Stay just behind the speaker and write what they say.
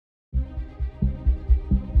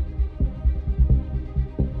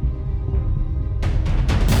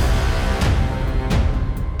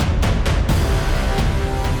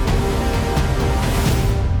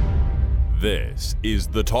is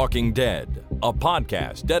The Talking Dead, a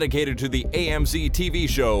podcast dedicated to the AMC TV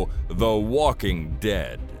show The Walking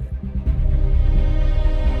Dead.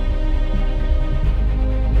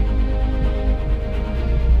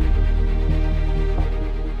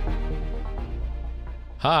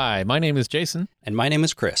 Hi, my name is Jason. And my name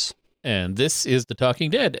is Chris. And this is The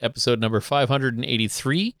Talking Dead, episode number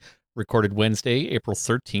 583, recorded Wednesday, April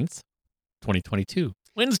 13th, 2022.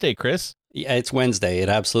 Wednesday, Chris. Yeah, it's Wednesday. It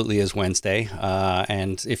absolutely is Wednesday.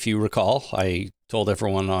 And if you recall, I told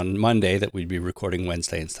everyone on Monday that we'd be recording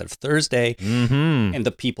Wednesday instead of Thursday. Mm-hmm. And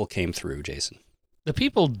the people came through, Jason. The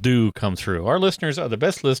people do come through. Our listeners are the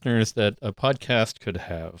best listeners that a podcast could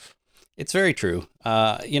have. It's very true.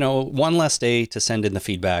 One less day to send in the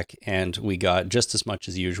feedback, and we got just as much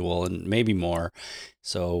as usual and maybe more.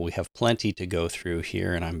 So we have plenty to go through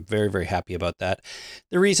here, and I'm very, very happy about that.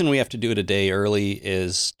 The reason we have to do it a day early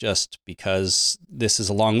is just because this is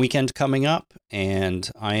a long weekend coming up,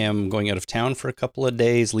 and I am going out of town for a couple of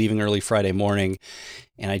days, leaving early Friday morning,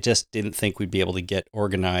 and I just didn't think we'd be able to get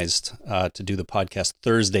organized to do the podcast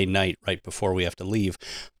Thursday night right before we have to leave.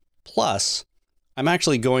 Plus, I'm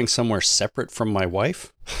actually going somewhere separate from my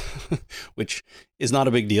wife, which is not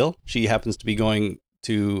a big deal. She happens to be going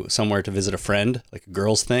to somewhere to visit a friend, like a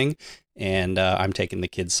girls' thing, and I'm taking the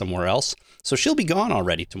kids somewhere else. So she'll be gone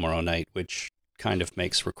already tomorrow night, which kind of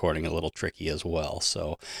makes recording a little tricky as well.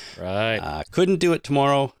 So Right. Couldn't do it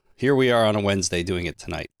tomorrow. Here we are on a Wednesday doing it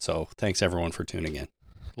tonight. So thanks everyone for tuning in.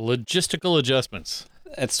 Logistical adjustments.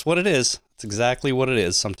 That's what it is. It's exactly what it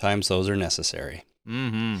is. Sometimes those are necessary.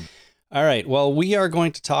 Mm-hmm. All right. Well, we are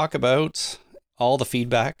going to talk about all the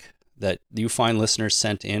feedback that you fine listeners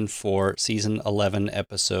sent in for season 11,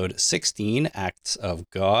 episode 16, Acts of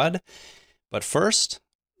God. But first,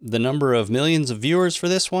 the number of millions of viewers for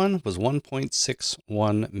this one was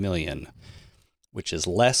 1.61 million, which is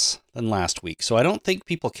less than last week. So I don't think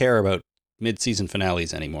people care about mid-season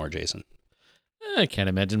finales anymore, Jason. I can't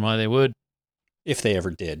imagine why they would. If they ever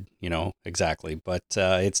did, exactly. But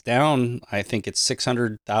it's down, I think it's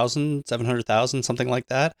 600,000, 700,000, something like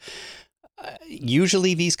that.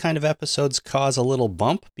 Usually these kind of episodes cause a little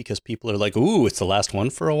bump because people are like, ooh, it's the last one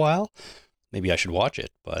for a while. Maybe I should watch it,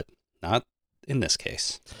 but not in this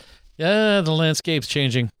case. Yeah, the landscape's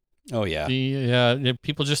changing. Oh, yeah.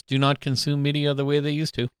 People just do not consume media the way they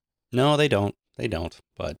used to. No, they don't. They don't.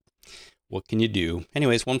 But what can you do?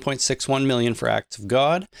 Anyways, 1.61 million for Acts of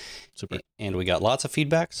God. Super. And we got lots of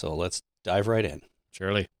feedback, so let's dive right in.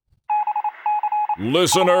 Surely.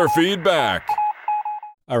 Listener feedback.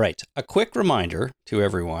 All right. A quick reminder to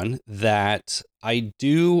everyone that I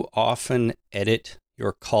do often edit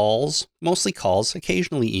your calls, mostly calls,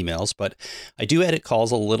 occasionally emails, but I do edit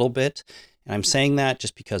calls a little bit. And I'm saying that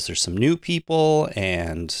just because there's some new people,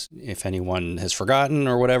 and if anyone has forgotten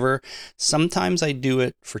or whatever, sometimes I do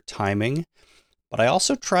it for timing, but I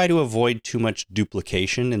also try to avoid too much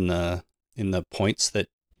duplication in the points that,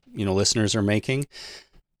 listeners are making.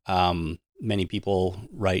 Many people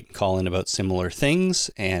call in about similar things,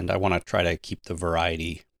 and I want to try to keep the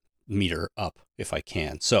variety meter up if I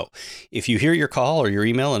can. So if you hear your call or your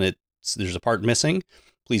email and there's a part missing,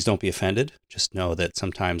 please don't be offended. Just know that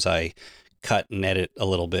sometimes I cut and edit a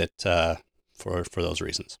little bit for those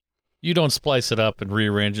reasons. You don't splice it up and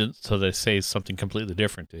rearrange it so they say something completely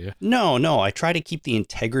different, do you? No. I try to keep the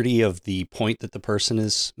integrity of the point that the person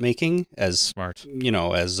is making as Smart.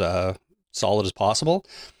 As solid as possible.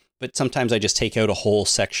 But sometimes I just take out a whole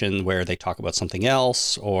section where they talk about something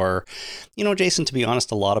else. Or, Jason, to be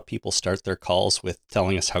honest, a lot of people start their calls with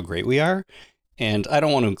telling us how great we are. And I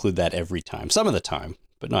don't want to include that every time. Some of the time,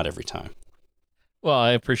 but not every time. Well,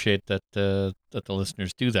 I appreciate that the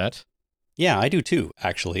listeners do that. Yeah, I do too,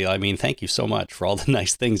 actually. I mean, thank you so much for all the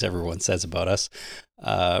nice things everyone says about us.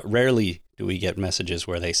 Rarely do we get messages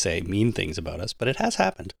where they say mean things about us, but it has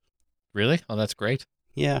happened. Really? Oh, that's great.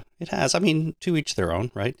 Yeah, it has. I mean, to each their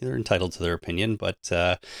own, right? They're entitled to their opinion, but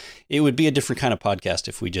it would be a different kind of podcast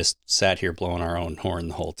if we just sat here blowing our own horn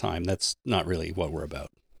the whole time. That's not really what we're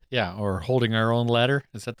about. Yeah, or holding our own ladder.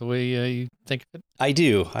 Is that the way you think of it? I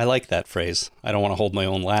do. I like that phrase. I don't want to hold my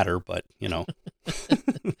own ladder, but,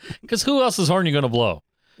 Because who else's horn are you going to blow?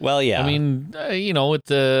 Well, yeah. I mean, with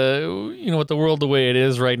the world the way it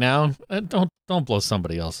is right now, don't blow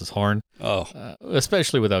somebody else's horn. Oh,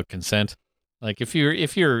 especially without consent. Like if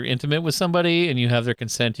you're intimate with somebody and you have their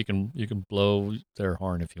consent, you can blow their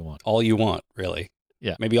horn if you want. All you want, really.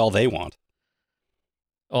 Yeah. Maybe all they want.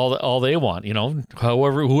 All they want,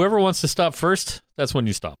 However, whoever wants to stop first, that's when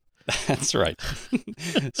you stop. That's right.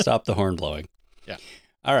 Stop the horn blowing. Yeah.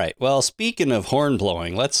 All right. Well, speaking of horn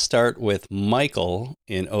blowing, let's start with Michael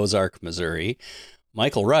in Ozark, Missouri.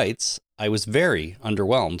 Michael writes, I was very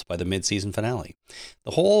underwhelmed by the mid-season finale.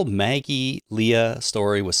 The whole Maggie-Leah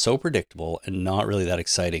story was so predictable and not really that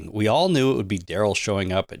exciting. We all knew it would be Daryl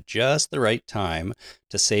showing up at just the right time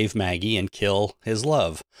to save Maggie and kill his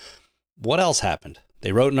love. What else happened?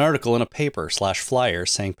 They wrote an article in a paper/flyer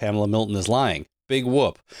saying Pamela Milton is lying. Big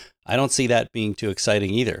whoop. I don't see that being too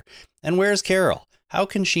exciting either. And where's Carol? How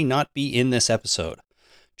can she not be in this episode?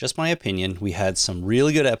 Just my opinion, we had some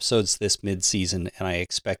really good episodes this mid-season, and I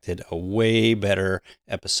expected a way better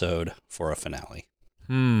episode for a finale.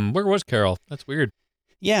 Where was Carol? That's weird.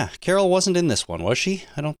 Yeah, Carol wasn't in this one, was she?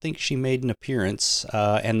 I don't think she made an appearance.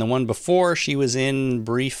 And the one before, she was in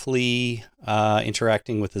briefly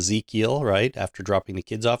interacting with Ezekiel, right, after dropping the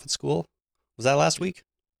kids off at school. Was that last week?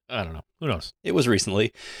 I don't know. Who knows? It was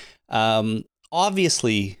recently.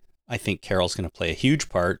 Obviously, I think Carol's going to play a huge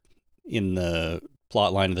part in the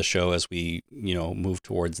plot line of the show as we, move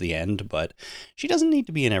towards the end, but she doesn't need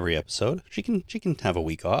to be in every episode. She can have a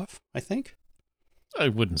week off, I think. I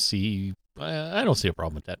don't see a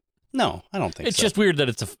problem with that. No, I don't think it's so. just weird that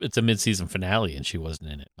it's a mid-season finale and she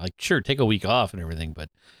wasn't in it. Like, sure, take a week off and everything, but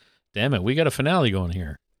damn it, we got a finale going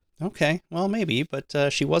here. Okay, well, maybe,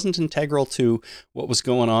 but she wasn't integral to what was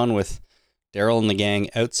going on with Daryl and the gang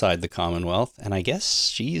outside the Commonwealth, and I guess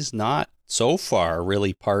she's not so far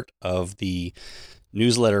really part of the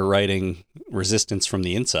newsletter writing resistance from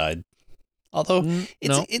the inside. Although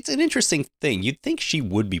it's an interesting thing. You'd think she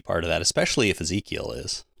would be part of that, especially if Ezekiel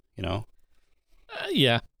is,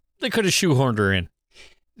 Yeah, they could have shoehorned her in.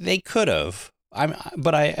 They could have.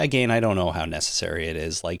 But I don't know how necessary it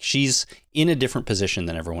is. Like, she's in a different position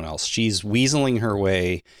than everyone else. She's weaseling her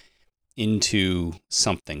way into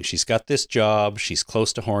something. She's got this job. She's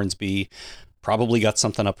close to Hornsby. Probably got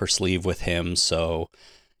something up her sleeve with him. So,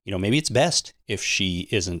 maybe it's best if she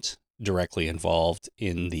isn't directly involved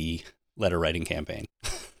in the letter writing campaign.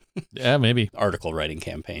 Yeah, maybe. Article writing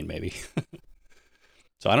campaign, maybe.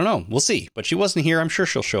 So I don't know. We'll see. But she wasn't here. I'm sure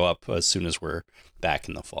she'll show up as soon as we're back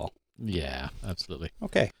in the fall. Yeah, absolutely.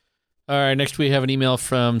 Okay. All right, next we have an email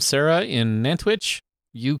from Sarah in Nantwich,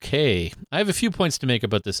 UK. I have a few points to make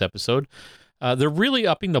about this episode. They're really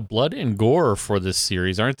upping the blood and gore for this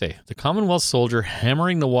series, aren't they? The Commonwealth soldier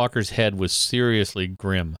hammering the walker's head was seriously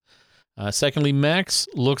grim. Secondly, Max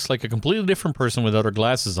looks like a completely different person without her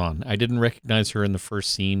glasses on. I didn't recognize her in the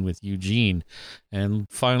first scene with Eugene. And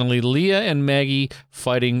finally, Leah and Maggie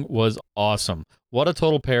fighting was awesome. What a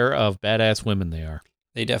total pair of badass women they are.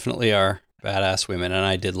 They definitely are badass women, and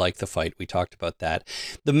I did like the fight. We talked about that.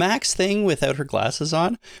 The Max thing without her glasses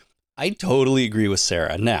on, I totally agree with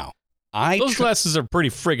Sarah. Now, those glasses are pretty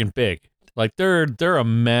friggin' big. Like, they're a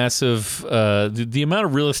massive. The amount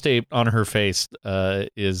of real estate on her face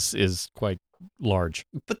is quite large.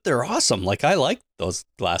 But they're awesome. Like, I like those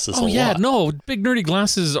glasses a lot. Oh yeah, no, big nerdy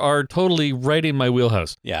glasses are totally right in my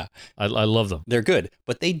wheelhouse. Yeah, I love them. They're good,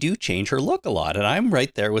 but they do change her look a lot, and I'm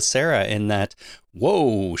right there with Sarah in that.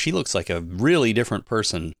 Whoa, she looks like a really different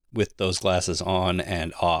person with those glasses on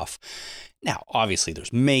and off. Now, obviously,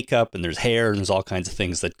 there's makeup and there's hair and there's all kinds of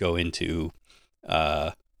things that go into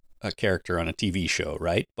a character on a TV show,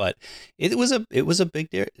 right? But it was a big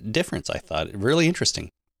difference, I thought. Really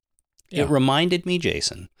interesting. Yeah. It reminded me,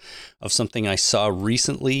 Jason, of something I saw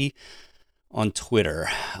recently on Twitter.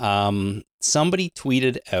 Somebody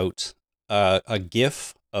tweeted out a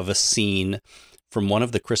GIF of a scene from one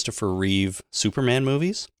of the Christopher Reeve Superman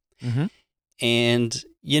movies. Mm-hmm. And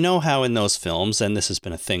you know how in those films, and this has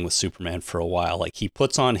been a thing with Superman for a while, like he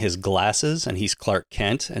puts on his glasses and he's Clark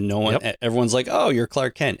Kent and everyone's like, oh, you're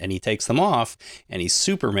Clark Kent. And he takes them off and he's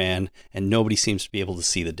Superman and nobody seems to be able to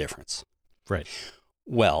see the difference. Right.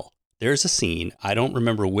 Well, there's a scene, I don't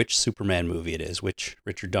remember which Superman movie it is, which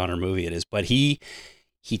Richard Donner movie it is, but he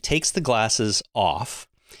takes the glasses off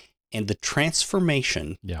and the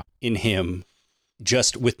transformation in him,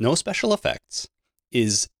 just with no special effects,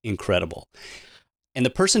 is incredible. And the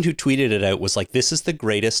person who tweeted it out was like, this is the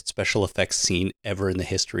greatest special effects scene ever in the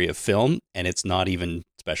history of film, and it's not even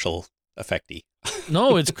special effecty.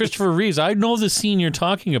 No, it's Christopher Reeves. I know the scene you're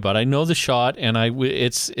talking about. I know the shot, and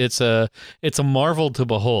it's a marvel to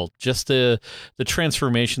behold. Just the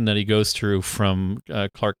transformation that he goes through from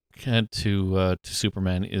Clark Kent to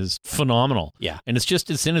Superman is phenomenal. Yeah, and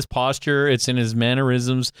it's in his posture, it's in his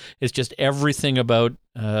mannerisms. It's just everything about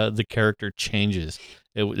the character changes.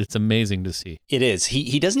 It's amazing to see. It is.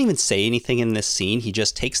 He doesn't even say anything in this scene. He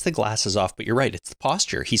just takes the glasses off. But you're right. It's the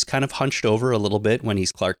posture. He's kind of hunched over a little bit when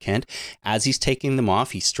he's Clark Kent. As he's taking them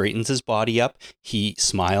off, he straightens his body up. He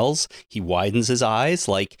smiles. He widens his eyes.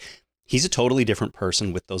 Like, he's a totally different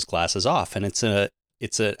person with those glasses off. And it's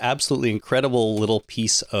It's an absolutely incredible little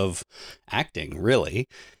piece of acting, really.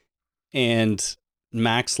 And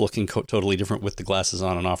Max looking totally different with the glasses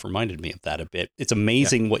on and off reminded me of that a bit. It's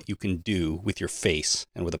amazing what you can do with your face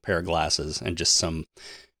and with a pair of glasses and just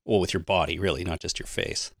with your body, really, not just your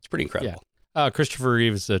face. It's pretty incredible. Yeah. Christopher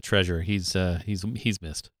Reeve's a treasure. He's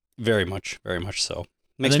missed. Very much so.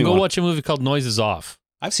 And then go watch a movie called Noises Off.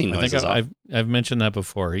 I've seen Noises Off. I've mentioned that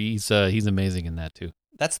before. He's amazing in that too.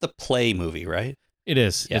 That's the play movie, right? It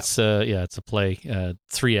is. Yeah. It's a play,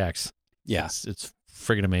 3 acts. Yeah. It's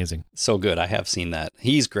friggin' amazing. So good. I have seen that.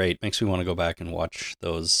 He's great. Makes me want to go back and watch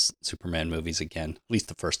those Superman movies again, at least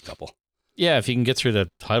the first couple. Yeah, if you can get through the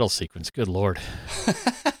title sequence, good Lord.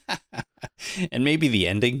 And maybe the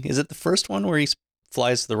ending. Is it the first one where he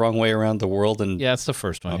flies the wrong way around the world? And yeah, it's the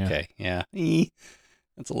first one. Okay, yeah.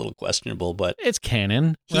 That's a little questionable, but it's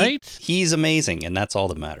canon, right? He's amazing, and that's all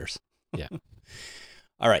that matters. Yeah.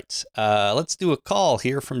 All right, let's do a call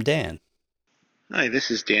here from Dan. Hi,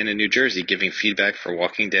 this is Dan in New Jersey giving feedback for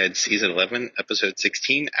Walking Dead Season 11, Episode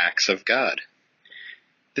 16, Acts of God.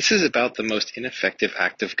 This is about the most ineffective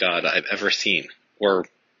act of God I've ever seen. Or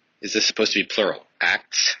is this supposed to be plural?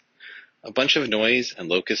 Acts? A bunch of noise and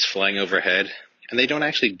locusts flying overhead, and they don't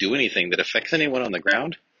actually do anything that affects anyone on the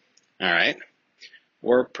ground? All right.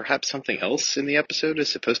 Or perhaps something else in the episode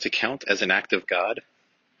is supposed to count as an act of God?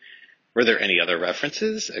 Were there any other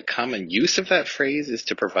references? A common use of that phrase is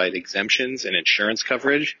to provide exemptions and insurance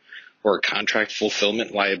coverage or contract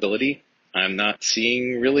fulfillment liability. I'm not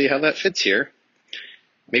seeing really how that fits here.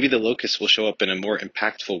 Maybe the locusts will show up in a more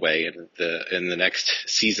impactful way in the next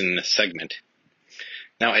season segment.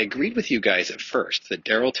 Now, I agreed with you guys at first that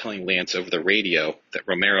Daryl telling Lance over the radio that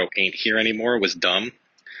Romero ain't here anymore was dumb.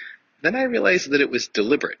 Then I realized that it was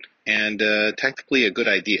deliberate and tactically a good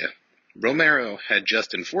idea. Romero had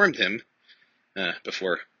just informed him,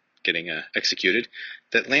 before getting executed,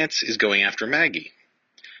 that Lance is going after Maggie.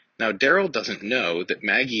 Now, Daryl doesn't know that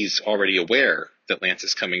Maggie's already aware that Lance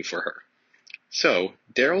is coming for her. So,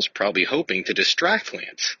 Daryl's probably hoping to distract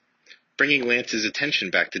Lance, bringing Lance's attention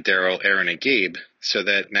back to Daryl, Aaron, and Gabe so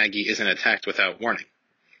that Maggie isn't attacked without warning.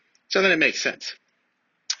 So then it makes sense.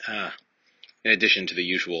 In addition to the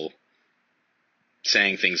usual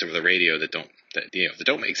saying things over the radio that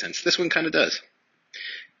don't make sense, this one kind of does.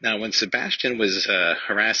 Now, when Sebastian was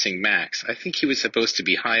harassing Max, I think he was supposed to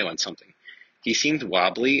be high on something. He seemed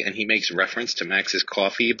wobbly, and he makes reference to Max's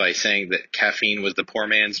coffee by saying that caffeine was the poor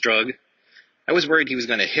man's drug. I was worried he was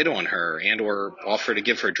going to hit on her and or offer to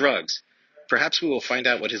give her drugs. Perhaps we will find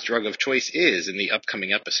out what his drug of choice is in the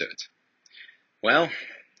upcoming episodes. Well,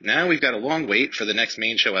 now we've got a long wait for the next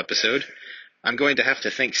main show episode. I'm going to have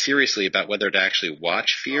to think seriously about whether to actually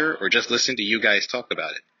watch Fear or just listen to you guys talk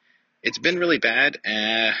about it. It's been really bad,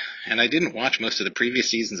 and I didn't watch most of the previous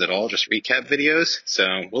seasons at all, just recap videos,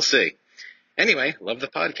 so we'll see. Anyway, love the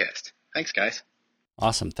podcast. Thanks, guys.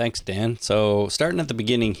 Awesome. Thanks, Dan. So starting at the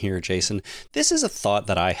beginning here, Jason, this is a thought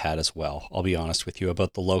that I had as well, I'll be honest with you,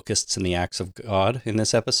 about the locusts and the acts of God in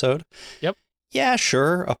this episode. Yep. Yeah,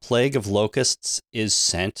 sure, a plague of locusts is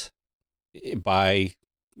sent by,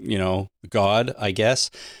 God, I guess.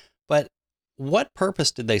 But what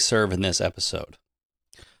purpose did they serve in this episode?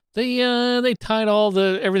 They tied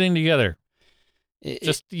everything together.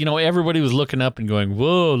 Everybody was looking up and going,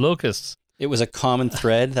 "Whoa, locusts!" It was a common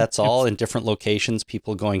thread. That's all. In different locations,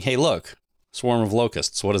 people going, "Hey, look, swarm of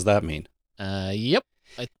locusts. What does that mean?" Yep.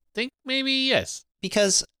 I think maybe yes.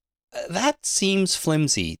 Because that seems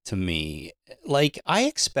flimsy to me. Like, I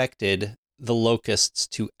expected the locusts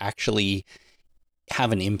to actually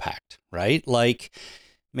have an impact, right? Like,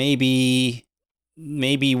 maybe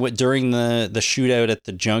during the shootout at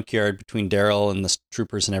the junkyard between Daryl and the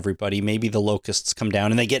troopers and everybody, maybe the locusts come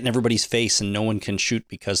down and they get in everybody's face and no one can shoot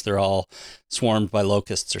because they're all swarmed by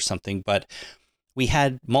locusts or something. But we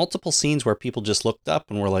had multiple scenes where people just looked up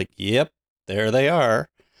and were like, yep, there they are.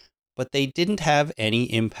 But they didn't have any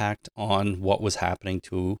impact on what was happening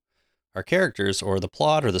to our characters or the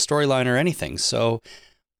plot or the storyline or anything. So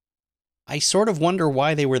I sort of wonder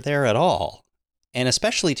why they were there at all. And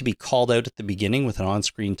especially to be called out at the beginning with an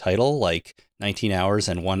on-screen title like 19 Hours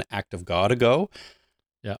and One Act of God ago.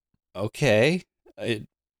 Yeah. Okay.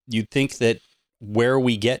 You'd think that where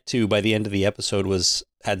we get to by the end of the episode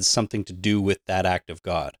had something to do with that act of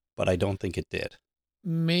God, but I don't think it did.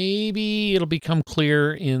 Maybe it'll become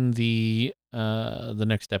clear in the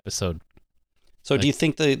next episode. So do you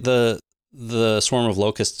think the swarm of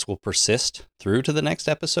locusts will persist through to the next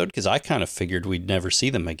episode? Because I kind of figured we'd never see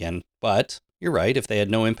them again. But you're right. If they had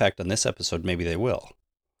no impact on this episode, maybe they will.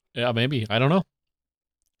 Yeah, maybe. I don't know.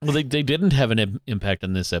 Well, they didn't have an impact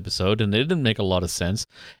on this episode, and they didn't make a lot of sense.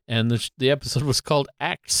 And the episode was called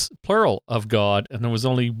Acts, plural, of God, and there was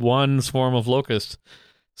only one swarm of locusts.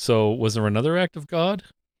 So was there another act of God?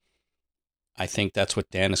 I think that's what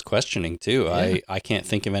Dan is questioning, too. Yeah. I can't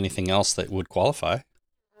think of anything else that would qualify.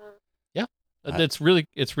 Yeah, it's really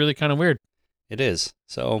kind of weird. It is.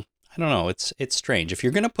 So, I don't know. It's strange. If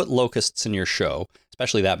you're going to put locusts in your show,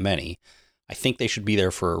 especially that many, I think they should be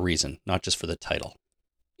there for a reason, not just for the title.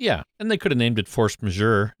 Yeah, and they could have named it force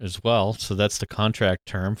majeure as well. So that's the contract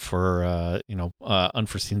term for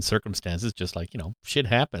unforeseen circumstances. Just like shit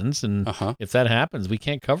happens, and if that happens, we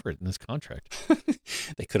can't cover it in this contract.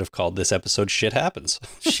 They could have called this episode "Shit Happens."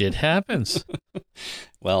 Shit happens.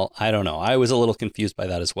 Well, I don't know. I was a little confused by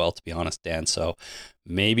that as well, to be honest, Dan. So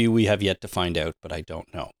maybe we have yet to find out, but I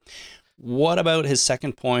don't know. What about his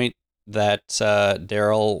second point that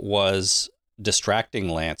Daryl was distracting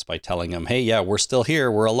Lance by telling him, hey, yeah, we're still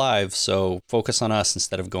here, we're alive, so focus on us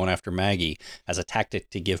instead of going after Maggie, as a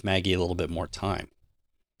tactic to give Maggie a little bit more time?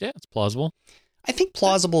 Yeah, it's plausible. I think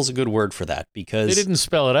plausible is a good word for that, because they didn't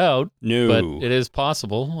spell it out. No, but it is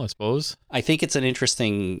possible, I suppose. I think it's an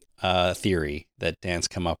interesting theory that Dan's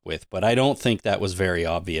come up with, but I don't think that was very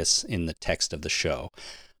obvious in the text of the show.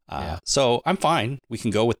 So I'm fine. We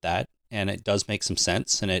can go with that, and it does make some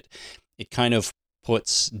sense, and it kind of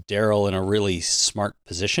puts Daryl in a really smart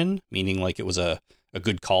position, meaning like it was a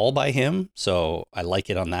good call by him. So I like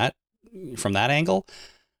it from that angle.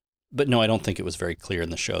 But no, I don't think it was very clear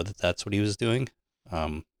in the show that that's what he was doing.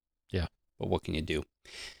 Yeah. But what can you do?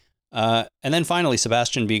 And then finally,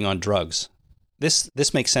 Sebastian being on drugs.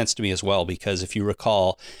 This makes sense to me as well, because if you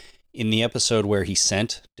recall, in the episode where he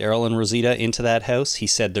sent Daryl and Rosita into that house, he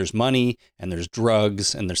said there's money and there's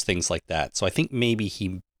drugs and there's things like that. So I think maybe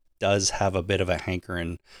he does have a bit of a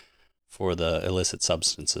hankering for the illicit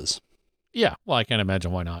substances. Yeah, well, I can't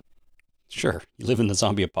imagine why not. Sure. You live in the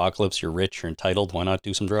zombie apocalypse, you're rich, you're entitled, why not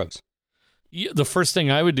do some drugs? Yeah, the first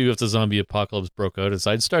thing I would do if the zombie apocalypse broke out is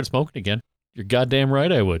I'd start smoking again. You're goddamn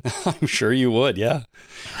right I would. I'm sure you would, yeah.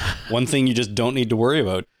 One thing you just don't need to worry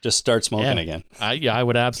about, just start smoking again. I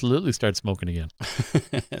would absolutely start smoking again.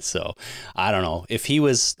 So, I don't know. If he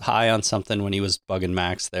was high on something when he was bugging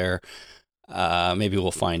Max there, maybe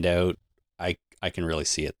we'll find out. I can really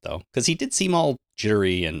see it, though, because he did seem all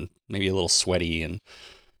jittery and maybe a little sweaty, and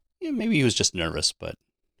maybe he was just nervous, but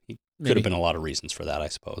he could have been a lot of reasons for that, I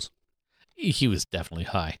suppose. He was definitely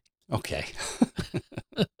high. Okay.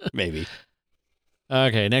 Maybe.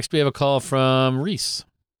 Okay, next we have a call from Reese.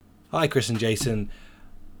 Hi, Chris and Jason.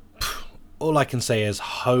 All I can say is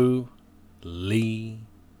holy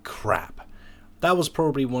crap. That was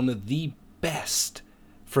probably one of the best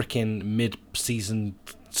freaking mid-season,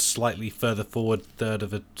 slightly further forward third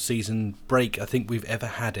of a season break I think we've ever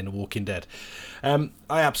had in Walking Dead. I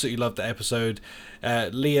absolutely loved that episode.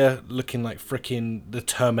 Leah looking like freaking the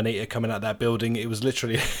Terminator coming out of that building. It was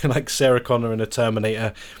literally like Sarah Connor and a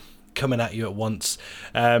Terminator coming at you at once.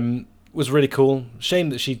 Was really cool.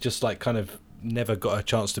 Shame that she just like kind of never got a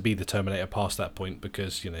chance to be the Terminator past that point,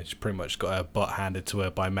 because she pretty much got her butt handed to her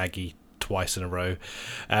by Maggie twice in a row.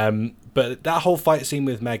 But that whole fight scene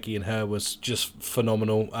with Maggie and her was just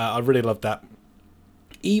phenomenal. I really loved that.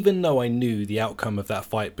 Even though I knew the outcome of that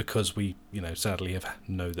fight, because we, sadly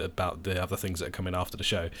know about the other things that are coming after the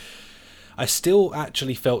show, I still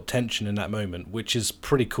actually felt tension in that moment, which is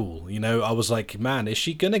pretty cool. I was like, man, is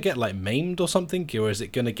she going to get like maimed or something? Or is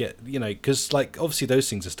it going to get, because like obviously those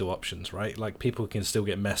things are still options, right? Like people can still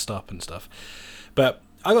get messed up and stuff. But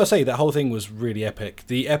I gotta say, that whole thing was really epic.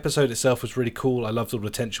 The episode itself was really cool. I loved all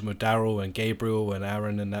the tension with Daryl and Gabriel and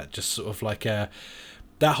Aaron, and that just sort of like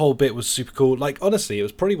that whole bit was super cool. Like, honestly, it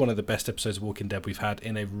was probably one of the best episodes of Walking Dead we've had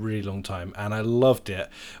in a really long time, and I loved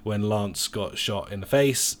it when Lance got shot in the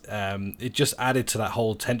face. It just added to that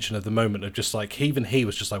whole tension of the moment of just like, even he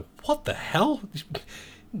was just like, what the hell?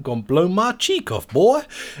 Gonna blow my cheek off, boy.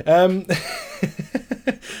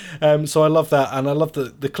 So I love that, and I love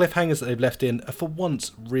the cliffhangers that they've left in. For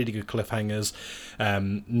once, really good cliffhangers.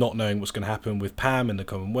 Not knowing what's going to happen with Pam and the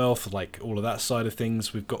Commonwealth, like all of that side of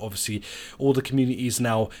things. We've got obviously all the communities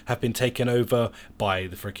now have been taken over by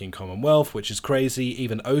the freaking Commonwealth, which is crazy.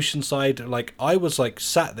 Even Oceanside, like I was like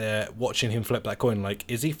sat there watching him flip that coin. Like,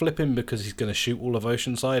 is he flipping because he's going to shoot all of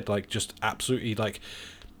Oceanside? Like, just absolutely like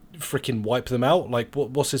freaking wipe them out? Like,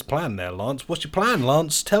 what's his plan there, Lance? What's your plan,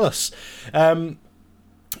 Lance? Tell us.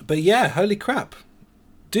 But yeah, holy crap,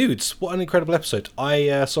 dudes, what an incredible episode.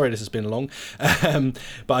 Sorry this has been long,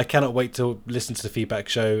 but I cannot wait to listen to the feedback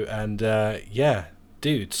show. And yeah,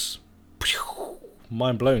 dudes,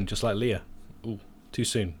 mind blown, just like Leah. Ooh, too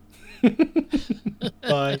soon.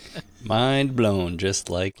 Bye. Mind blown, just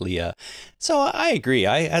like Leah. So I agree.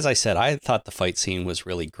 As I said, I thought the fight scene was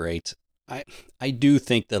really great. I do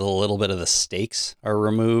think that a little bit of the stakes are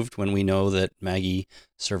removed when we know that Maggie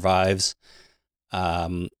survives.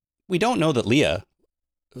 We don't know that Leah,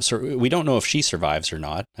 we don't know if she survives or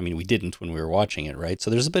not. I mean, we didn't when we were watching it, right? So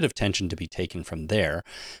there's a bit of tension to be taken from there.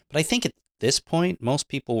 But I think at this point, most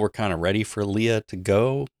people were kind of ready for Leah to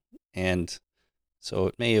go. And so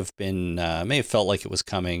it may have felt like it was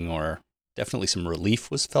coming, or definitely some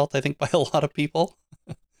relief was felt, I think, by a lot of people.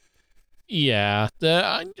 Yeah,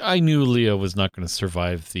 I knew Leah was not going to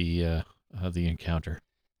survive the encounter.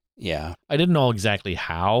 Yeah. I didn't know exactly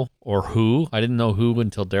how or who. I didn't know who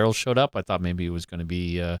until Daryl showed up. I thought maybe it was going to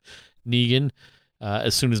be Negan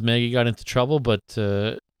as soon as Maggie got into trouble. But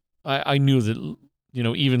I knew that,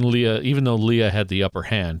 even though Leah had the upper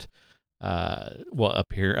hand,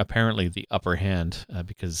 apparently the upper hand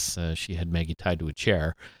because she had Maggie tied to a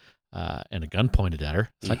chair and a gun pointed at her.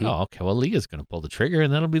 It's like, oh, okay, well, Leah's going to pull the trigger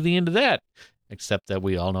and that'll be the end of that. Except that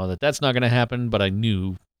we all know that that's not going to happen. But I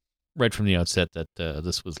knew right from the outset that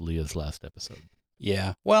this was Leah's last episode.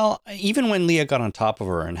 Yeah. Well, even when Leah got on top of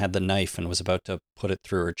her and had the knife and was about to put it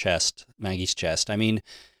through her chest, Maggie's chest, I mean,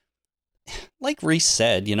 like Reese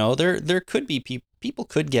said, there could be people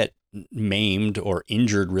could get maimed or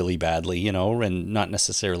injured really badly, and not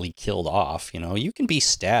necessarily killed off. You can be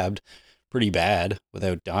stabbed pretty bad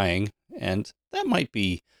without dying. And that might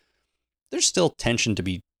be, there's still tension to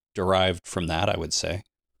be derived from that, I would say.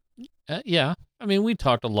 Yeah. I mean, we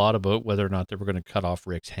talked a lot about whether or not they were going to cut off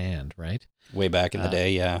Rick's hand, right? Way back in the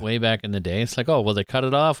day, yeah. Way back in the day. It's like, oh, will they cut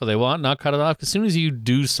it off? Will they not cut it off? As soon as you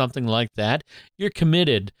do something like that, you're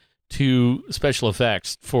committed to special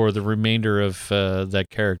effects for the remainder of that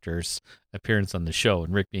character's appearance on the show.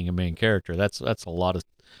 And Rick being a main character, that's a lot of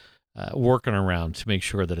working around to make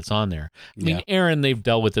sure that it's on there. I mean, Aaron, they've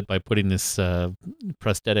dealt with it by putting this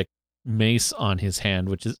prosthetic mace on his hand,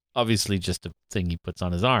 which is obviously just a thing he puts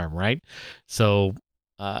on his arm, right? So,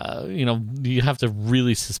 you have to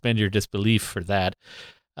really suspend your disbelief for that.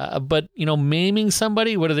 But, maiming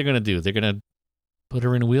somebody, what are they going to do? They're going to put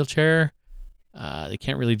her in a wheelchair? They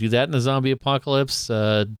can't really do that in the zombie apocalypse.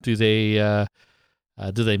 Do they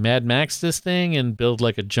Mad Max this thing and build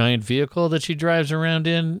like a giant vehicle that she drives around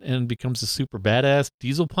in and becomes a super badass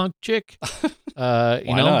diesel punk chick?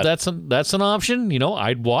 Not? That's an option.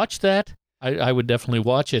 I'd watch that. I would definitely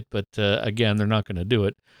watch it, but again, they're not going to do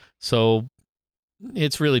it. So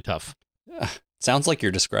it's really tough. Sounds like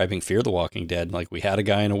you're describing Fear the Walking Dead. Like, we had a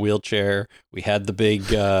guy in a wheelchair. We had the big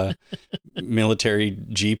military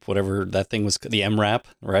Jeep, whatever that thing was, the MRAP,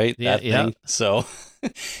 right? Yeah, that thing. So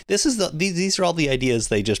these are all the ideas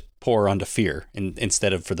they just pour onto Fear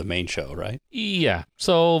instead of for the main show, right? Yeah.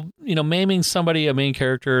 So, maiming somebody, a main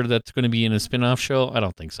character that's going to be in a spin-off show, I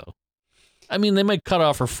don't think so. I mean, they might cut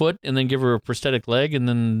off her foot and then give her a prosthetic leg and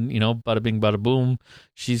then, bada bing, bada boom,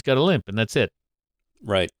 she's got a limp and that's it.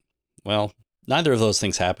 Right. Well, neither of those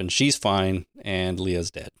things happened. She's fine, and Leah's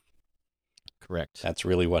dead. Correct. That's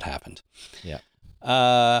really what happened. Yeah.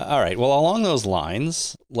 All right. Well, along those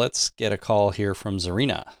lines, let's get a call here from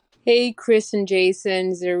Zarina. Hey, Chris and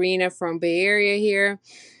Jason. Zarina from Bay Area here.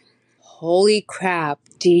 Holy crap.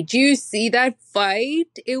 Did you see that fight?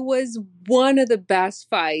 It was one of the best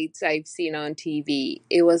fights I've seen on TV.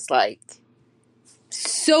 It was like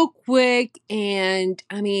so quick, and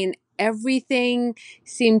I mean, everything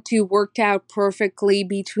seemed to work out perfectly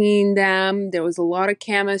between them. There was a lot of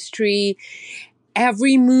chemistry.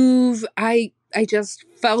 Every move, I just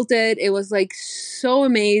felt it. It was like so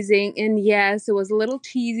amazing. And yes, it was a little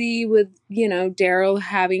cheesy with, Daryl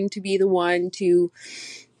having to be the one to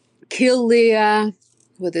kill Leah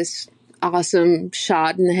with this awesome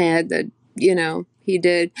shot in the head that, he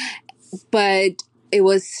did. But it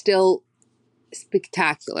was still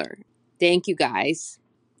spectacular. Thank you, guys.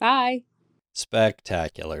 Bye.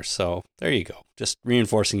 Spectacular. So there you go. Just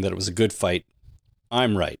reinforcing that it was a good fight.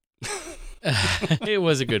 I'm right. It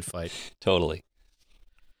was a good fight. Totally.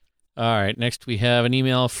 All right. Next, we have an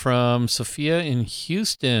email from Sophia in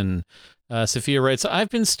Houston. Sophia writes, I've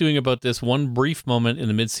been stewing about this one brief moment in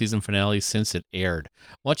the mid-season finale since it aired.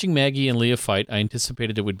 Watching Maggie and Leah fight, I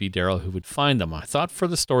anticipated it would be Daryl who would find them. I thought for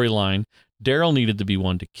the storyline, Daryl needed to be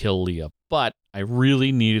one to kill Leah, but I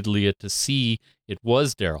really needed Leah to see it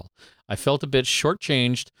was Daryl. I felt a bit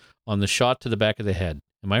shortchanged on the shot to the back of the head.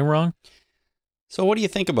 Am I wrong? So what do you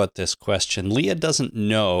think about this question? Leah doesn't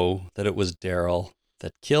know that it was Daryl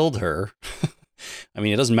that killed her. I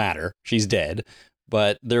mean, it doesn't matter. She's dead.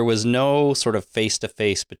 But there was no sort of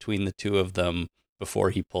face-to-face between the two of them before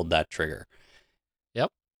he pulled that trigger. Yep.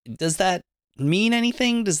 Does that mean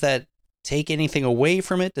anything? Does that take anything away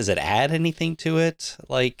from it? Does it add anything to it?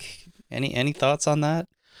 Like, any thoughts on that?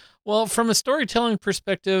 Well, from a storytelling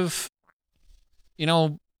perspective,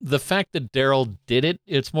 the fact that Daryl did it,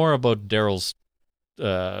 it's more about Daryl's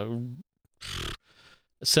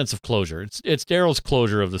sense of closure. It's Daryl's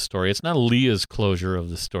closure of the story. It's not Leah's closure of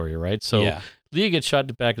the story, right? So Yeah. Leah gets shot in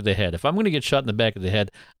the back of the head. If I'm going to get shot in the back of the head,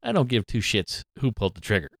 I don't give two shits who pulled the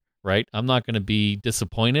trigger, right? I'm not going to be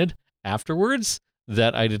disappointed afterwards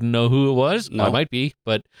that I didn't know who it was. No. I might be,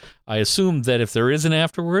 but I assume that if there is an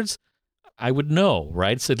afterwards, I would know,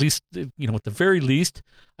 right? So at least, at the very least,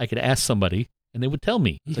 I could ask somebody and they would tell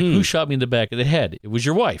me, it's like, who shot me in the back of the head? It was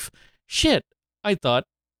your wife. Shit, I thought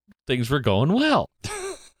things were going well.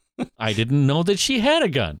 I didn't know that she had a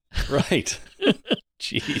gun. Right.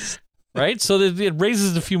 Jeez. Right? So it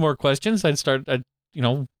raises a few more questions. I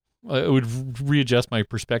would readjust my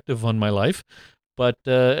perspective on my life, but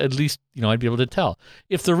at least, I'd be able to tell.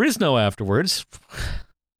 If there is no afterwards,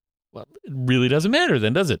 well, it really doesn't matter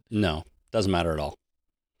then, does it? No, doesn't matter at all.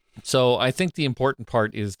 So I think the important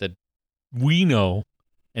part is that we know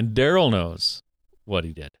and Daryl knows what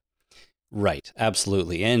he did. Right,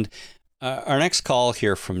 absolutely. And our next call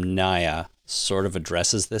here from Naya sort of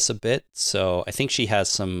addresses this a bit. So I think she has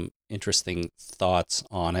some interesting thoughts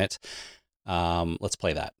on it. Let's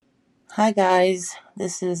play that. Hi, guys.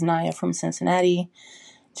 This is Naya from Cincinnati.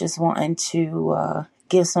 Just wanting to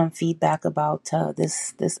give some feedback about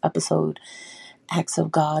this episode, Acts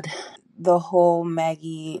of God. The whole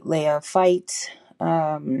Maggie-Leah fight.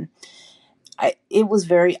 It was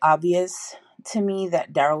very obvious to me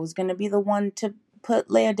that Daryl was going to be the one to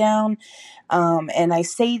put Leah down. And I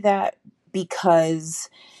say that because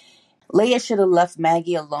Leah should have left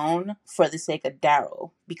Maggie alone for the sake of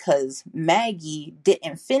Daryl, because Maggie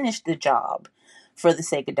didn't finish the job for the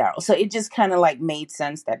sake of Daryl. So it just kind of like made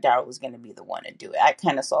sense that Daryl was going to be the one to do it. I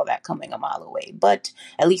kind of saw that coming a mile away, but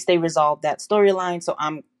at least they resolved that storyline. So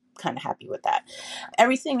I'm kind of happy with that.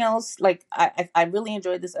 Everything else, like I really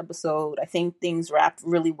enjoyed this episode. I think things wrapped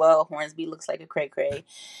really well. Hornsby looks like a cray-cray.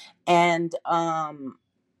 And,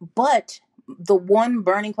 but the one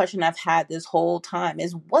burning question I've had this whole time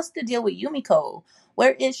is, what's the deal with Yumiko?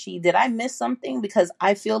 Where is she? Did I miss something? Because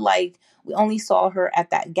I feel like we only saw her at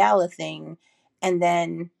that gala thing, and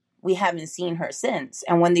then we haven't seen her since.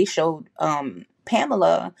 And when they showed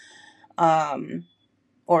Pamela,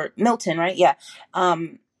 or Milton, right? Yeah.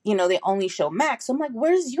 They only show Max. So I'm like,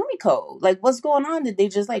 where's Yumiko? Like, what's going on? Did they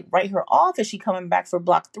just like write her off? Is she coming back for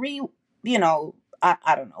block 3?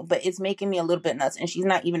 I don't know, but it's making me a little bit nuts. And she's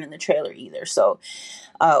not even in the trailer either. So,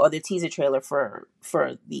 or the teaser trailer for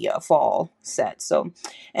the fall set. So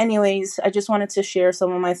anyways, I just wanted to share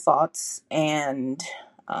some of my thoughts, and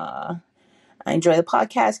I enjoy the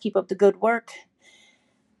podcast. Keep up the good work,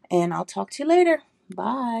 and I'll talk to you later.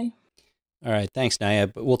 Bye. All right. Thanks, Naya.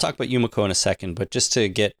 But we'll talk about Yumiko in a second, but just to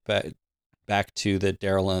get back to the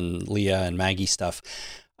Daryl and Leah and Maggie stuff,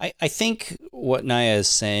 I think what Naya is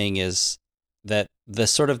saying is that the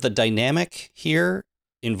sort of the dynamic here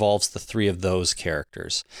involves the three of those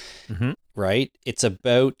characters, right? It's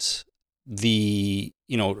about Daryl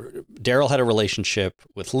had a relationship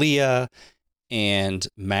with Leah, and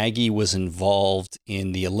Maggie was involved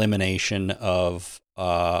in the elimination of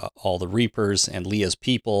all the Reapers and Leah's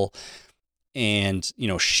people. And,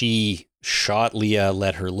 she shot Leah,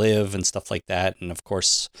 let her live and stuff like that. And of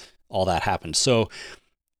course, all that happened. So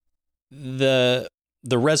the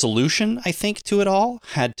resolution, I think, to it all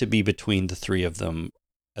had to be between the three of them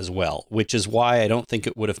as well, which is why I don't think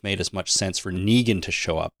it would have made as much sense for Negan to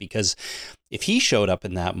show up, because if he showed up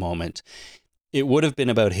in that moment, it would have been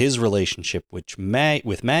about his relationship with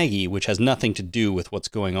Maggie, which has nothing to do with what's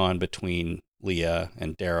going on between Leah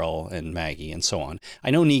and Daryl and Maggie and so on.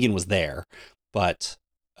 I know Negan was there, but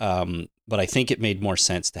I think it made more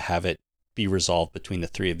sense to have it be resolved between the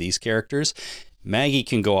three of these characters. Maggie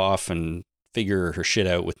can go off and figure her shit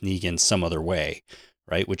out with Negan some other way,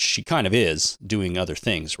 right? Which she kind of is doing other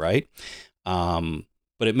things, right?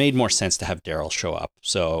 But it made more sense to have Daryl show up.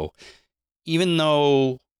 So even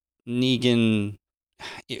though Negan,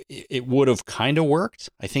 it would have kind of worked,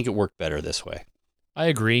 I think it worked better this way. I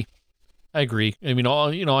agree. I mean,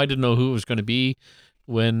 I didn't know who it was going to be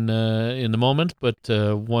when in the moment, but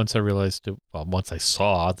once I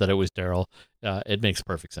saw that it was Daryl, it makes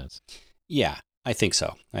perfect sense. Yeah, I think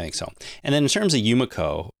so. And then in terms of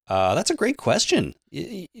Yumiko, that's a great question.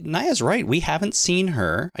 Naya's right. We haven't seen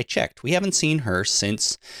her. I checked. We haven't seen her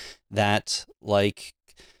since that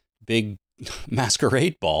big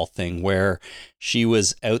masquerade ball thing where she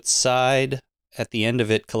was outside at the end of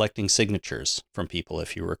it collecting signatures from people,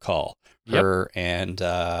 if you recall. Her and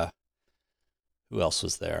who else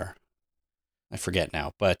was there? I forget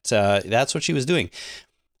now, but that's what she was doing.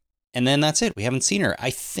 And then that's it. We haven't seen her. I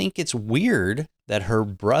think it's weird that her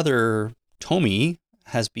brother, Tomi,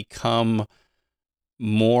 has become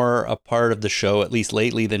more a part of the show, at least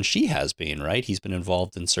lately, than she has been, right? He's been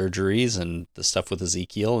involved in surgeries and the stuff with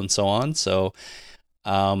Ezekiel and so on. So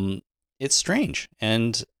it's strange.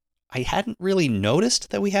 And I hadn't really noticed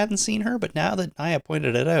that we hadn't seen her, but now that Naya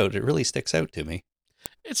pointed it out, it really sticks out to me.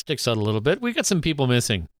 It sticks out a little bit. We got some people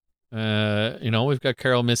missing. We've got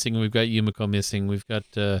Carol missing. We've got Yumiko missing. We've got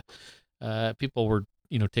people were,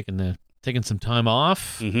 taking some time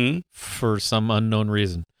off for some unknown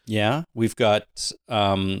reason. Yeah, we've got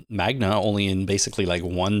Magna only in basically like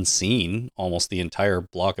one scene, almost the entire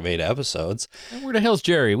block of 8 episodes. And where the hell's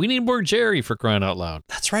Jerry? We need more Jerry, for crying out loud.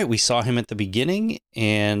 That's right. We saw him at the beginning,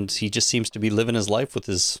 and he just seems to be living his life with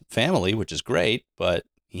his family, which is great, but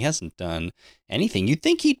he hasn't done anything. You'd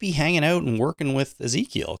think he'd be hanging out and working with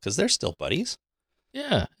Ezekiel, because they're still buddies.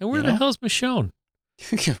 Yeah, and where the hell's Michonne?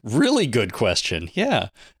 Really good question. Yeah.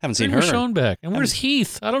 Haven't seen her. Michonne back. And where's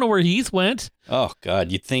Heath? I don't know where Heath went. Oh,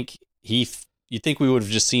 God. You'd think we would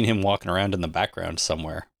have just seen him walking around in the background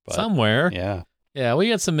somewhere. But somewhere. Yeah. Yeah, we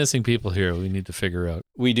got some missing people here we need to figure out.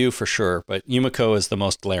 We do for sure. But Yumiko is the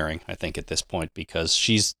most glaring, I think, at this point, because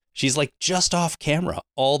she's like just off camera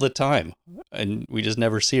all the time, and we just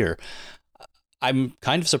never see her. I'm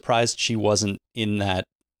kind of surprised she wasn't in that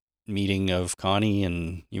meeting of Connie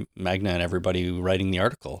and Magna and everybody writing the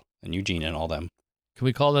article, and Eugene and all them. Can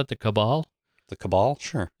we call that the Cabal? The Cabal?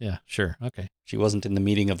 Sure. Yeah, sure. Okay. She wasn't in the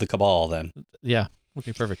meeting of the Cabal then. Yeah.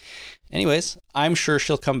 Okay, perfect. Anyways, I'm sure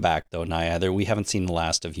she'll come back though, Naya. We haven't seen the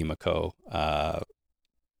last of Yumiko.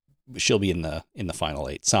 She'll be in the final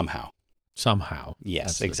 8 somehow. Somehow.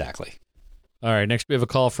 Yes, That's exactly. All right, next we have a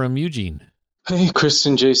call from Eugene. Hey, Chris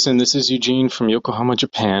and Jason, this is Eugene from Yokohama,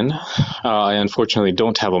 Japan. I unfortunately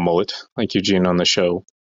don't have a mullet like Eugene on the show,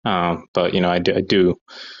 but I do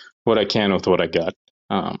what I can with what I got.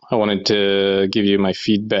 I wanted to give you my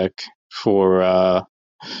feedback for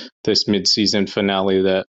this mid-season finale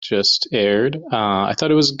that just aired. I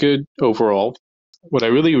thought it was good overall. What I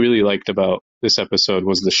really, really liked about this episode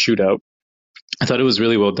was the shootout. I thought it was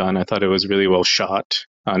really well done. I thought it was really well shot.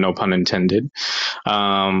 No pun intended.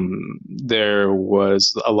 There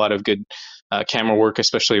was a lot of good camera work,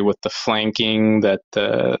 especially with the flanking that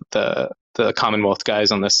the Commonwealth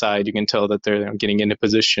guys on the side. You can tell that they're getting into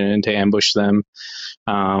position to ambush them.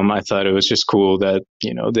 I thought it was just cool that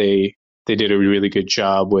they did a really good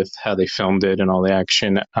job with how they filmed it and all the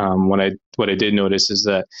action. What I did notice is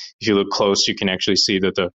that if you look close, you can actually see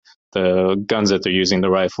that the guns that they're using,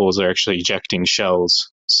 the rifles, are actually ejecting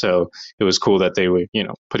shells. So it was cool that they were,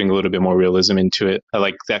 putting a little bit more realism into it. I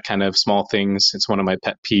like that kind of small things. It's one of my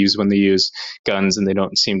pet peeves when they use guns and they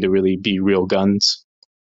don't seem to really be real guns.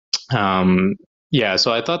 So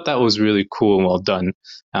I thought that was really cool and well done.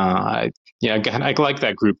 I like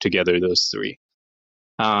that group together, those 3.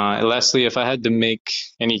 Lastly, if I had to make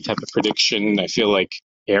any type of prediction, I feel like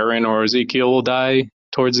Aaron or Ezekiel will die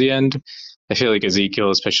towards the end. I feel like Ezekiel,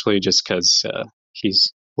 especially just because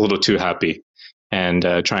he's a little too happy and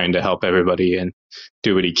trying to help everybody and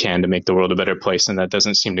do what he can to make the world a better place, and that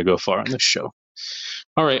doesn't seem to go far on this show.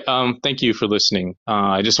 All right, thank you for listening.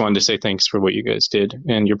 I just wanted to say thanks for what you guys did,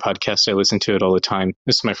 and your podcast, I listen to it all the time.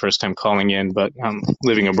 This is my first time calling in, but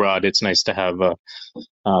living abroad, it's nice to have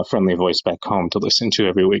a friendly voice back home to listen to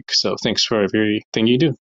every week, so thanks for everything you do.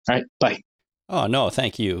 All right, bye. Oh, no,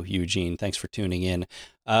 thank you, Eugene. Thanks for tuning in.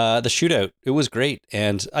 The shootout, it was great.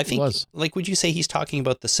 And I think, would you say he's talking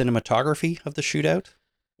about the cinematography of the shootout?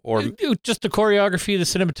 Or just the choreography, the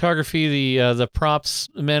cinematography, the props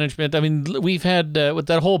management. I mean, we've had with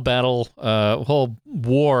that whole battle, whole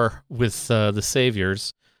war with the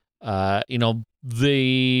Saviors,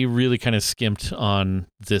 they really kind of skimped on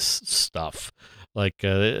this stuff. Like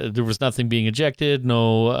there was nothing being ejected,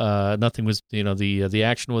 nothing was, the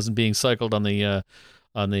action wasn't being cycled on the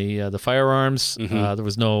firearms. Mm-hmm. There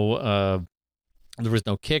was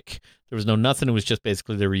no kick, there was no nothing. It was just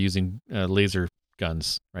basically they were using laser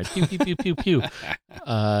guns, right? Pew pew pew pew pew.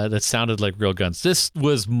 That sounded like real guns. This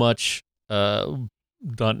was much done.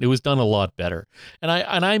 It was done a lot better, and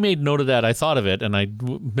I made note of that. I thought of it, and I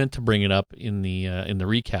meant to bring it up in the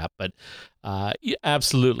recap. But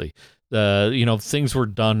absolutely. Things were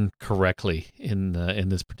done correctly in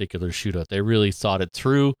this particular shootout. They really thought it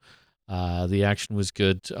through. The action was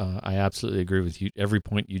good. I absolutely agree with you. Every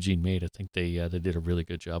point Eugene made, I think they did a really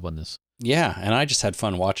good job on this. Yeah, and I just had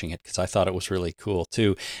fun watching it because I thought it was really cool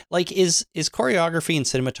too. Like, is choreography and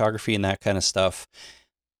cinematography and that kind of stuff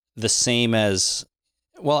the same as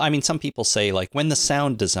Well, I mean, some people say like when the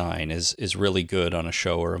sound design is really good on a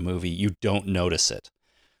show or a movie, you don't notice it.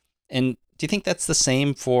 And do you think that's the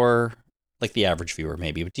same for like the average viewer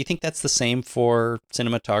maybe, but do you think that's the same for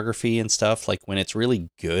cinematography and stuff? Like when it's really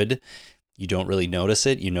good, you don't really notice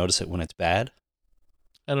it. You notice it when it's bad.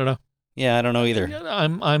 I don't know. Yeah, I don't know either.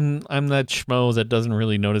 I'm that schmo that doesn't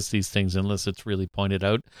really notice these things unless it's really pointed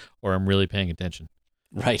out or I'm really paying attention.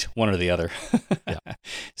 Right, one or the other. Yeah.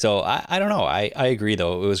 So I don't know. I agree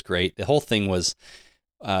though. It was great. The whole thing was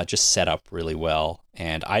just set up really well,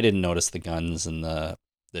 and I didn't notice the guns and the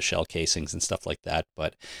shell casings and stuff like that,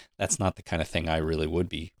 but that's not the kind of thing I really would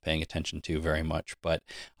be paying attention to very much. But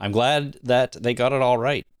I'm glad that they got it all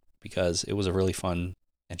right because it was a really fun,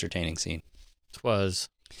 entertaining scene. It was.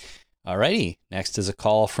 Alrighty, next is a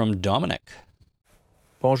call from Dominic.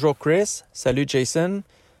 Bonjour Chris, salut Jason.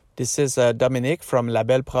 This is Dominic from La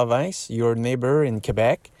Belle Province, your neighbor in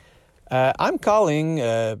Quebec. I'm calling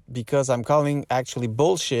because I'm calling actually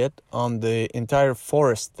bullshit on the entire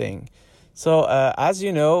forest thing. So as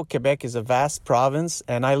you know, Quebec is a vast province,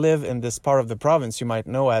 and I live in this part of the province you might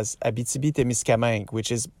know as Abitibi-Témiscamingue,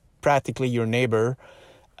 which is practically your neighbor.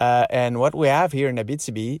 And what we have here in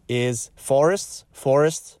Abitibi is forests,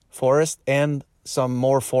 and some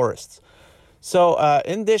more forests. So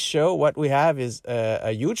in this show, what we have is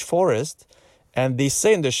a huge forest, and they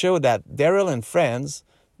say in the show that Daryl and friends,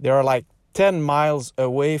 they are like 10 miles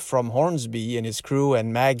away from Hornsby and his crew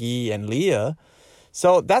and Maggie and Leah.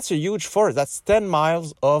 So that's a huge forest. That's 10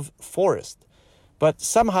 miles of forest. But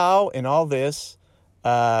somehow in all this,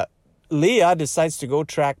 Leah decides to go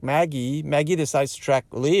track Maggie. Maggie decides to track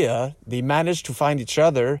Leah. They manage to find each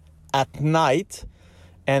other at night.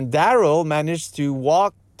 And Daryl managed to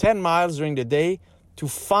walk 10 miles during the day to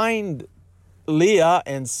find Leah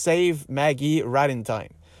and save Maggie right in time.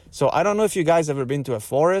 So I don't know if you guys ever been to a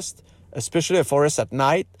forest, especially a forest at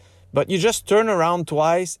night, but you just turn around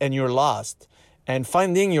twice and you're lost. And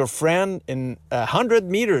finding your friend in 100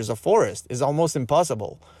 meters of forest is almost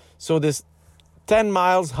impossible. So this 10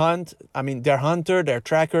 miles hunt, I mean, they're hunter, they're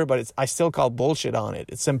tracker, but I still call bullshit on it.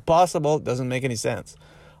 It's impossible. It doesn't make any sense.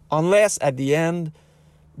 Unless at the end,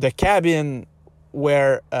 the cabin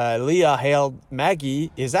where Leah hailed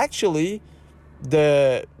Maggie is actually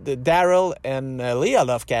the Daryl and Leah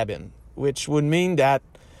love cabin, which would mean that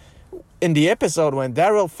in the episode when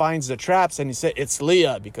Daryl finds the traps and he said it's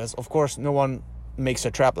Leah, because of course no one makes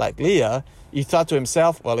a trap like Leah, he thought to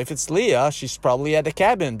himself, well, if it's Leah, she's probably at the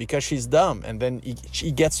cabin because she's dumb. And then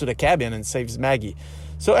he gets to the cabin and saves Maggie.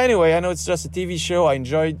 So anyway, I know it's just a TV show.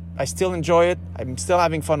 I still enjoy it. I'm still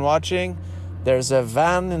having fun watching. There's a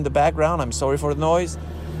van in the background. I'm sorry for the noise.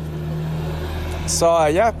 So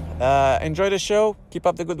enjoy the show. Keep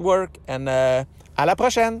up the good work. And à la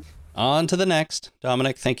prochaine. On to the next.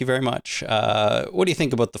 Dominic, thank you very much. What do you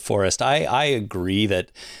think about the forest? I agree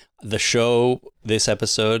that the show, this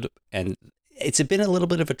episode, and it's been a little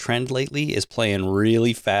bit of a trend lately, is playing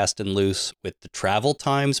really fast and loose with the travel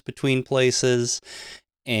times between places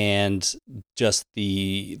and just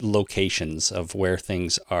the locations of where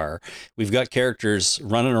things are. We've got characters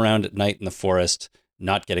running around at night in the forest,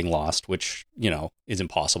 not getting lost, which, is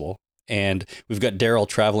impossible. And we've got Daryl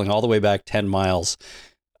traveling all the way back 10 miles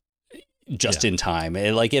just in time.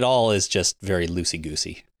 It all is just very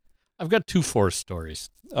loosey-goosey. I've got two forest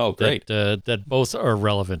stories. Oh, great. That both are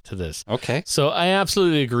relevant to this. Okay. So I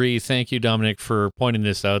absolutely agree. Thank you, Dominic, for pointing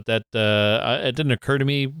this out. That it didn't occur to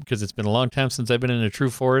me because it's been a long time since I've been in a true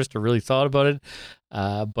forest or really thought about it.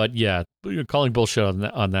 But yeah, calling bullshit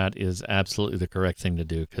on that is absolutely the correct thing to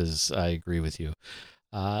do because I agree with you.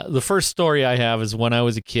 The first story I have is when I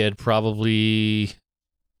was a kid, probably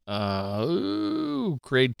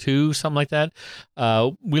grade 2, something like that.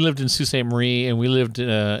 We lived in Sault Ste. Marie, and we lived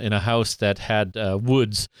in a house that had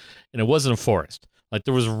woods, and it wasn't a forest. Like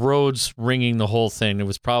there was roads ringing the whole thing. It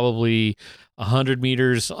was probably 100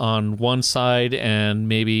 meters on one side and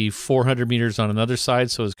maybe 400 meters on another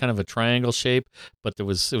side. So it was kind of a triangle shape, but it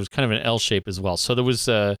was kind of an L shape as well. So there was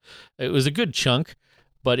it was a good chunk,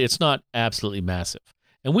 but it's not absolutely massive.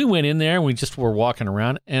 And we went in there and we just were walking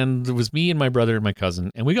around, and it was me and my brother and my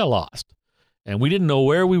cousin, and we got lost. And we didn't know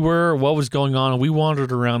where we were or what was going on. And we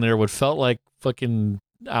wandered around there what felt like fucking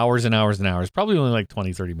hours and hours and hours, probably only like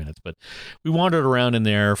 20, 30 minutes. But we wandered around in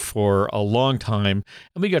there for a long time,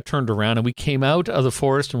 and we got turned around and we came out of the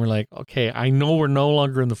forest and we're like, okay, I know we're no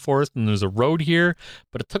longer in the forest and there's a road here,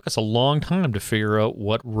 but it took us a long time to figure out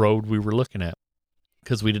what road we were looking at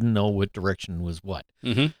because we didn't know what direction was what.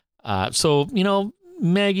 Mm-hmm. So,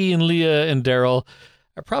 Maggie and Leah and Daryl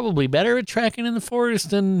are probably better at tracking in the forest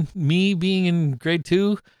than me being in grade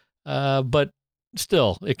 2. But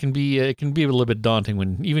still, it can be a little bit daunting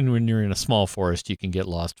when you're in a small forest, you can get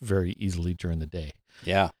lost very easily during the day.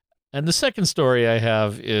 Yeah. And the second story I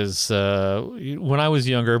have is when I was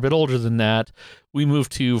younger, a bit older than that, we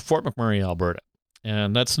moved to Fort McMurray, Alberta.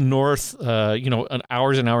 And that's north,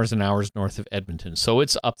 hours and hours and hours north of Edmonton. So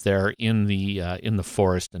it's up there in the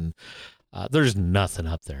forest, and there's nothing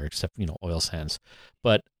up there except, oil sands.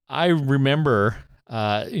 But I remember,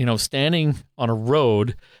 standing on a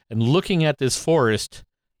road and looking at this forest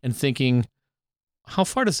and thinking, how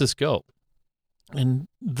far does this go? And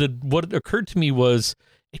what occurred to me was,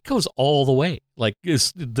 it goes all the way. Like,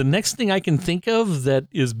 is the next thing I can think of that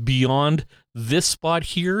is beyond this spot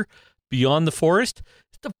here, beyond the forest,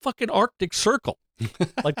 it's the fucking Arctic Circle.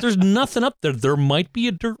 Like, there's nothing up there. There might be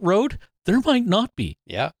a dirt road. There might not be.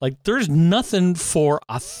 Yeah. Like, there's nothing for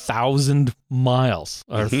 1,000 miles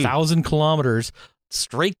or 1,000 kilometers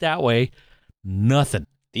straight that way. Nothing.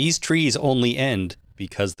 These trees only end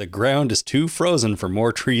because the ground is too frozen for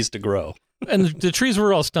more trees to grow. And the trees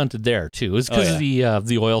were all stunted there too. It was because of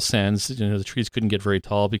the oil sands. The trees couldn't get very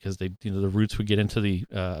tall because the roots would get into the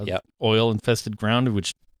oil infested ground,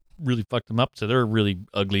 which really fucked them up. So they're really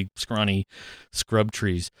ugly, scrawny scrub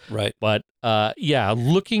trees. Right. But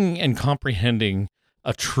looking and comprehending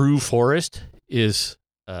a true forest is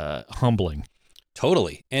humbling.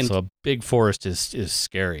 Totally. And so a big forest is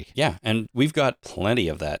scary. Yeah, and we've got plenty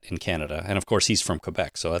of that in Canada. And of course, he's from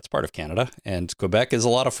Quebec, so that's part of Canada. And Quebec is a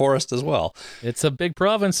lot of forest as well. It's a big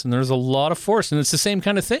province, and there's a lot of forest, and it's the same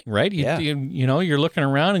kind of thing, right? You're looking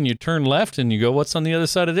around, and you turn left, and you go, what's on the other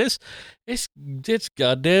side of this? It's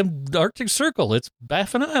goddamn Arctic Circle. It's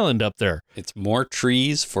Baffin Island up there. It's more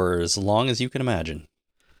trees for as long as you can imagine.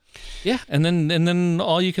 Yeah, and then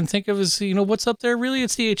all you can think of is, what's up there? Really,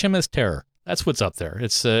 it's the HMS Terror. That's what's up there.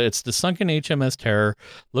 It's the sunken HMS Terror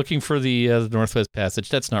looking for the Northwest Passage.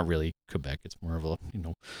 That's not really Quebec. It's more of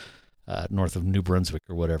a north of New Brunswick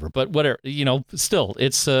or whatever. But whatever, still,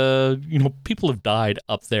 it's people have died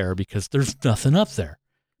up there because there's nothing up there.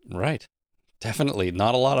 Right. Definitely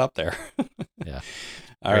not a lot up there. Yeah.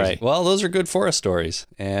 All right. Well, those are good forest stories,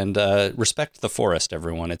 and respect the forest,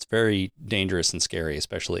 everyone. It's very dangerous and scary,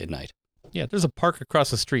 especially at night. Yeah. There's a park across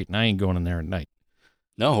the street, and I ain't going in there at night.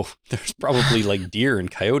 No, there's probably like deer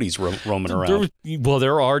and coyotes roaming around.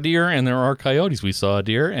 There are deer and there are coyotes. We saw a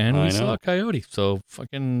deer and we saw a coyote. So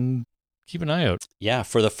fucking keep an eye out. Yeah,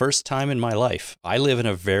 for the first time in my life, I live in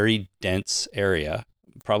a very dense area,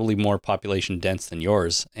 probably more population dense than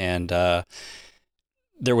yours. And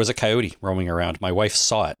there was a coyote roaming around. My wife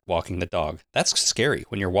saw it walking the dog. That's scary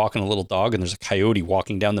when you're walking a little dog and there's a coyote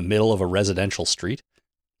walking down the middle of a residential street.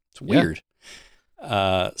 It's weird.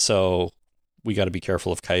 Yeah. So we got to be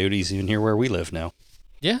careful of coyotes even here where we live now.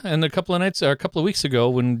 Yeah, and a couple of weeks ago,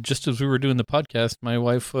 when just as we were doing the podcast, my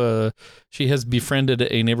wife, she has befriended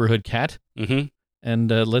a neighborhood cat,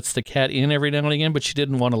 and lets the cat in every now and again, but she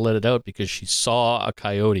didn't want to let it out because she saw a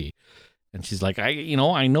coyote, and she's like,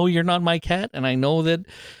 I know you're not my cat, and I know that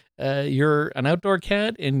you're an outdoor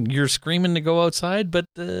cat, and you're screaming to go outside, but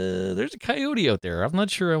there's a coyote out there. I'm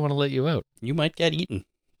not sure I want to let you out. You might get eaten.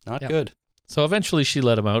 Not good. So eventually she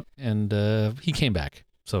let him out, and he came back,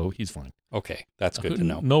 so he's fine. Okay, that's good to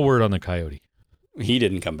know. No word on the coyote. He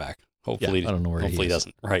didn't come back. Hopefully, I don't know where hopefully he he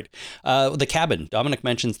doesn't. Right. The cabin. Dominic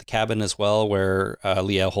mentions the cabin as well, where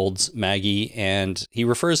Leah holds Maggie, and he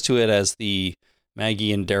refers to it as the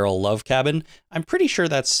Maggie and Daryl Love Cabin. I'm pretty sure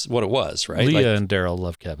that's what it was, right? Leah and Daryl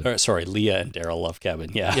Love Cabin. Leah and Daryl Love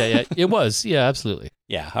Cabin. Yeah. Yeah, it was. Yeah, absolutely.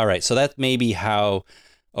 Yeah. All right. So that may be how,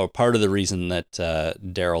 or part of the reason that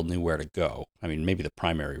Daryl knew where to go. I mean, maybe the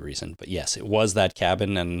primary reason, but yes, it was that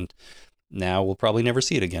cabin, and now we'll probably never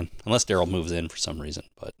see it again, unless Daryl moves in for some reason.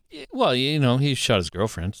 But well, he shot his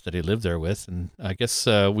girlfriend that he lived there with, and I guess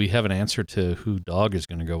we have an answer to who Dog is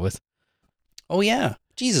going to go with. Oh yeah,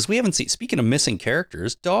 Jesus, we haven't seen. Speaking of missing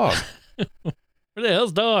characters, Dog. Where the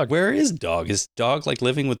hell's Dog? Where is Dog? Is Dog like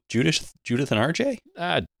living with Judith and RJ?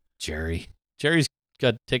 Jerry. Jerry's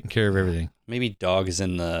got taken care of everything. Maybe Dog is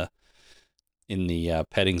in the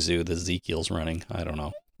petting zoo that Ezekiel's running. I don't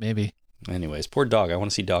know. Maybe. Anyways, poor Dog. I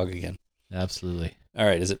want to see Dog again. Absolutely. All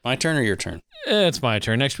right. Is it my turn or your turn? It's my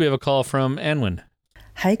turn. Next, we have a call from Anwin.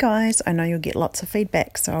 Hey guys, I know you'll get lots of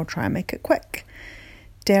feedback, so I'll try and make it quick.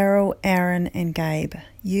 Daryl, Aaron, and Gabe,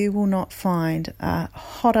 you will not find a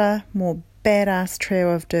hotter, more badass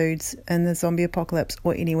trio of dudes in the zombie apocalypse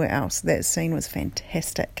or anywhere else. That scene was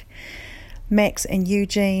fantastic. Max and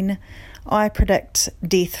Eugene, I predict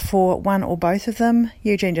death for one or both of them.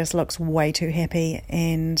 Eugene just looks way too happy,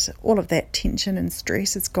 and all of that tension and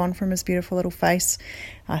stress is gone from his beautiful little face.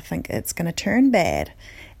 I think it's going to turn bad.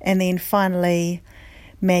 And then finally,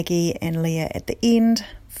 Maggie and Leah at the end,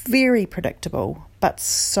 very predictable, but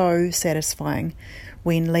so satisfying.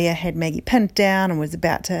 When Leah had Maggie pinned down and was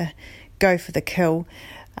about to go for the kill,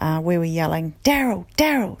 we were yelling, Daryl,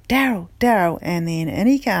 Daryl, Daryl, Daryl, and then in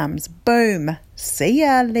he comes. Boom. See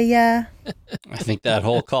ya, Leah. I think that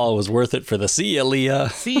whole call was worth it for the see ya, Leah.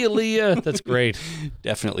 See you, Leah. That's great.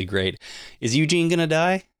 Definitely great. Is Eugene going to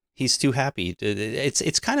die? He's too happy.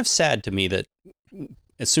 It's kind of sad to me that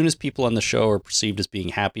as soon as people on the show are perceived as being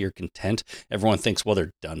happy or content, everyone thinks, well,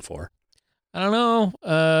 they're done for. I don't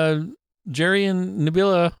know. Jerry and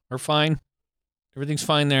Nabila are fine. Everything's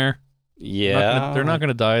fine there. Yeah. They're not going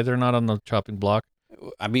to die. They're not on the chopping block.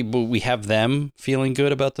 I mean, but we have them feeling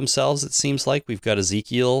good about themselves, it seems like. We've got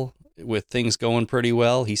Ezekiel with things going pretty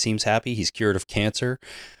well. He seems happy. He's cured of cancer.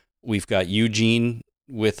 We've got Eugene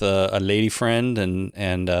with a lady friend,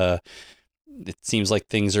 and it seems like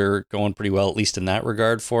things are going pretty well, at least in that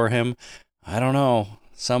regard for him. I don't know.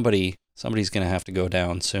 Somebody's going to have to go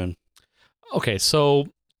down soon. Okay, so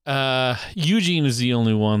Eugene is the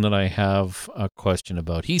only one that I have a question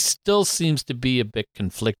about. He still seems to be a bit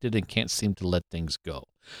conflicted and can't seem to let things go.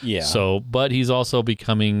 Yeah. So, but he's also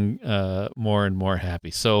becoming more and more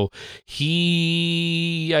happy. So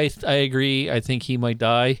I agree. I think he might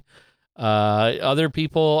die. Other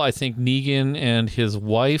people, I think Negan and his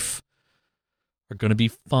wife are going to be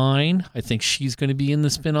fine. I think she's going to be in the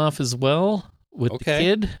spinoff as well with the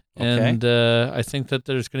kid. And I think that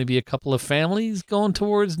there's going to be a couple of families going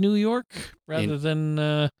towards New York rather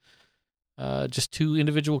than just two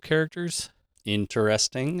individual characters.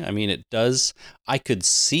 Interesting. I mean, it does. I could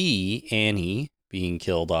see Annie being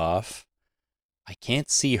killed off. I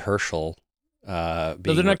can't see Herschel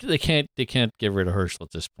being. No, they can't get rid of Herschel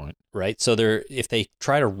at this point. Right. So if they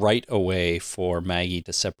try to write a way for Maggie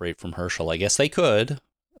to separate from Herschel, I guess they could.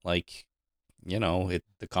 Like,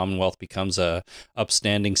 the Commonwealth becomes a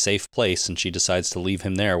upstanding, safe place, and she decides to leave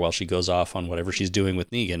him there while she goes off on whatever she's doing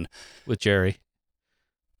with Negan. With Jerry.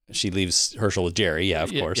 She leaves Herschel with Jerry, yeah,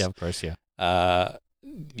 of course. Yeah, of course, yeah.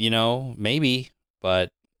 Maybe, but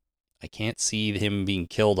I can't see him being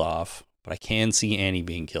killed off, but I can see Annie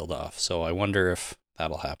being killed off. So I wonder if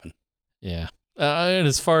that'll happen. Yeah. And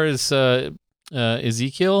as far as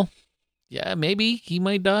Ezekiel, yeah, maybe he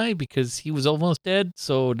might die because he was almost dead.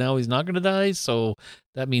 So now he's not going to die. So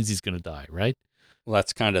that means he's going to die, right? Well,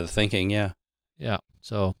 that's kind of the thinking, yeah. Yeah.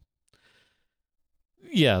 So,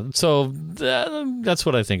 that's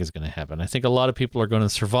what I think is going to happen. I think a lot of people are going to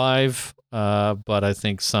survive, but I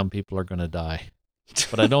think some people are going to die.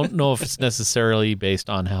 But I don't know if it's necessarily based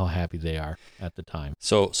on how happy they are at the time.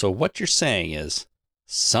 So what you're saying is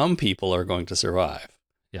some people are going to survive.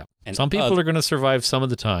 Yeah. And some people are going to survive some of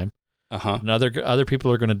the time. Uh-huh. And other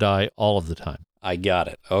people are going to die all of the time. I got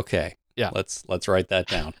it. Okay. Yeah. Let's write that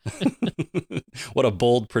down. What a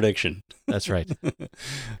bold prediction. That's right.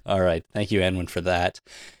 All right. Thank you, Edwin, for that.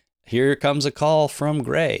 Here comes a call from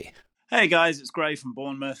Gray. Hey guys, it's Gray from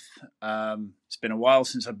Bournemouth. It's been a while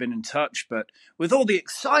since I've been in touch, but with all the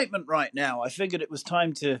excitement right now, I figured it was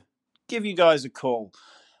time to give you guys a call.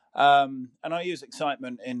 And I use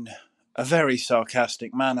excitement in a very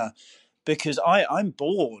sarcastic manner because I'm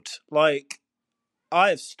bored. Like, I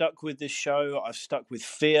have stuck with this show. I've stuck with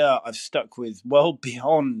Fear. I've stuck with World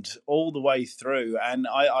Beyond all the way through. And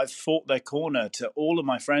I've fought their corner to all of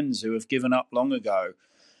my friends who have given up long ago.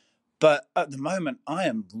 But at the moment, I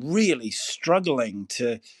am really struggling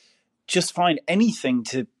to just find anything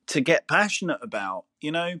to get passionate about.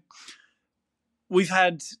 We've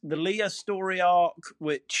had the Leah story arc,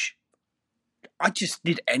 which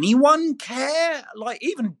did anyone care? Like,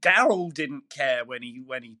 even Daryl didn't care when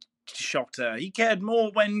he shot her. He cared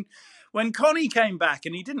more when Connie came back,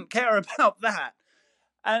 and he didn't care about that.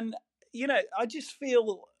 And, I just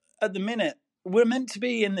feel at the minute we're meant to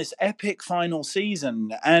be in this epic final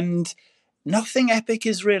season, and nothing epic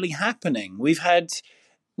is really happening. We've had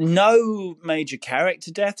no major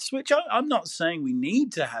character deaths, which I'm not saying we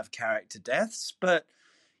need to have character deaths, but,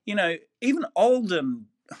 even Alden,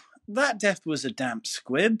 that death was a damp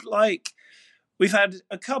squib. Like, we've had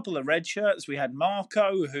a couple of red shirts. We had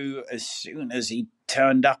Marco, who, as soon as he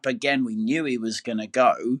turned up again, we knew he was going to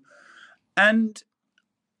go. And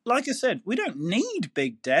like I said, we don't need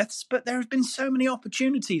big deaths, but there have been so many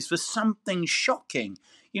opportunities for something shocking.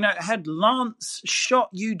 Had Lance shot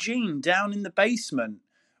Eugene down in the basement,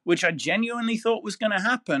 which I genuinely thought was going to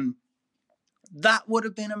happen, that would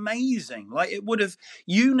have been amazing. Like, it would have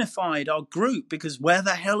unified our group, because where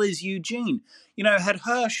the hell is Eugene? Had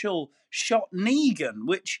Herschel shot Negan,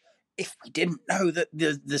 which, if we didn't know that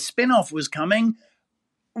the spin-off was coming,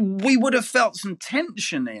 we would have felt some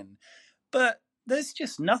tension in. But there's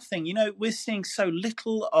just nothing. We're seeing so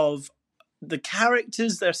little of the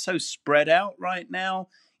characters. They're so spread out right now.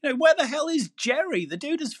 Where the hell is Jerry? The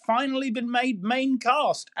dude has finally been made main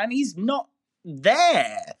cast, and he's not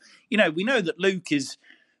there. We know that Luke is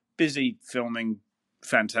busy filming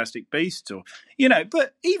Fantastic Beasts,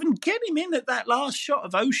 but even get him in at that last shot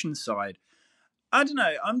of Oceanside. I don't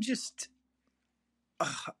know.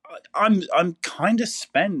 I'm kind of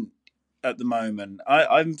spent at the moment.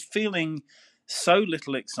 I'm feeling so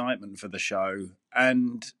little excitement for the show,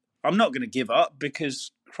 and I'm not going to give up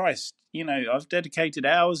because, Christ, I've dedicated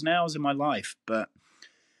hours and hours of my life. But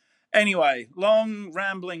anyway, long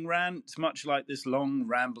rambling rant, much like this long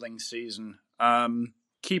rambling season.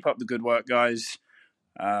 Keep up the good work, guys.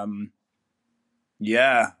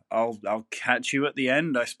 Yeah, I'll catch you at the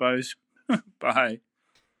end, I suppose. Bye.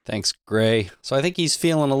 Thanks, Gray. So I think he's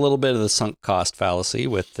feeling a little bit of the sunk cost fallacy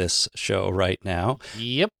with this show right now.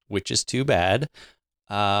 Yep. Which is too bad.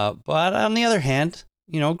 But on the other hand,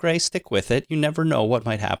 Gray, stick with it. You never know what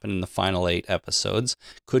might happen in the final 8 episodes.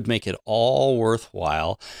 Could make it all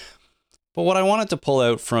worthwhile. But what I wanted to pull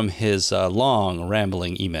out from his long,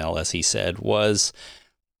 rambling email, as he said, was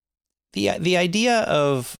the idea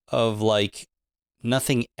of like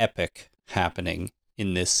nothing epic happening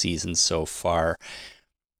in this season so far.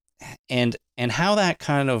 And how that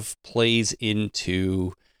kind of plays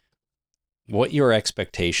into what your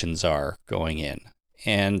expectations are going in.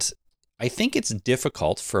 And I think it's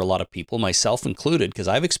difficult for a lot of people, myself included, because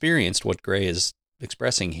I've experienced what Gray is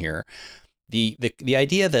expressing here. The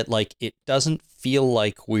idea that like it doesn't feel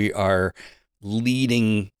like we are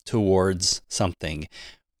leading towards something,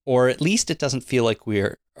 or at least it doesn't feel like we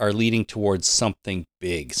are leading towards something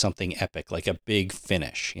big, something epic, like a big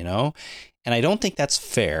finish, And I don't think that's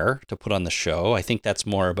fair to put on the show. I think that's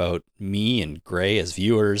more about me and Gray as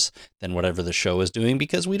viewers than whatever the show is doing,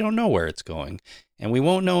 because we don't know where it's going, and we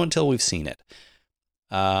won't know until we've seen it.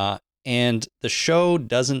 And the show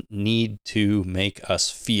doesn't need to make us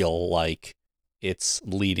feel like it's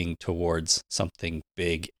leading towards something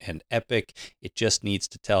big and epic. It just needs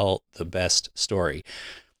to tell the best story.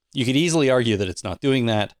 You could easily argue that it's not doing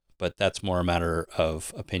that, but that's more a matter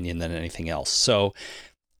of opinion than anything else. So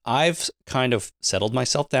I've kind of settled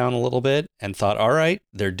myself down a little bit and thought, all right,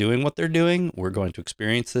 they're doing what they're doing. We're going to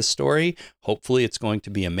experience this story. Hopefully it's going to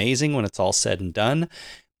be amazing when it's all said and done.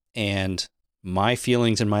 And my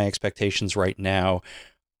feelings and my expectations right now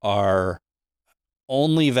are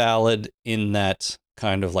only valid in that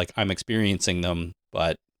kind of like I'm experiencing them,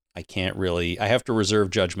 but I have to reserve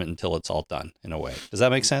judgment until it's all done, in a way. Does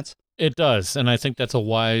that make sense? It does. And I think that's a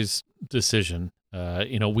wise decision.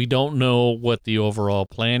 We don't know what the overall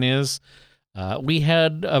plan is. We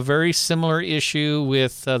had a very similar issue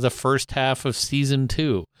with the first half of season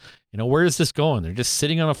 2. Where is this going? They're just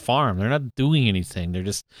sitting on a farm. They're not doing anything.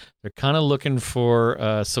 They're kind of looking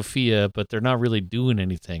for Sophia, but they're not really doing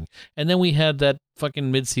anything. And then we had that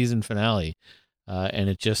fucking mid-season finale, and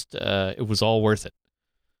it was all worth it.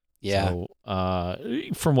 Yeah.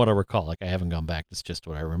 So, from what I recall, like I haven't gone back. It's just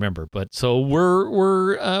what I remember. But so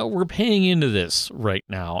we're paying into this right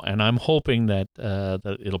now, and I'm hoping that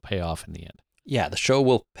it'll pay off in the end. Yeah, the show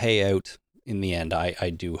will pay out in the end.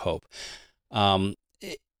 I do hope.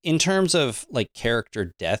 In terms of like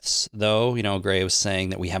character deaths, though, Gray was saying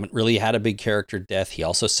that we haven't really had a big character death. He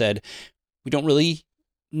also said we don't really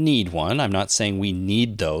need one. I'm not saying we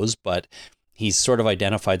need those, but he's sort of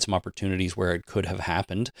identified some opportunities where it could have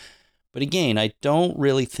happened. But again, I don't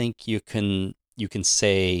really think you can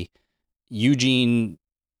say Eugene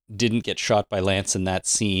didn't get shot by Lance in that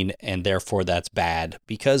scene and therefore that's bad,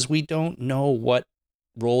 because we don't know what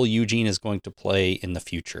role Eugene is going to play in the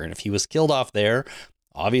future. And if he was killed off there,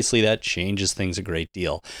 obviously that changes things a great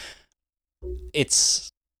deal.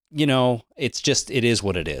 It's it is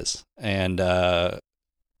what it is. And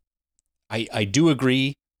I do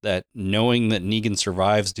agree that knowing that Negan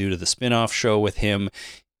survives due to the spin-off show with him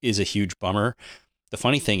is a huge bummer. The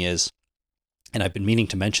funny thing is, and I've been meaning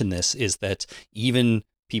to mention this, is that even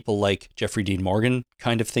people like Jeffrey Dean Morgan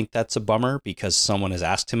kind of think that's a bummer, because someone has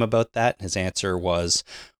asked him about that. His answer was,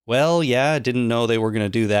 well, yeah, I didn't know they were going to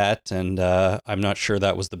do that, and I'm not sure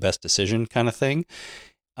that was the best decision, kind of thing.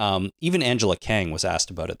 Even Angela Kang was asked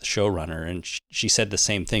about it, the showrunner, and she said the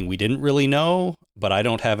same thing. We didn't really know, but I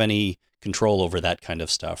don't have any control over that kind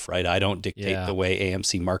of stuff, right? I don't dictate the way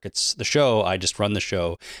AMC markets the show. I just run the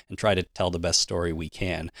show and try to tell the best story we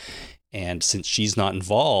can. And since she's not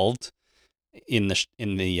involved in the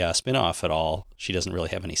spinoff at all, she doesn't really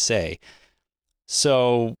have any say.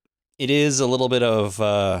 So it is a little bit of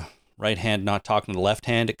right hand not talking to the left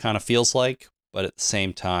hand, it kind of feels like, but at the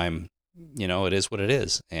same time, it is what it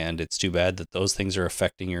is. And it's too bad that those things are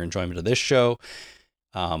affecting your enjoyment of this show.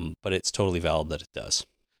 But it's totally valid that it does.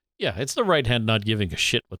 Yeah, it's the right hand not giving a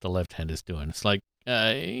shit what the left hand is doing. It's like,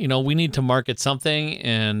 we need to market something,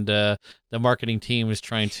 and the marketing team is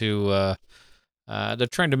trying to, they're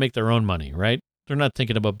trying to make their own money, right? They're not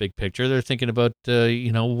thinking about big picture. They're thinking about,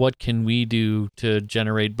 what can we do to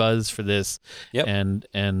generate buzz for this,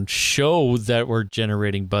 and show that we're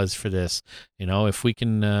generating buzz for this. If we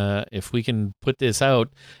can put this out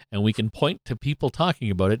and we can point to people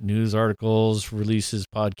talking about it, news articles, releases,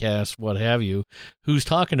 podcasts, what have you, who's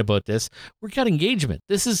talking about this, we got engagement.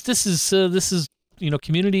 This is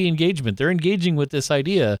community engagement. They're engaging with this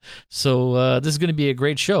idea, so this is going to be a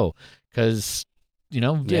great show because.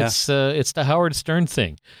 It's the Howard Stern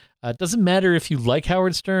thing. It doesn't matter if you like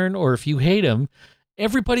Howard Stern or if you hate him.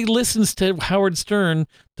 Everybody listens to Howard Stern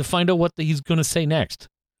to find out what he's going to say next.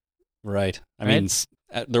 Right. I mean,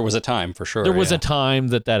 there was a time for sure. There was a time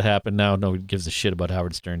that happened. Now nobody gives a shit about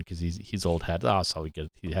Howard Stern because he's old hat. Oh, so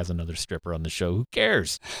he has another stripper on the show. Who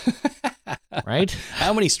cares? Right?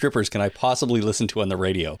 How many strippers can I possibly listen to on the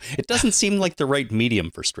radio? It doesn't seem like the right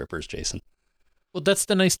medium for strippers, Jason. Well, that's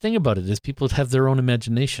the nice thing about it is people have their own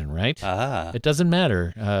imagination, right? It doesn't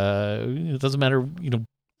matter.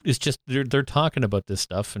 It's just they're talking about this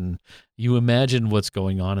stuff, and you imagine what's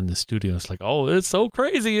going on in the studio. It's like, oh, it's so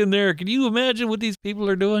crazy in there. Can you imagine what these people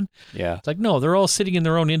are doing? Yeah. It's like, no, they're all sitting in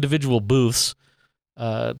their own individual booths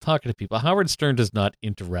talking to people. Howard Stern does not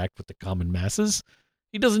interact with the common masses.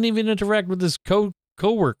 He doesn't even interact with his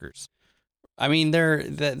co-workers. I mean,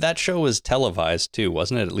 that show was televised too,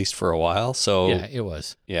 wasn't it? At least for a while. So yeah, it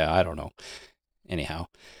was. Yeah, I don't know. Anyhow,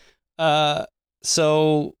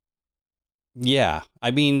 so yeah,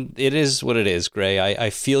 I mean, it is what it is, Gray.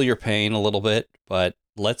 I feel your pain a little bit, but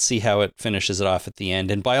let's see how it finishes it off at the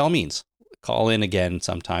end. And by all means, call in again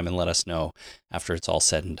sometime and let us know after it's all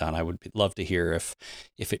said and done. I would love to hear if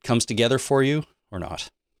it comes together for you or not.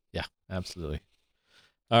 Yeah, absolutely.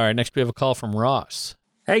 All right, next we have a call from Ross.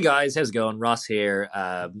 Hey guys, how's it going? Ross here.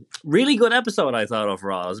 Really good episode, I thought,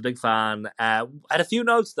 overall. I was a big fan. I had a few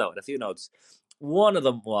notes, though. One of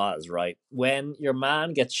them was, right, when your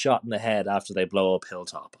man gets shot in the head after they blow up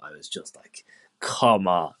Hilltop, I was just like, come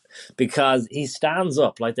on. Because he stands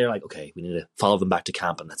up, like they're like, okay, we need to follow them back to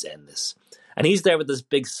camp and let's end this. And he's there with this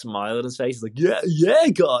big smile on his face. He's like, yeah,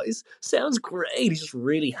 guys, sounds great. He's just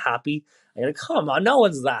really happy. And you're like, come on, no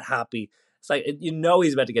one's that happy. It's like,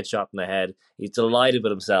 he's about to get shot in the head. He's delighted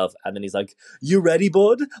with himself. And then he's like, you ready,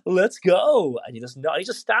 bud? Let's go. And he just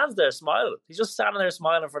stands there smiling. He's just standing there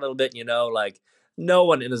smiling for a little bit, like no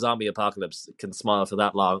one in a zombie apocalypse can smile for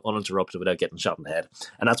that long, uninterrupted, without getting shot in the head.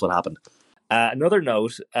 And that's what happened. Another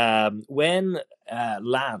note, when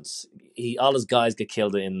Lance, all his guys get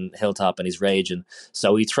killed in Hilltop and he's raging,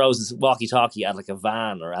 so he throws his walkie-talkie at like a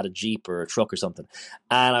van or at a Jeep or a truck or something.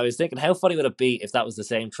 And I was thinking, how funny would it be if that was the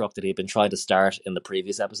same truck that he'd been trying to start in the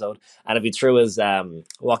previous episode, and if he threw his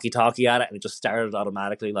walkie-talkie at it and it just started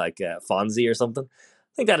automatically like Fonzie or something.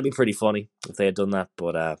 I think that'd be pretty funny if they had done that,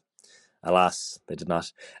 but alas, they did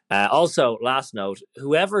not. Also, last note,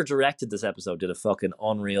 whoever directed this episode did a fucking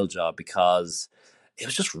unreal job, because it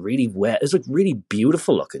was just really wet. It was like really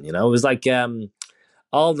beautiful looking, It was like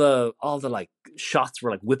all the like shots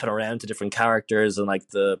were like whipping around to different characters, and like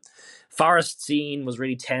the forest scene was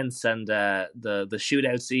really tense, and the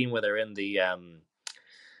shootout scene where they're in the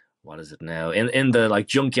what is it now? In the like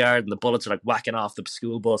junkyard, and the bullets are like whacking off the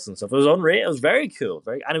school bus and stuff. It was unreal. It was very cool.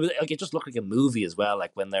 And it was like, it just looked like a movie as well.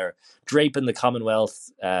 Like when they're draping the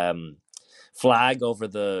Commonwealth flag over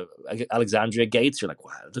the Alexandria gates, you're like,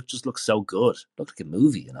 wow, it just looks so good. It looked like a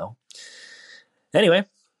movie, Anyway,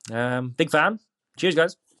 big fan. Cheers,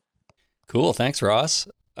 guys. Cool. Thanks, Ross.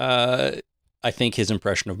 I think his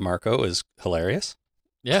impression of Marco is hilarious.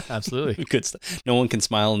 Yeah, absolutely. Good stuff. No one can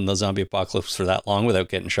smile in the zombie apocalypse for that long without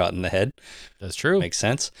getting shot in the head. That's true. Makes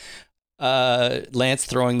sense. Lance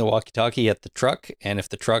throwing the walkie-talkie at the truck, and if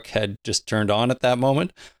the truck had just turned on at that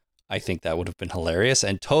moment, I think that would have been hilarious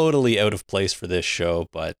and totally out of place for this show,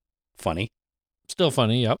 but funny. Still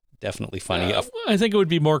funny, yep. Definitely funny. I think it would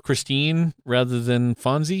be more Christine rather than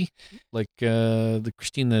Fonzie, like the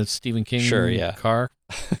Christine, the Stephen King car,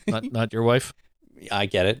 not your wife. I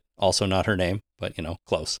get it. Also not her name, but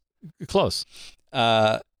close. Close.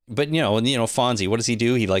 But Fonzie, what does he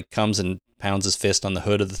do? He like comes and pounds his fist on the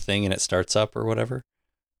hood of the thing and it starts up or whatever.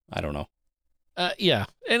 I don't know. Yeah.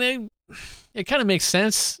 And it kind of makes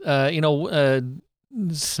sense.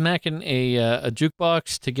 Smacking a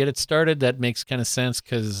jukebox to get it started, that makes kind of sense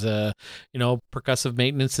because, percussive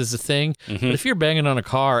maintenance is a thing. Mm-hmm. But if you're banging on a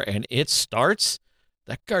car and it starts,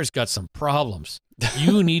 that car's got some problems.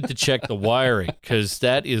 You need to check the wiring because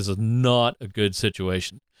that is not a good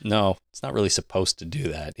situation. No, it's not really supposed to do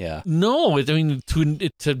that. Yeah. No, I mean,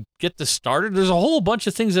 to get this started, there's a whole bunch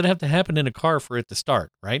of things that have to happen in a car for it to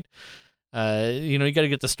start, right? You got to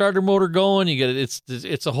get the starter motor going.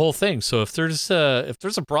 It's a whole thing. So if there's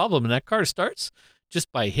a problem and that car starts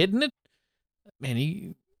just by hitting it, man,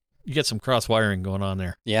 you get some cross wiring going on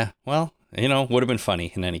there. Yeah. Well, would have been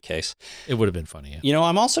funny in any case. It would have been funny. Yeah.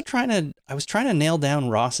 I'm also I was trying to nail down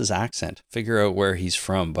Ross's accent, figure out where he's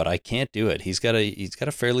from, but I can't do it. He's got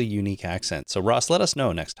a fairly unique accent. So Ross, let us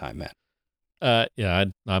know next time, man. Yeah,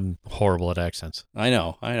 I'm horrible at accents. I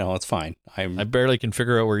know. It's fine. I barely can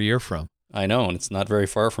figure out where you're from. I know, and it's not very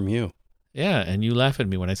far from you. Yeah, and you laugh at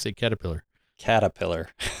me when I say caterpillar.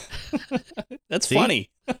 Caterpillar. That's funny.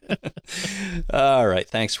 All right.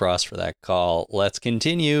 Thanks, Ross, for that call. Let's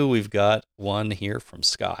continue. We've got one here from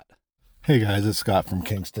Scott. Hey, guys. It's Scott from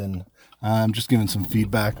Kingston. I'm just giving some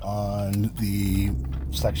feedback on the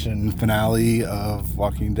section finale of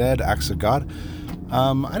Walking Dead, Acts of God.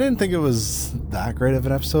 I didn't think it was that great of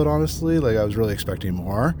an episode, honestly. Like, I was really expecting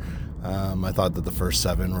more. I thought that the first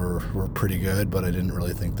 7 were pretty good, but I didn't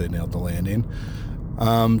really think they nailed the landing.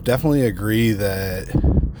 Definitely agree that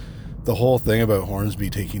the whole thing about Hornsby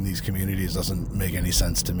taking these communities doesn't make any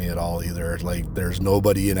sense to me at all either. Like, there's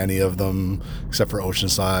nobody in any of them except for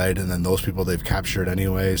Oceanside, and then those people they've captured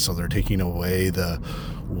anyway, so they're taking away the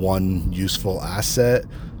one useful asset.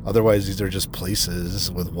 Otherwise, these are just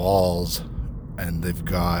places with walls, and they've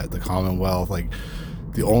got the Commonwealth. Like,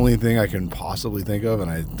 the only thing I can possibly think of, and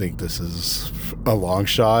I think this is a long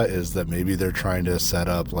shot, is that maybe they're trying to set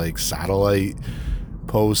up like satellite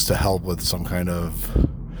posts to help with some kind of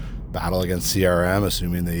battle against CRM,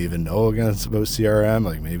 assuming they even know about CRM.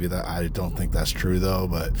 Like, maybe that, I don't think that's true though,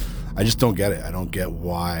 but I just don't get it. I don't get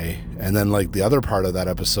why. And then like the other part of that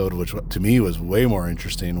episode, which to me was way more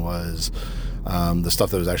interesting, was the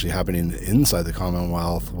stuff that was actually happening inside the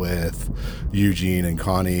Commonwealth with Eugene and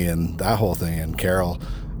Connie and that whole thing, and Carol.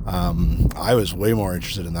 I was way more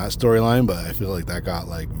interested in that storyline, but I feel like that got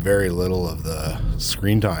like very little of the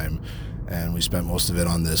screen time, and we spent most of it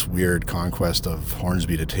on this weird conquest of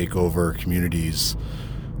Hornsby to take over communities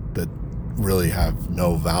that really have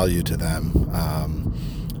no value to them.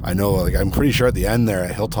 I know, like, I'm pretty sure at the end there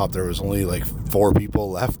at Hilltop there was only like 4 people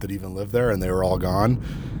left that even lived there, and they were all gone.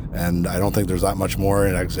 And I don't think there's that much more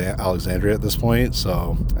in Alexandria at this point.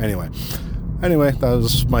 So anyway, that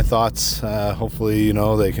was my thoughts. Hopefully,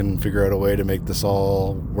 they can figure out a way to make this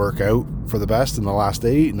all work out for the best in the last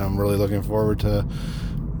 8. And I'm really looking forward to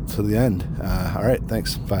the end. All right.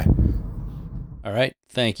 Thanks. Bye. All right.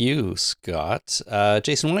 Thank you, Scott.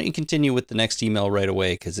 Jason, why don't you continue with the next email right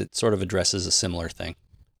away? Because it sort of addresses a similar thing.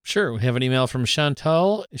 Sure. We have an email from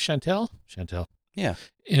Chantel. Yeah.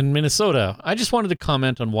 In Minnesota. I just wanted to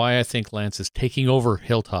comment on why I think Lance is taking over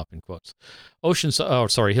Hilltop, in quotes.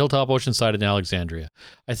 Hilltop, Oceanside, and Alexandria.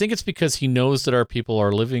 I think it's because he knows that our people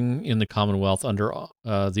are living in the Commonwealth under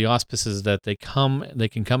the auspices that they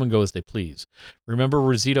can come and go as they please. Remember,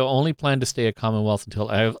 Rosita only planned to stay at Commonwealth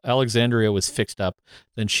until Alexandria was fixed up.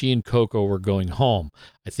 Then she and Coco were going home.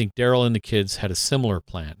 I think Daryl and the kids had a similar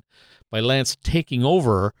plan. By Lance taking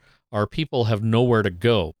over, our people have nowhere to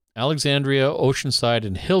go. Alexandria, Oceanside,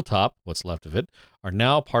 and Hilltop, what's left of it, are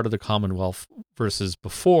now part of the Commonwealth versus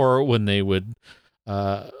before, when they would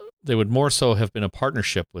more so have been a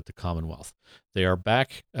partnership with the Commonwealth. They are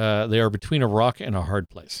back. They are between a rock and a hard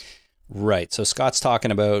place. Right. So Scott's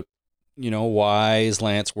talking about, why is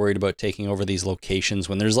Lance worried about taking over these locations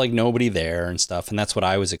when there's like nobody there and stuff. And that's what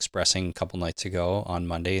I was expressing a couple nights ago on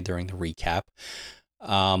Monday during the recap.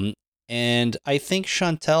 And I think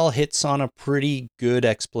Chantel hits on a pretty good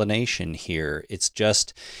explanation here. It's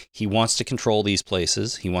just he wants to control these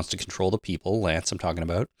places. He wants to control the people, Lance I'm talking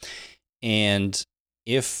about. And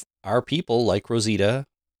if our people, like Rosita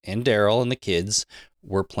and Daryl and the kids,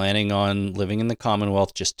 were planning on living in the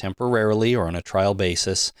Commonwealth just temporarily or on a trial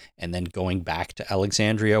basis and then going back to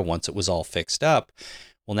Alexandria once it was all fixed up,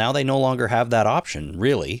 well, now they no longer have that option,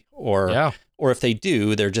 really. Or if they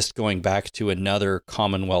do, they're just going back to another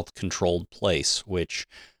Commonwealth-controlled place, which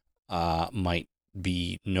might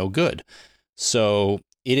be no good. So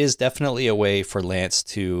it is definitely a way for Lance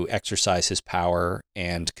to exercise his power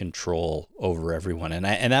and control over everyone. And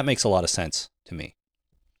that makes a lot of sense to me.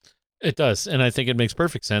 It does. And I think it makes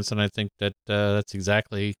perfect sense. And I think that that's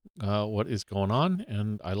exactly what is going on.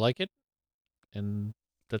 And I like it. And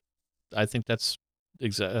I think that's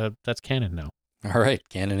canon now. All right.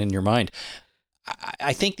 Canon in your mind.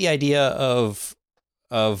 I think the idea of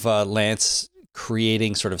Lance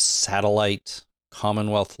creating sort of satellite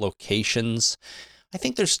Commonwealth locations, I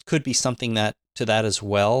think could be something to that as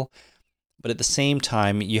well. But at the same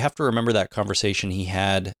time, you have to remember that conversation he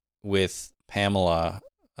had with Pamela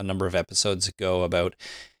a number of episodes ago about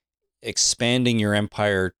expanding your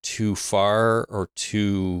empire too far or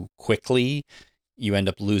too quickly. You end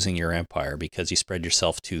up losing your empire because you spread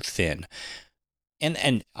yourself too thin.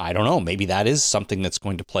 And I don't know, maybe that is something that's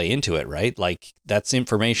going to play into it, right? Like, that's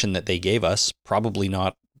information that they gave us, probably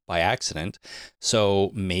not by accident.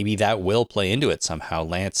 So maybe that will play into it somehow.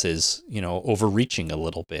 Lance is, overreaching a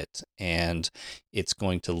little bit, and it's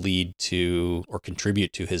going to lead to or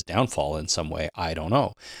contribute to his downfall in some way. I don't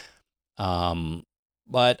know.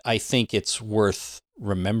 But I think it's worth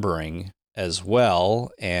remembering as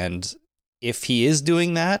well. And if he is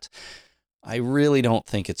doing that, I really don't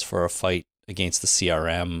think it's for a fight against the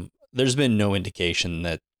CRM. There's been no indication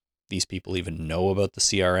that these people even know about the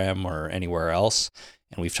CRM or anywhere else.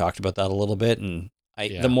 And we've talked about that a little bit. And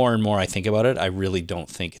the more and more I think about it, I really don't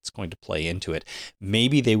think it's going to play into it.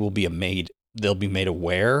 Maybe they'll be made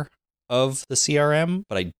aware of the CRM,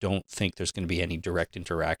 but I don't think there's going to be any direct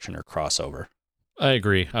interaction or crossover. I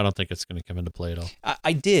agree. I don't think it's going to come into play at all.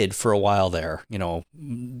 I did for a while there,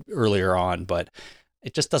 earlier on, but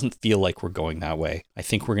it just doesn't feel like we're going that way. I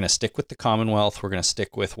think we're going to stick with the Commonwealth. We're going to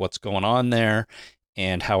stick with what's going on there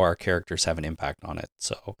and how our characters have an impact on it.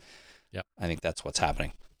 So I think that's what's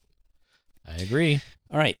happening. I agree.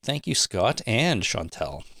 All right. Thank you, Scott and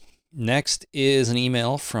Chantel. Next is an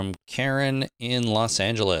email from Karen in Los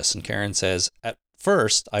Angeles. And Karen says, at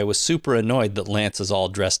first, I was super annoyed that Lance is all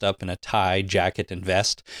dressed up in a tie, jacket, and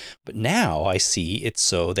vest, but now I see it's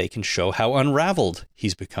so they can show how unraveled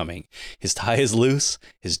he's becoming. His tie is loose,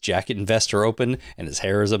 his jacket and vest are open, and his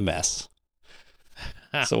hair is a mess.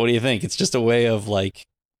 So what do you think? It's just a way of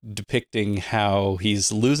depicting how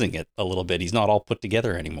he's losing it a little bit. He's not all put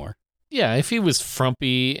together anymore. Yeah, if he was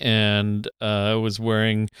frumpy and was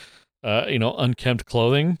wearing, unkempt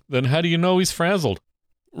clothing, then how do you know he's frazzled?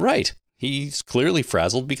 Right. He's clearly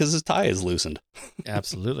frazzled because his tie is loosened.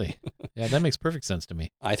 Absolutely. Yeah, that makes perfect sense to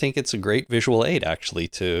me. I think it's a great visual aid, actually,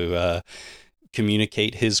 to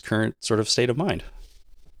communicate his current sort of state of mind.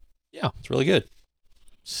 Yeah. It's really good.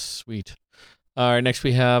 Sweet. All right, next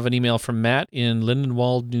we have an email from Matt in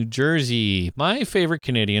Lindenwold, New Jersey. My favorite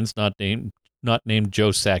Canadian's not named Joe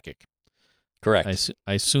Sakic. Correct.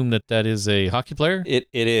 I assume that is a hockey player? It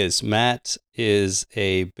is. Matt is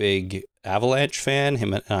a big Avalanche fan.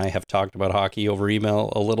 Him and I have talked about hockey over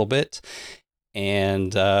email a little bit.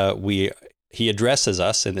 And he addresses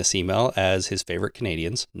us in this email as his favorite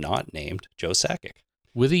Canadians, not named Joe Sakic.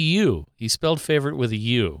 With a U. He spelled favorite with a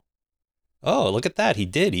U. Oh, look at that. He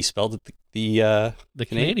did. He spelled it the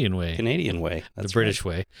Canadian way. Canadian way. That's the British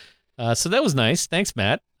way. So that was nice. Thanks,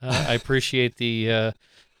 Matt. I appreciate the...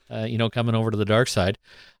 coming over to the dark side.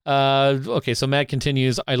 Okay, so Matt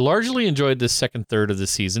continues, I largely enjoyed this second third of the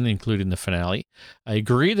season, including the finale. I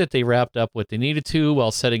agree that they wrapped up what they needed to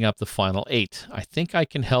while setting up the final 8. I think I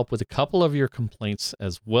can help with a couple of your complaints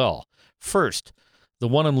as well. First, the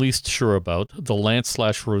one I'm least sure about, the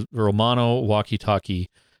Lance/Romano walkie-talkie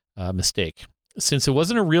mistake. Since it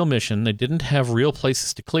wasn't a real mission, they didn't have real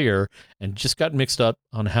places to clear and just got mixed up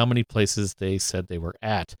on how many places they said they were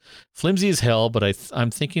at. Flimsy as hell, but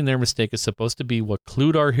I'm thinking their mistake is supposed to be what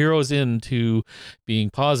clued our heroes into being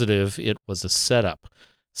positive it was a setup.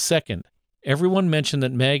 Second, everyone mentioned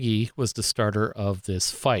that Maggie was the starter of this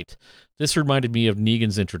fight. This reminded me of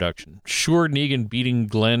Negan's introduction. Sure, Negan beating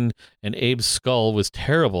Glenn and Abe's skull was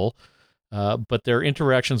terrible, but their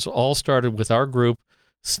interactions all started with our group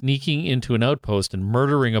sneaking into an outpost and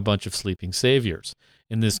murdering a bunch of sleeping saviors.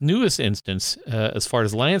 In this newest instance, as far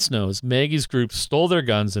as Lance knows, Maggie's group stole their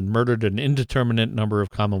guns and murdered an indeterminate number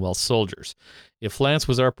of Commonwealth soldiers. If Lance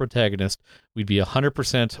was our protagonist, we'd be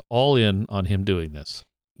 100% all in on him doing this.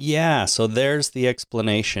 Yeah, so there's the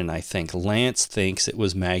explanation, I think. Lance thinks it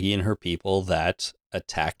was Maggie and her people that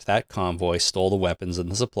attacked that convoy, stole the weapons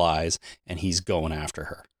and the supplies, and he's going after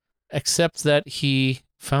her. Except that he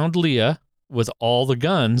found Leah with all the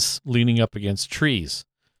guns leaning up against trees.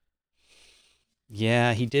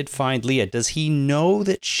 Yeah, he did find Leah. Does he know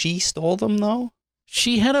that she stole them, though?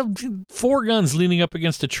 She had 4 guns leaning up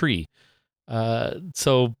against a tree.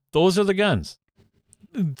 So those are the guns.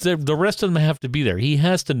 The rest of them have to be there. He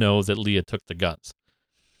has to know that Leah took the guns.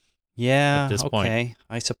 Yeah, at this point.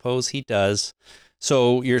 I suppose he does.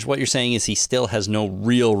 So what you're saying is he still has no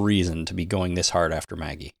real reason to be going this hard after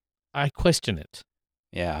Maggie. I question it.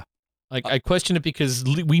 Yeah. I question it because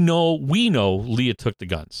we know Leah took the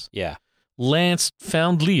guns. Yeah. Lance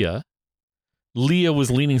found Leah. Leah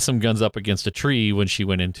was leaning some guns up against a tree when she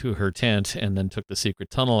went into her tent and then took the secret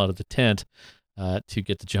tunnel out of the tent. to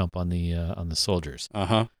get the jump on the soldiers.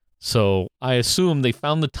 Uh-huh. So I assume they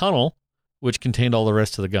found the tunnel, which contained all the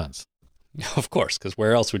rest of the guns. Of course, because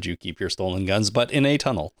where else would you keep your stolen guns but in a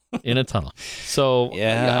tunnel? In a tunnel. So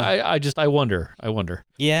yeah, I wonder.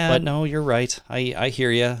 Yeah, But- no, you're right. I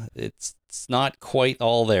hear you. It's not quite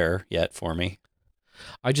all there yet for me.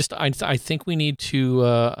 I think we need to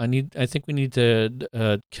I think we need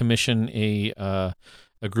to commission a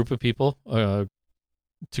group of people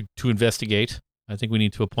to investigate. I think we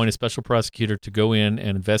need to appoint a special prosecutor to go in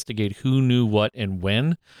and investigate who knew what and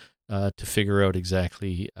when, to figure out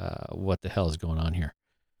exactly what the hell is going on here.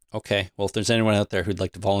 Okay. Well, if there's anyone out there who'd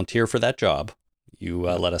like to volunteer for that job, you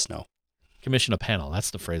let us know. Commission a panel.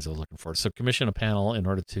 That's the phrase I was looking for. So commission a panel in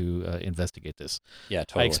order to investigate this. Yeah,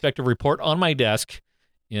 totally. I expect a report on my desk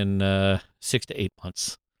in 6 to 8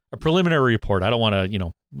 months. A preliminary report. I don't want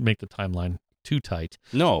to, make the timeline too tight.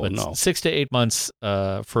 No, but no. 6 to 8 months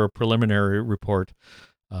for a preliminary report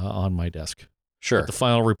on my desk. Sure. With the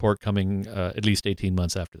final report coming at least 18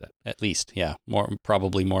 months after that. At least, yeah.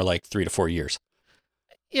 Probably more like 3 to 4 years.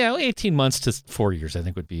 Yeah, 18 months to 4 years, I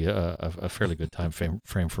think, would be a fairly good time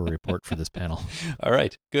frame for a report for this panel. All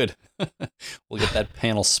right, good. We'll get that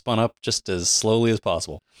panel spun up just as slowly as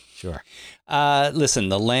possible. Sure. Listen,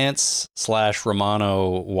 the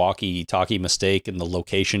Lance/Romano walkie-talkie mistake and the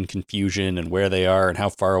location confusion and where they are and how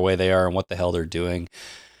far away they are and what the hell they're doing.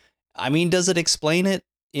 I mean, does it explain it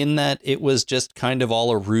in that it was just kind of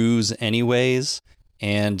all a ruse anyways?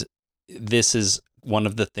 And this is one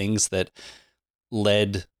of the things that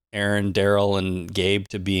led Aaron, Daryl, and Gabe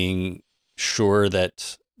to being sure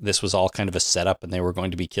that this was all kind of a setup and they were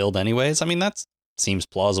going to be killed anyways. I mean, that seems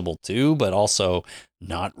plausible too, but also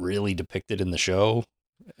not really depicted in the show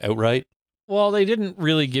outright. Well, they didn't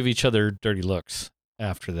really give each other dirty looks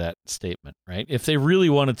after that statement, right? If they really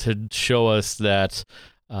wanted to show us that,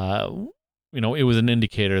 it was an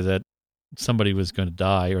indicator that somebody was going to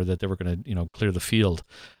die or that they were going to, clear the field,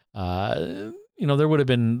 there would have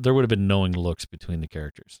been knowing looks between the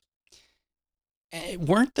characters.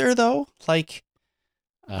 Weren't there though? Like,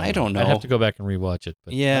 I don't know. I'd have to go back and rewatch it,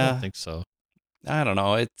 but yeah, I don't think so. I don't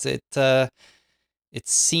know. It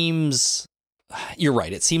seems, you're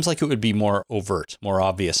right. It seems like it would be more overt, more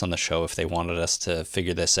obvious on the show if they wanted us to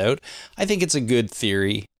figure this out. I think it's a good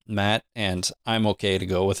theory, Matt, and I'm okay to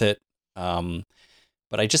go with it.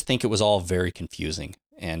 But I just think it was all very confusing.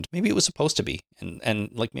 And maybe it was supposed to be. And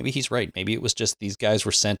like, maybe he's right. Maybe it was just these guys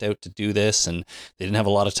were sent out to do this and they didn't have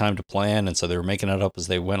a lot of time to plan. And so they were making it up as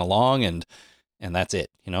they went along. And that's it.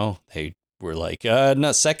 They were like,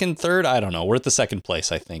 no, second, third. I don't know. We're at the second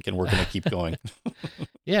place, I think. And we're going to keep going.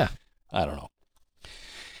 Yeah. I don't know.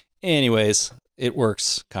 Anyways, it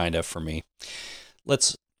works kind of for me.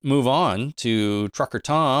 Let's move on to Trucker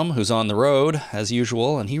Tom, who's on the road as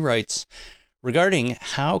usual. And he writes, regarding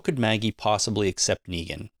how could Maggie possibly accept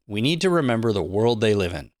Negan, we need to remember the world they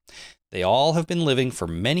live in. They all have been living for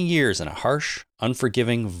many years in a harsh,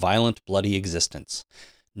 unforgiving, violent, bloody existence.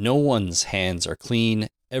 No one's hands are clean.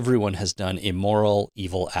 Everyone has done immoral,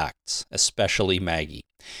 evil acts, especially Maggie.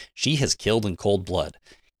 She has killed in cold blood,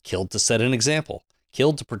 killed to set an example,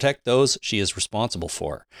 killed to protect those she is responsible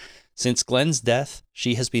for. Since Glenn's death,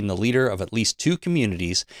 she has been the leader of at least 2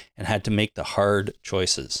 communities and had to make the hard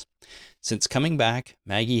choices. Since coming back,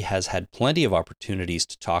 Maggie has had plenty of opportunities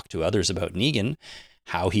to talk to others about Negan,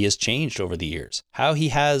 how he has changed over the years, how he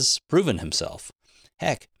has proven himself.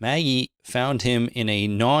 Heck, Maggie found him in a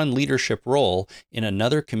non-leadership role in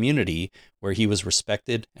another community where he was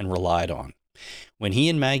respected and relied on. When he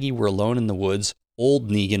and Maggie were alone in the woods, old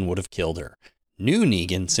Negan would have killed her. New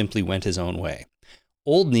Negan simply went his own way.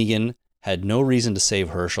 Old Negan had no reason to save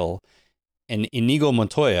Herschel, and Inigo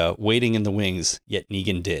Montoya waiting in the wings, yet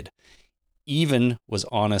Negan did. Even was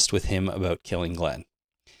honest with him about killing Glenn.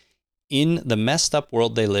 In the messed up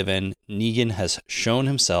world they live in, Negan has shown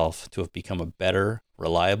himself to have become a better,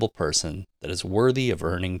 reliable person that is worthy of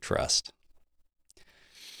earning trust.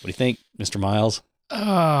 What do you think, Mr. Miles?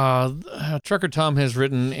 Trucker Tom has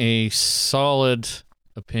written a solid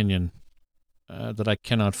opinion that I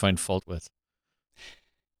cannot find fault with.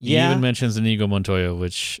 He even mentions Inigo Montoya,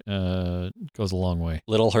 which goes a long way.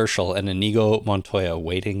 Little Herschel and Inigo Montoya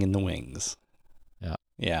waiting in the wings. Yeah.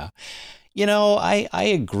 Yeah. I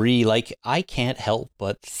agree. Like, I can't help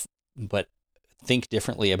but think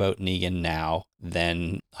differently about Negan now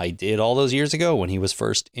than I did all those years ago when he was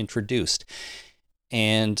first introduced.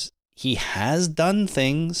 And he has done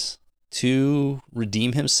things to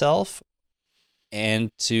redeem himself and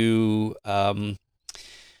to,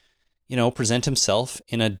 present himself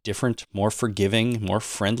in a different, more forgiving, more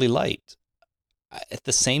friendly light. At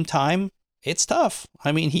the same time, it's tough.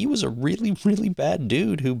 I mean, he was a really, really bad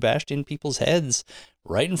dude who bashed in people's heads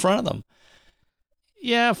right in front of them.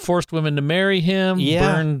 Yeah, forced women to marry him. Yeah.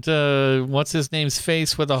 Burned what's his name's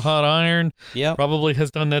face with a hot iron. Yeah. Probably has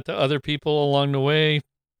done that to other people along the way.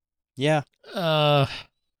 Yeah. I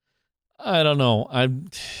don't know.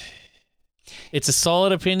 It's a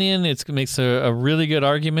solid opinion. It makes a really good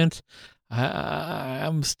argument.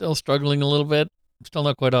 I'm still struggling a little bit. I'm still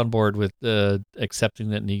not quite on board with accepting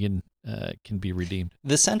that Negan can be redeemed.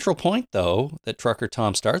 The central point, though, that Trucker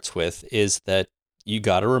Tom starts with is that you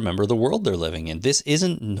got to remember the world they're living in. This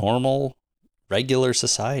isn't normal, regular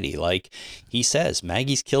society. Like he says,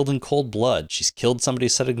 Maggie's killed in cold blood. She's killed somebody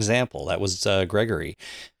to set an example. That was Gregory.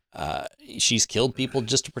 She's killed people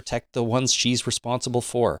just to protect the ones she's responsible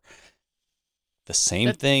for. The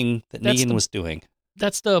same thing that Negan was doing.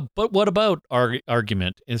 That's the but what about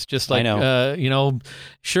argument. It's just like, I know.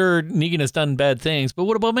 Sure, Negan has done bad things, but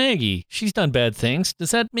what about Maggie? She's done bad things.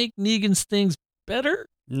 Does that make Negan's things better?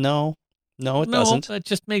 No, it doesn't. It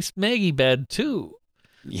just makes Maggie bad too.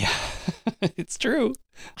 Yeah, it's true.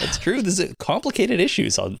 That's true. This is complicated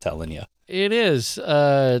issues, I'm telling you. It is.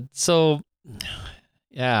 So,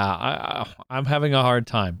 yeah, I'm having a hard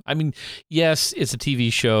time. I mean, yes, it's a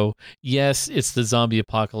TV show. Yes, it's the zombie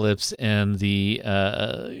apocalypse, and the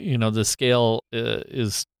the scale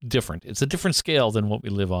is different. It's a different scale than what we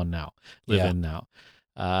live in now.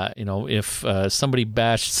 If somebody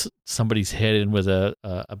bashed somebody's head in with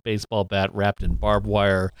a baseball bat wrapped in barbed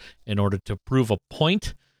wire in order to prove a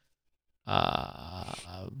point, that's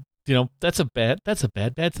a bad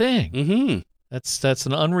thing. Mm-hmm. That's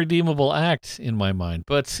an unredeemable act in my mind.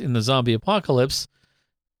 But in the zombie apocalypse,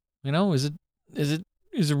 is it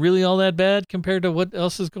really all that bad compared to what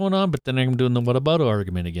else is going on? But then I'm doing the what about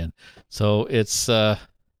argument again. So it's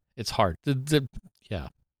hard. The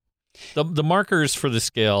markers for the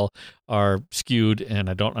scale are skewed, and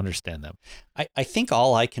I don't understand them. I think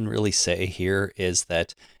all I can really say here is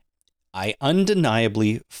that I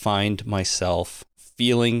undeniably find myself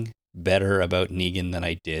feeling better about Negan than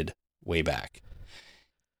I did way back.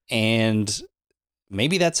 And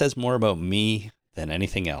maybe that says more about me than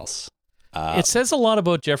anything else. It says a lot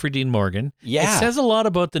about Jeffrey Dean Morgan. Yeah. It says a lot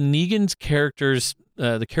about the Negan's characters,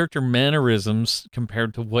 the character mannerisms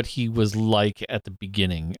compared to what he was like at the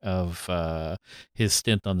beginning of his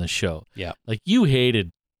stint on the show. Yeah. Like, you hated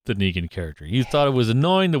the Negan character. You thought it was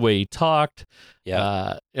annoying the way he talked.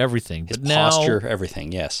 Yeah. Everything. His but now, posture,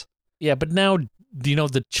 everything, yes. Yeah, but now,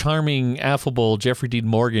 the charming, affable Jeffrey Dean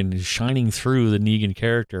Morgan is shining through the Negan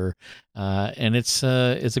character, and it's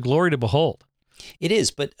a glory to behold. It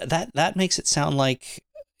is, but that makes it sound like,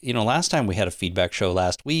 last time we had a feedback show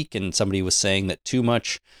last week, and somebody was saying that too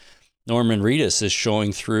much Norman Reedus is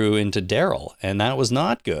showing through into Daryl, and that was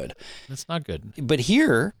not good. That's not good. But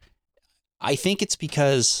here, I think it's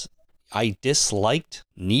because I disliked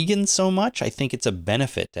Negan so much. I think it's a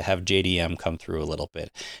benefit to have JDM come through a little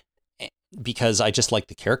bit, because I just like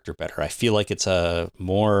the character better. I feel like it's a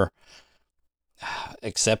more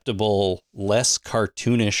acceptable, less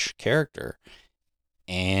cartoonish character.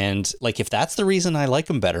 And like, if that's the reason I like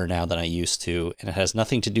him better now than I used to, and it has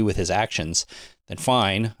nothing to do with his actions, then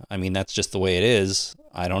fine. I mean, that's just the way it is.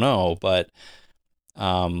 I don't know, but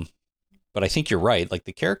I think you're right. Like,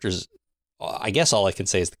 the characters, I guess all I can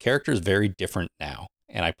say is the character is very different now,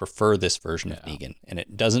 and I prefer this version of Negan, and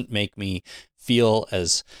it doesn't make me feel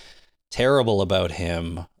as terrible about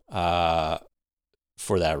him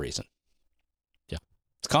for that reason. Yeah,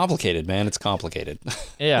 it's complicated, man. It's complicated.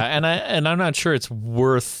 Yeah, and I'm not sure it's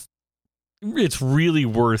really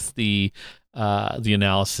worth the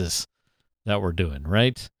analysis that we're doing,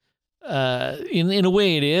 right? In a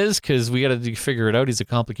way, it is, because we got to figure it out. He's a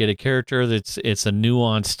complicated character. It's a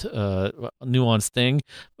nuanced thing.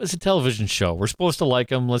 But it's a television show. We're supposed to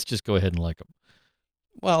like him. Let's just go ahead and like him.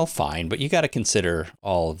 Well, fine, but you got to consider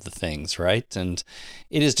all of the things, right? And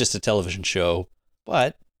it is just a television show,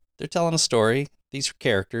 but they're telling a story. These are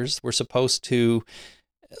characters. We're supposed to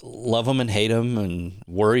love them and hate them and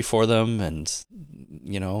worry for them and,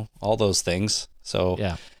 all those things. So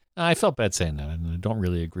yeah, I felt bad saying that, and I don't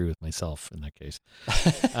really agree with myself in that case.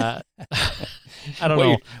 I don't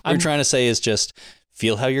know. What you're trying to say is just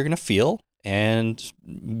feel how you're going to feel and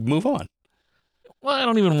move on. Well, I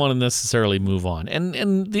don't even want to necessarily move on.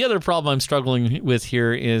 And the other problem I'm struggling with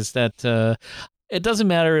here is that it doesn't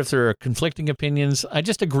matter if there are conflicting opinions. I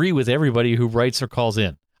just agree with everybody who writes or calls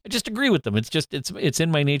in. I just agree with them. It's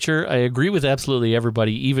in my nature. I agree with absolutely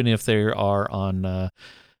everybody, even if they are on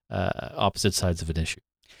opposite sides of an issue.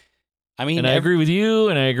 I mean, and I agree with you,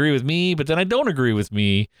 and I agree with me, but then I don't agree with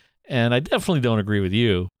me, and I definitely don't agree with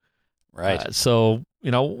you. Right. So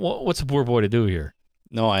what's a poor boy to do here?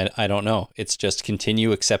 No, I don't know. It's just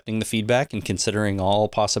continue accepting the feedback and considering all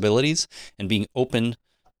possibilities and being open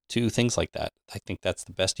to things like that. I think that's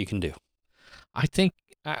the best you can do. I think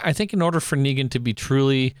in order for Negan to be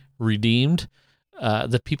truly redeemed,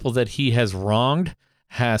 the people that he has wronged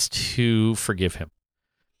has to forgive him.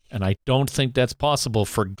 And I don't think that's possible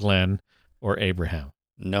for Glenn or Abraham.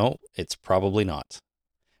 No, it's probably not.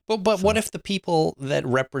 But what if the people that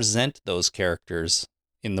represent those characters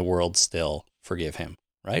in the world still forgive him,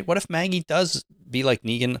 right? What if Maggie does be like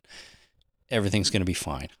Negan? Everything's going to be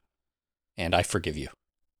fine. And I forgive you.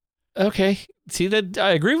 Okay. See, that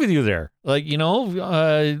I agree with you there. Like,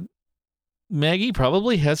 Maggie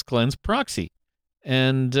probably has Glenn's proxy.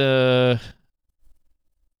 And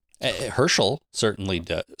Herschel certainly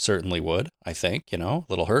would, I think,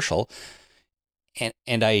 little Herschel.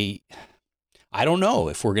 And I don't know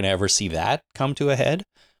if we're going to ever see that come to a head.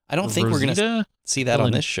 I don't think we're going to see that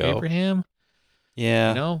on this show. Abraham.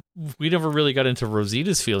 Yeah. We never really got into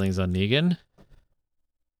Rosita's feelings on Negan.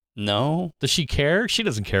 No. Does she care? She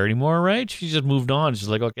doesn't care anymore, right? She just moved on. She's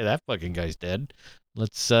like, okay, that fucking guy's dead.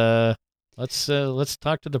 Let's talk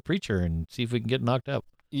to the preacher and see if we can get knocked up.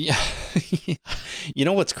 Yeah. You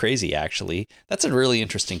know what's crazy, actually? That's a really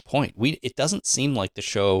interesting point. It doesn't seem like the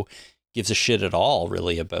show gives a shit at all,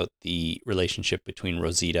 really, about the relationship between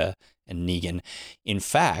Rosita and Negan. In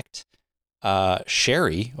fact,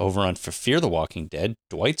 Sherry over on Fear the Walking Dead,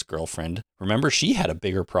 Dwight's girlfriend, remember she had a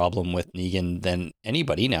bigger problem with Negan than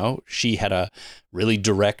anybody. Now, she had a really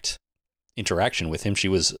direct interaction with him. She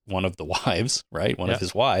was one of the wives, right? One of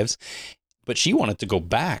his wives. But she wanted to go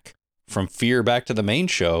back from Fear back to the main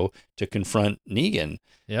show to confront Negan.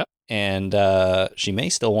 Yeah. And she may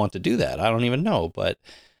still want to do that. I don't even know. But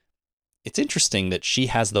it's interesting that she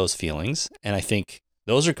has those feelings. And I think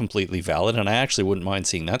those are completely valid. And I actually wouldn't mind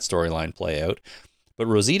seeing that storyline play out. But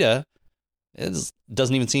Rosita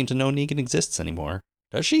doesn't even seem to know Negan exists anymore.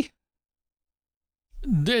 Does she?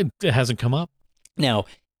 It hasn't come up. Now,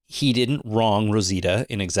 he didn't wrong Rosita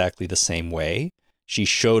in exactly the same way. She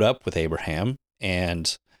showed up with Abraham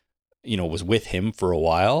and, was with him for a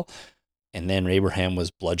while. And then Abraham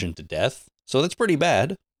was bludgeoned to death. So that's pretty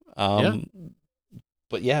bad.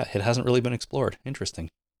 But yeah, it hasn't really been explored. Interesting.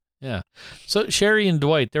 Yeah. So Sherry and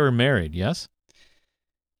Dwight, they were married, yes?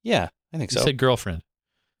 Yeah, I think so. You said girlfriend.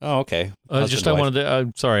 Oh, okay.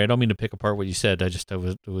 I'm sorry, I don't mean to pick apart what you said. I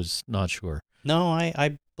was not sure. No,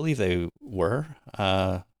 I believe they were.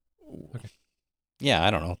 Okay. Yeah,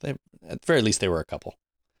 I don't know. At the very least, they were a couple.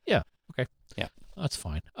 Yeah. Okay. Yeah. That's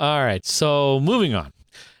fine. All right. So moving on.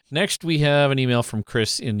 Next, we have an email from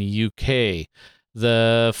Chris in the UK.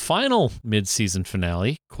 The final mid-season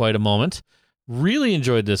finale, quite a moment. Really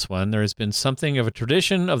enjoyed this one. There has been something of a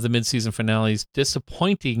tradition of the mid-season finales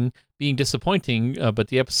being disappointing, but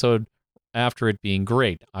the episode after it being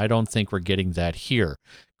great. I don't think we're getting that here.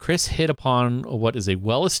 Chris hit upon what is a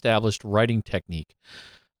well-established writing technique.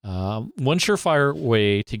 One surefire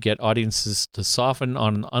way to get audiences to soften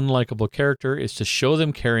on an unlikable character is to show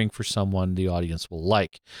them caring for someone the audience will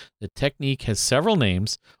like. The technique has several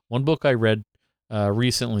names. One book I read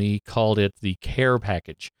recently called it the care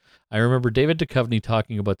package. I remember David Duchovny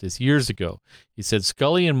talking about this years ago. He said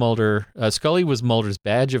Scully was Mulder's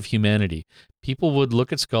badge of humanity. People would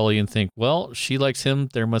look at Scully and think, well, she likes him.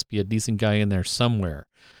 There must be a decent guy in there somewhere.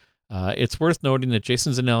 It's worth noting that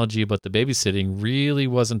Jason's analogy about the babysitting really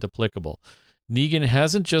wasn't applicable. Negan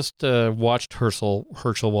hasn't just watched Herschel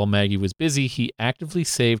while Maggie was busy. He actively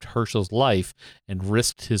saved Herschel's life and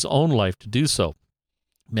risked his own life to do so.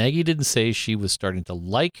 Maggie didn't say she was starting to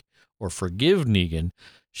like or forgive Negan.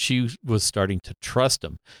 She was starting to trust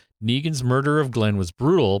him. Negan's murder of Glenn was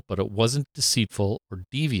brutal, but it wasn't deceitful or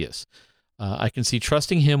devious. I can see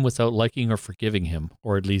trusting him without liking or forgiving him,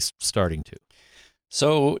 or at least starting to.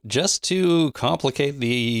 So just to complicate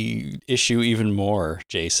the issue even more,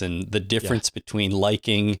 Jason, the difference between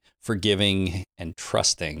liking, forgiving, and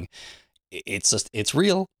trusting, it's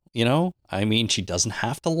real, I mean, she doesn't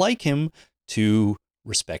have to like him to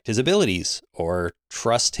respect his abilities or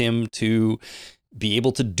trust him to be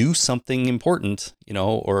able to do something important,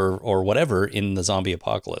 or whatever in the zombie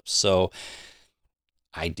apocalypse. So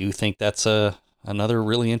I do think that's another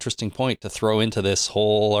really interesting point to throw into this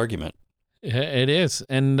whole argument. It is.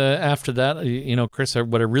 And after that, Chris,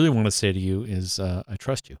 what I really want to say to you is I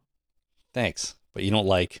trust you. Thanks. But you don't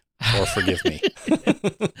like or forgive me.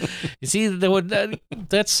 You see,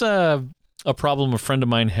 that's a problem a friend of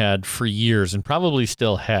mine had for years and probably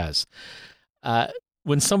still has.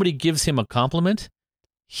 When somebody gives him a compliment,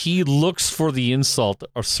 he looks for the insult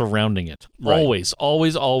surrounding it. Right.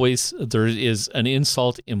 Always, there is an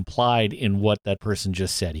insult implied in what that person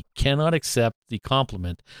just said. He cannot accept the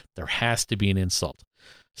compliment. There has to be an insult.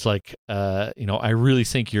 It's like, I really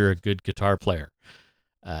think you're a good guitar player.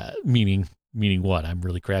 Meaning what? I'm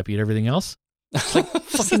really crappy at everything else? It's like,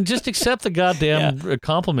 fucking just accept the goddamn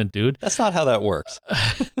compliment, dude. That's not how that works.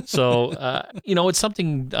 So, it's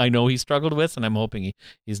something I know he struggled with, and I'm hoping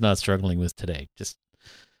he's not struggling with today. Just,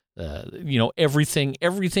 everything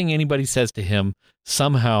anybody says to him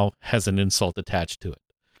somehow has an insult attached to it.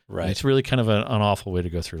 Right. And it's really kind of an awful way to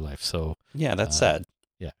go through life. So, yeah, that's sad.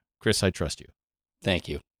 Yeah. Chris, I trust you. Thank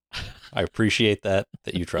you. I appreciate that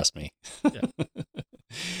you trust me. Yeah.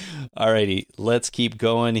 Alrighty, let's keep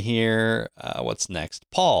going here. What's next?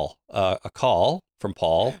 Paul, a call from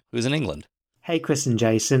Paul, who's in England. Hey, Chris and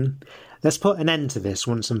Jason. Let's put an end to this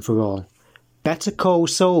once and for all. Better Call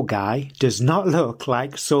Saul guy does not look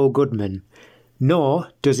like Saul Goodman, nor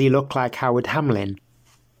does he look like Howard Hamlin.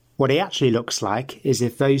 What he actually looks like is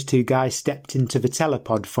if those two guys stepped into the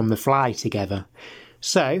telepod from The Fly together.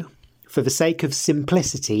 So, for the sake of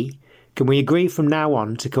simplicity, can we agree from now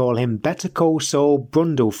on to call him Better Call Saul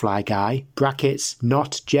Brundlefly Guy, brackets,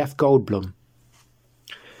 not Jeff Goldblum?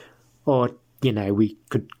 Or, we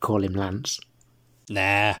could call him Lance.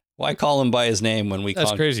 Nah, why call him by his name when we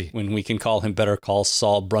crazy. When we can call him Better Call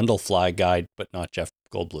Saul Brundlefly Guy, but not Jeff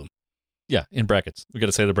Goldblum? Yeah, in brackets. We got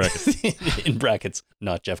to say the brackets. In brackets,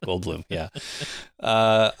 not Jeff Goldblum. Yeah.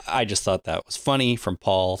 I just thought that was funny from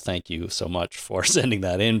Paul. Thank you so much for sending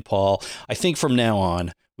that in, Paul. I think from now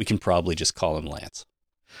on, we can probably just call him Lance.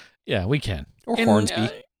 Yeah, we can. Or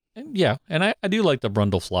Hornsby. Yeah, and I do like the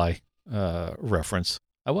Brundlefly reference.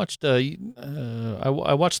 I watched I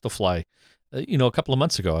watched The Fly, a couple of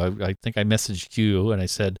months ago. I think I messaged you and I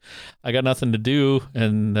said, I got nothing to do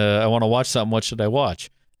and I want to watch something. What should I watch?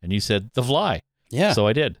 And you said The Fly. Yeah. So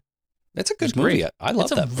I did. It's a good movie. I love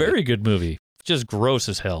that movie. It's a very good movie. Just gross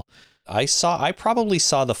as hell. I probably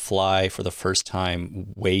saw The Fly for the first time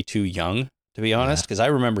way too young, to be honest, because I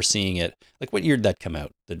remember seeing it. Like, what year did that come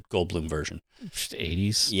out? The Goldblum version?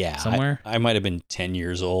 80s. Yeah. Somewhere. I might have been 10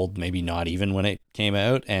 years old, maybe not even when it came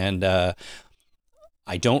out. And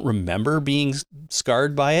I don't remember being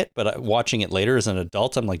scarred by it, but watching it later as an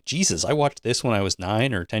adult, I'm like, Jesus, I watched this when I was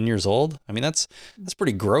 9 or 10 years old. I mean, that's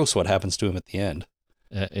pretty gross what happens to him at the end.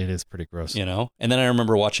 It is pretty gross. And then I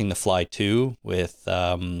remember watching The Fly 2 with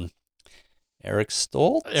Eric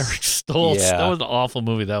Stoltz. Eric Stoltz. Yeah. That was an awful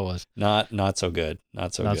movie. That was not so good.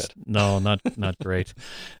 Not so good. No, not great.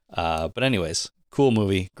 But anyways, cool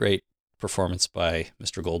movie. Great performance by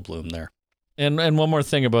Mr. Goldblum there. And one more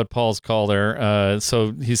thing about Paul's call there.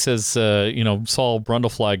 So he says, Saul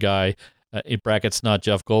Brundlefly Guy, in brackets, not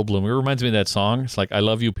Jeff Goldblum. It reminds me of that song. It's like, I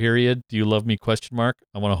love you, period. Do you love me, question mark?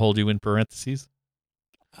 I want to hold you in parentheses.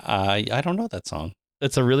 I don't know that song.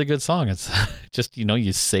 It's a really good song. It's just,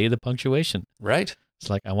 you say the punctuation. Right.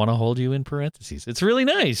 It's like, I want to hold you in parentheses. It's really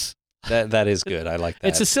nice. That is good. I like that.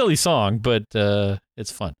 It's a silly song, but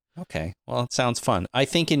it's fun. Okay. Well, it sounds fun. I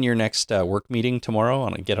think in your next work meeting tomorrow,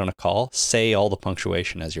 get on a call, say all the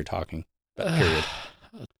punctuation as you're talking. Period.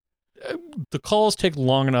 The calls take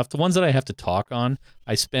long enough. The ones that I have to talk on,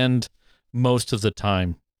 I spend most of the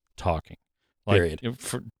time talking. Period.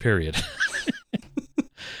 Period.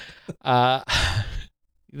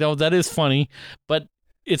 That is funny, but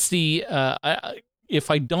it's the if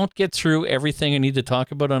I don't get through everything I need to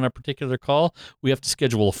talk about on a particular call, we have to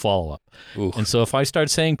schedule a follow-up. And so if I start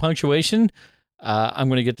saying punctuation, I'm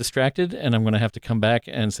going to get distracted and I'm going to have to come back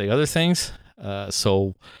and say other things.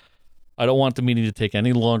 So I don't want the meeting to take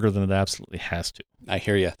any longer than it absolutely has to. I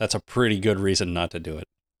hear you. That's a pretty good reason not to do it.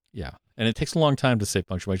 Yeah. And it takes a long time to say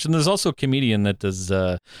punctuation. There's also a comedian that does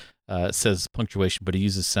says punctuation, but he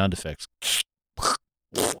uses sound effects.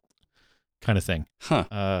 Kind of thing.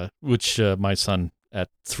 Huh. Which my son at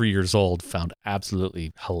 3 years old found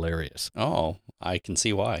absolutely hilarious. Oh, I can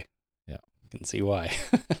see why. Yeah. I can see why.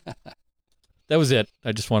 That was it.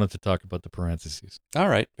 I just wanted to talk about the parentheses. All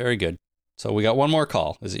right. Very good. So we got one more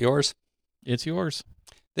call. Is it yours? It's yours.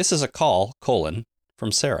 This is a call,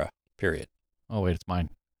 from Sarah, period. Oh, wait, it's mine.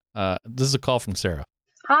 This is a call from Sarah.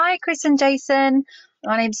 Hi, Chris and Jason.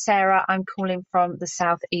 My name's Sarah. I'm calling from the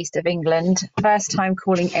southeast of England. First time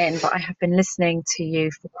calling in, but I have been listening to you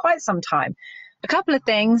for quite some time. A couple of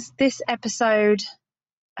things. This episode,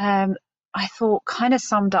 I thought kind of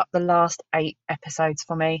summed up the last 8 episodes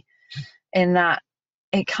for me, in that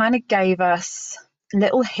it kind of gave us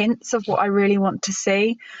little hints of what I really want to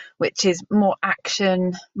see, which is more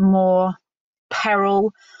action, more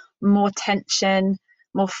peril, more tension,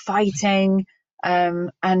 more fighting,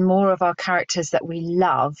 and more of our characters that we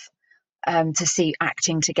love to see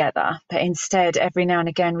acting together. But instead, every now and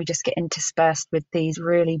again, we just get interspersed with these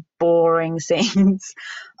really boring scenes,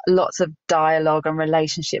 lots of dialogue and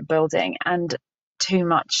relationship building, and too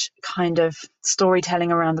much kind of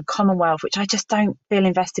storytelling around the Commonwealth, which I just don't feel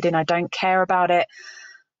invested in. I don't care about it.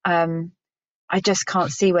 I just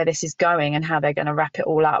can't see where this is going and how they're going to wrap it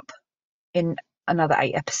all up in another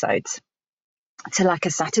 8 episodes to like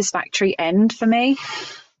a satisfactory end for me.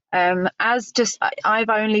 I've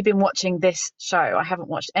only been watching this show. I haven't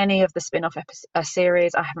watched any of the spin-off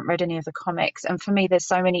series. I haven't read any of the comics. And for me, there's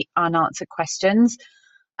so many unanswered questions,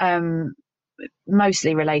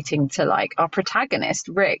 mostly relating to like our protagonist,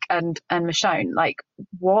 Rick and Michonne. Like,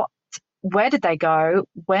 where did they go?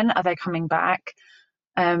 When are they coming back?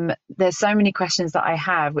 There's so many questions that I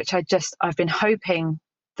have, which I've been hoping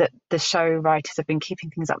that the show writers have been keeping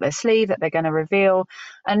things up their sleeve, that they're going to reveal.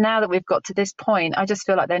 And now that we've got to this point, I just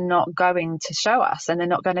feel like they're not going to show us and they're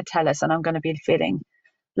not going to tell us. And I'm going to be feeling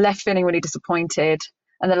really disappointed.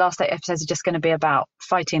 And the last 8 episodes are just going to be about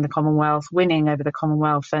fighting the Commonwealth, winning over the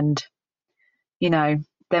Commonwealth, and, you know,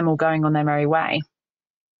 them all going on their merry way.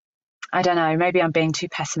 I don't know, maybe I'm being too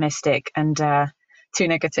pessimistic and too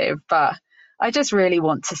negative, but I just really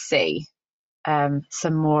want to see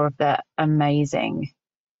some more of the amazing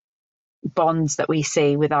bonds that we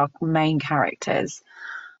see with our main characters.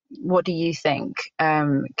 What do you think?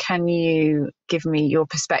 Can you give me your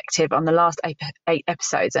perspective on the last 8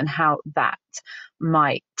 episodes and how that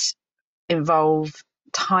might involve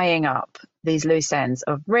tying up these loose ends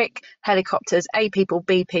of Rick, helicopters, A people,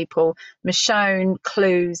 B people, Michonne,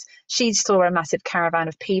 clues. She saw a massive caravan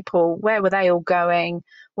of people. Where were they all going?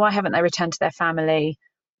 Why haven't they returned to their family?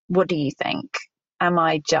 What do you think? Am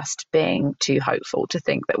I just being too hopeful to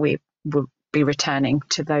think that we will be returning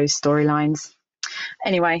to those storylines?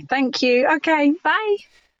 Anyway, thank you. Okay, bye.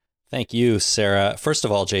 Thank you, Sarah. First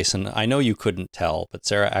of all, Jason, I know you couldn't tell, but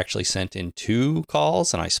Sarah actually sent in 2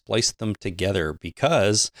 calls and I spliced them together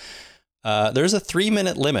because there's a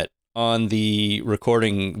 3-minute limit on the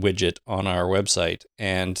recording widget on our website.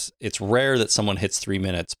 And it's rare that someone hits 3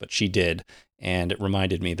 minutes, but she did. And it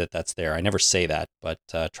reminded me that that's there. I never say that, but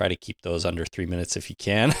try to keep those under 3 minutes if you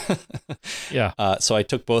can. Yeah. So I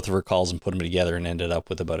took both of her calls and put them together and ended up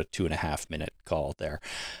with about a 2.5-minute call there.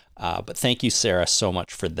 But thank you, Sarah, so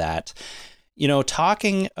much for that. You know,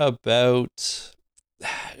 talking about,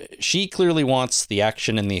 she clearly wants the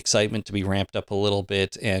action and the excitement to be ramped up a little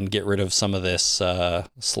bit and get rid of some of this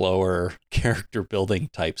slower character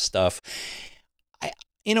building type stuff.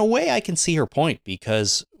 In a way, I can see her point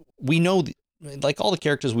because we know, like all the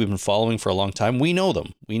characters we've been following for a long time, we know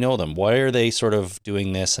them. Why are they sort of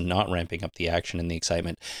doing this and not ramping up the action and the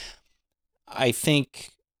excitement? I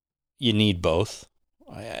think you need both.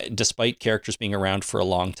 Despite characters being around for a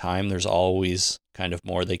long time, there's always kind of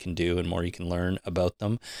more they can do and more you can learn about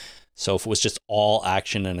them. So if it was just all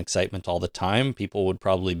action and excitement all the time, people would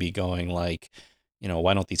probably be going like, you know,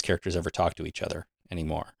 why don't these characters ever talk to each other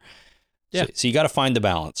anymore? Yeah. So you got to find the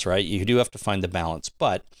balance, right? You do have to find the balance.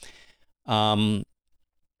 But I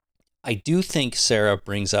do think Sarah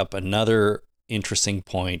brings up another interesting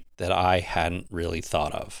point that I hadn't really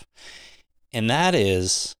thought of. And that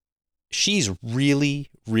is, she's really,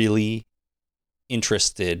 really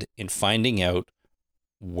interested in finding out,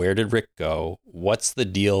 where did Rick go? What's the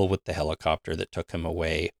deal with the helicopter that took him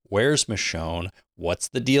away? Where's Michonne? What's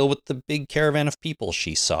the deal with the big caravan of people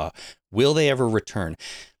she saw? Will they ever return?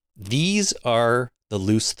 These are the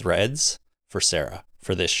loose threads for Sarah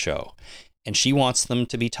for this show, and she wants them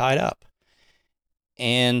to be tied up.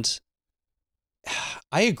 And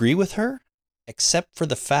I agree with her, except for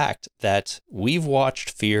the fact that we've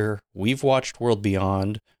watched Fear, we've watched World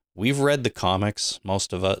Beyond, we've read the comics,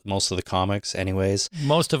 most of the comics anyways.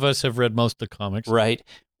 Most of us have read most of the comics. Right.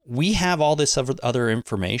 We have all this other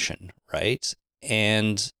information, right?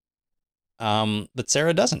 And but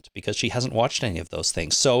Sarah doesn't, because she hasn't watched any of those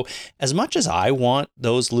things. So as much as I want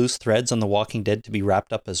those loose threads on The Walking Dead to be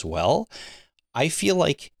wrapped up as well, I feel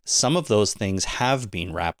like some of those things have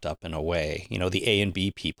been wrapped up in a way, you know, the A and B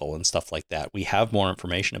people and stuff like that. We have more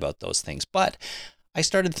information about those things. But I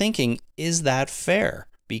started thinking, is that fair?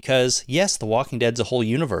 Because yes, The Walking Dead's a whole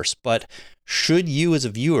universe, but should you as a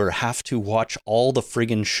viewer have to watch all the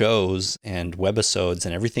friggin' shows and webisodes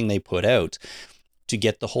and everything they put out to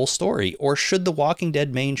get the whole story? Or should The Walking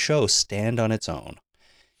Dead main show stand on its own?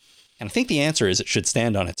 And I think the answer is it should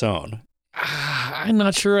stand on its own. I'm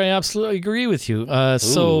not sure I absolutely agree with you.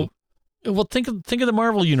 So, well, think of the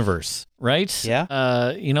Marvel universe, right?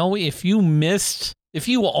 Yeah. You know, if you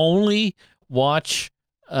only watch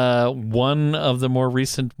one of the more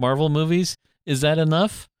recent Marvel movies, is that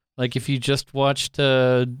enough? Like if you just watched,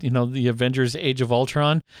 the Avengers: Age of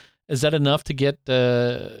Ultron, is that enough to get?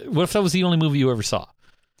 What if that was the only movie you ever saw?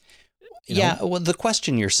 Well, the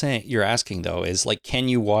question you're asking though is like, can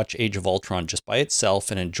you watch Age of Ultron just by itself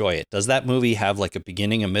and enjoy it? Does that movie have like a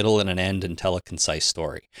beginning, a middle, and an end and tell a concise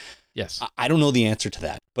story? Yes. I don't know the answer to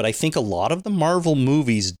that, but I think a lot of the Marvel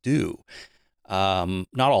movies do. Not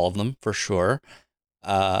all of them, for sure,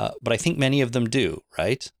 but I think many of them do,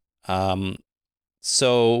 right?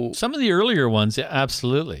 So some of the earlier ones,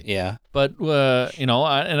 absolutely. Yeah. But, and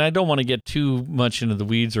I don't want to get too much into the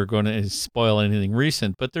weeds or going to spoil anything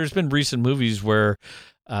recent, but there's been recent movies where,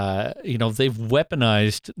 they've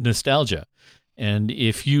weaponized nostalgia. And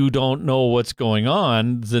if you don't know what's going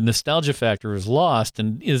on, the nostalgia factor is lost.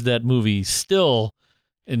 And is that movie still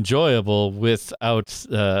enjoyable without,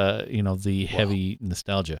 the heavy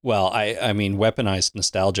nostalgia? Well, I mean, weaponized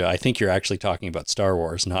nostalgia. I think you're actually talking about Star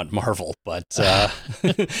Wars, not Marvel. But that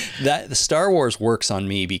the Star Wars works on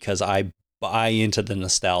me because I buy into the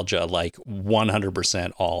nostalgia like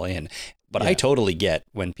 100% all in. But I totally get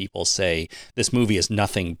when people say this movie is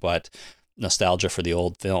nothing but nostalgia for the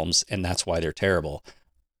old films, and that's why they're terrible.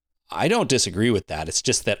 I don't disagree with that. It's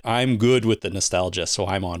just that I'm good with the nostalgia, so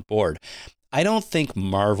I'm on board. I don't think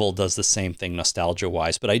Marvel does the same thing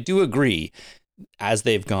nostalgia-wise, but I do agree, as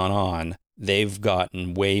they've gone on, they've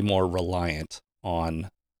gotten way more reliant on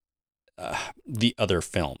the other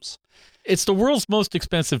films. It's the world's most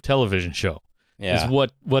expensive television show, is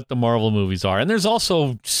what the Marvel movies are. And there's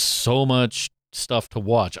also so much stuff to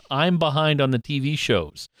watch. I'm behind on the TV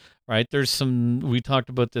shows, right? There's we talked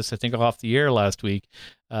about this, I think, off the air last week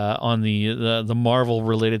on the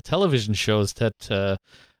Marvel-related television shows that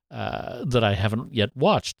I haven't yet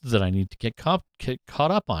watched that I need to get caught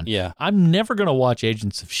up on. Yeah. I'm never going to watch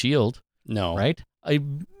Agents of S.H.I.E.L.D. No. Right?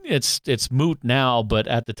 It's moot now, but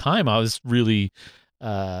at the time I was really,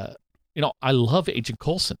 I love Agent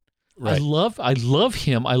Coulson. Right. I love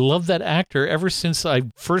him. I love that actor ever since I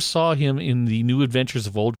first saw him in the New Adventures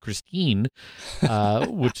of Old Christine,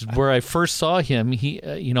 which is where I first saw him.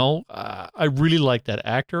 I really like that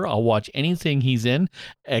actor. I'll watch anything he's in,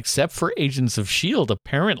 except for Agents of S.H.I.E.L.D.,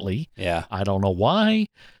 apparently. Yeah. I don't know why,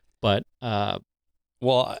 but...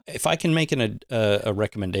 well, if I can make a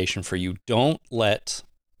recommendation for you, don't let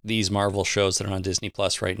these Marvel shows that are on Disney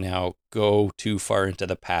Plus right now go too far into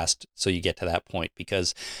the past so you get to that point,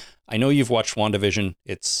 because I know you've watched WandaVision.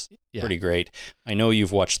 It's pretty great. I know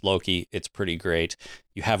you've watched Loki. It's pretty great.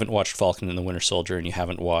 You haven't watched Falcon and the Winter Soldier, and you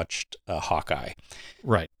haven't watched Hawkeye.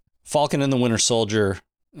 Right. Falcon and the Winter Soldier,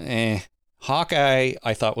 Hawkeye,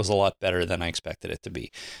 I thought was a lot better than I expected it to be.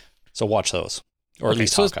 So watch those, or at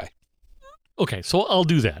least Hawkeye. Okay, so I'll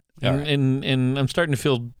do that. And I'm starting to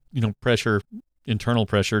feel, internal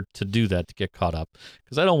pressure to do that, to get caught up,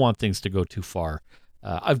 because I don't want things to go too far.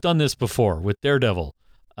 I've done this before with Daredevil.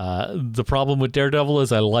 The problem with Daredevil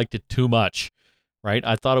is I liked it too much, right?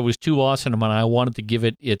 I thought it was too awesome, and I wanted to give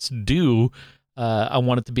it its due. I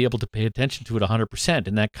wanted to be able to pay attention to it 100%,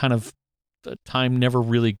 and that kind of time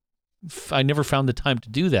I never found the time to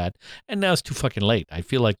do that, and now it's too fucking late. I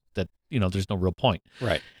feel like that, there's no real point.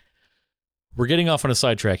 Right. We're getting off on a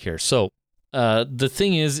sidetrack here. So the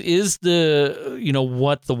thing is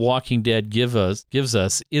what The Walking Dead gives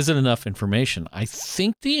us, is it enough information? I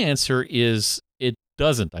think the answer is it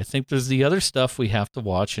doesn't. I think there's the other stuff we have to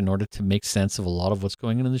watch in order to make sense of a lot of what's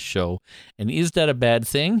going on in the show. And is that a bad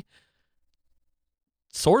thing?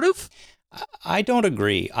 Sort of. I don't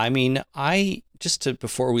agree. I mean,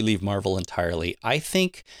 before we leave Marvel entirely, I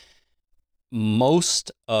think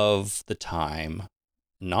most of the time,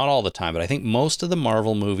 not all the time, but I think most of the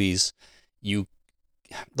Marvel movies, the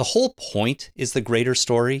whole point is the greater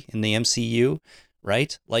story in the MCU,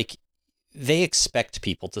 right? Like, they expect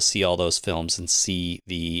people to see all those films and see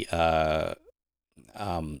the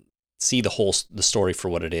story for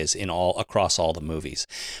what it is across all the movies.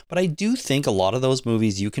 But I do think a lot of those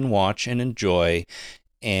movies you can watch and enjoy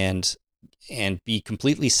and be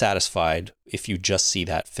completely satisfied if you just see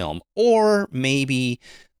that film, or maybe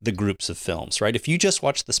the groups of films, right? If you just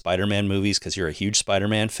watch the Spider-Man movies because you're a huge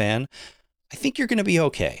Spider-Man fan, I think you're going to be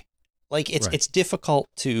okay. Like, it's difficult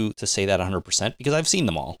to say that 100% because I've seen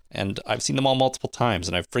them all, and I've seen them all multiple times,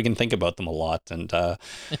 and I friggin' think about them a lot, and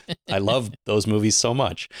I love those movies so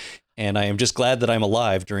much, and I am just glad that I'm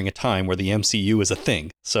alive during a time where the MCU is a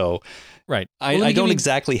thing. So, right, I don't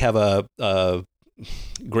exactly have a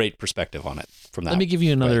great perspective on it from that. Let me give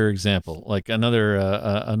you another example, like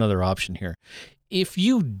another option here. If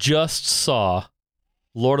you just saw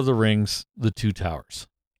Lord of the Rings: The Two Towers,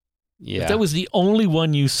 if that was the only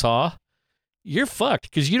one you saw, you're fucked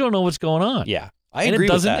because you don't know what's going on. Yeah, I agree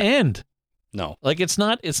with that. And it doesn't end. No. Like it's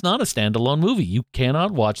not a standalone movie. You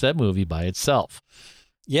cannot watch that movie by itself.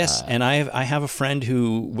 Yes, and I have a friend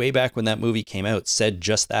who, way back when that movie came out, said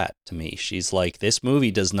just that to me. She's like, this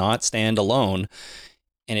movie does not stand alone,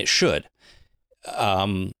 and it should.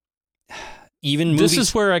 Even movies... This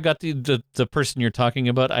is where I got the person you're talking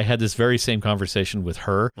about. I had this very same conversation with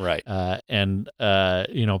her. Right. And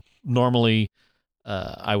normally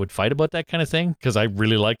I would fight about that kind of thing because I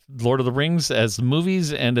really like Lord of the Rings as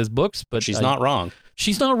movies and as books. But she's not wrong.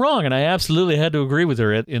 She's not wrong, and I absolutely had to agree with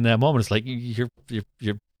her in that moment. It's like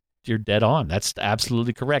you're dead on. That's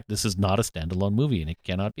absolutely correct. This is not a standalone movie, and it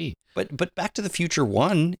cannot be. But Back to the Future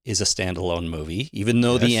 1 is a standalone movie, even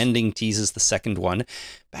though the ending teases the second one.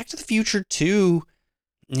 Back to the Future 2,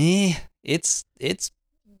 it's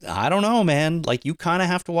I don't know, man. Like, you kind of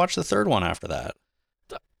have to watch the third one after that.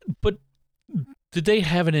 But did they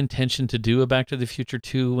have an intention to do a Back to the Future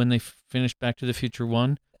 2 when they finished Back to the Future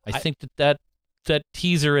 1? I think that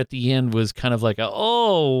teaser at the end was kind of like,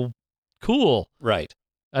 oh, cool. Right.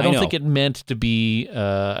 I don't think it meant to be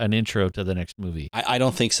an intro to the next movie. I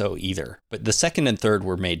don't think so either. But the second and third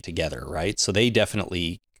were made together, right? So they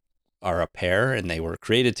definitely are a pair, and they were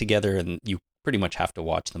created together, and you pretty much have to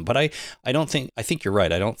watch them. But I think you're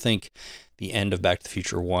right. I don't think the end of Back to the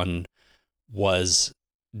Future 1 was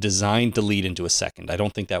designed to lead into a second. I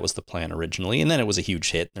don't think that was the plan originally. And then it was a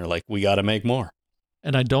huge hit, and they're like, we got to make more.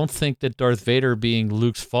 And I don't think that Darth Vader being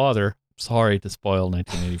Luke's father, sorry to spoil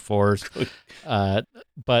 1984's,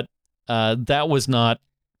 but that was not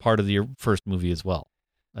part of the first movie as well.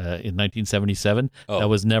 In 1977, that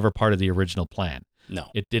was never part of the original plan. No.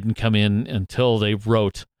 It didn't come in until they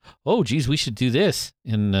wrote, oh, geez, we should do this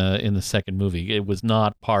in the second movie. It was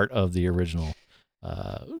not part of the original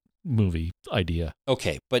movie idea.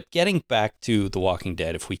 Okay, but getting back to The Walking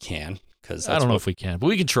Dead, if we can, because I don't know if we can, but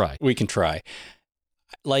we can try. We can try.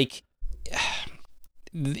 Like,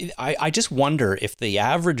 I just wonder if the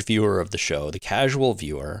average viewer of the show, the casual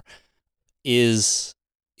viewer, is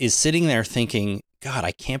sitting there thinking, God,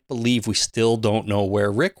 I can't believe we still don't know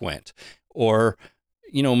where Rick went. Or,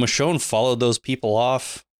 Michonne followed those people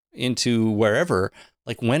off into wherever.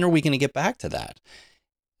 Like, when are we going to get back to that?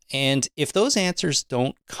 And if those answers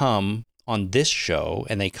don't come on this show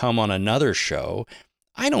and they come on another show,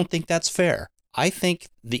 I don't think that's fair. I think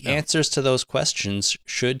the answers to those questions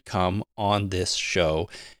should come on this show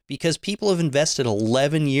because people have invested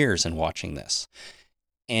 11 years in watching this.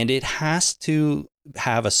 And it has to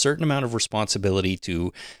have a certain amount of responsibility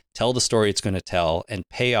to tell the story it's going to tell and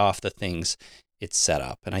pay off the things it's set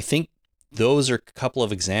up. And I think those are a couple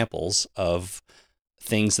of examples of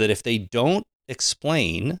things that if they don't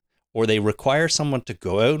explain or they require someone to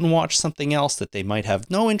go out and watch something else that they might have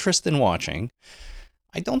no interest in watching,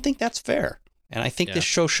 I don't think that's fair. And I think this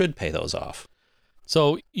show should pay those off.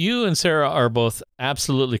 So you and Sarah are both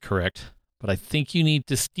absolutely correct, but I think you need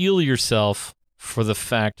to steel yourself for the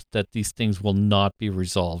fact that these things will not be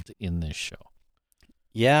resolved in this show.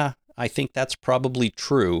 Yeah, I think that's probably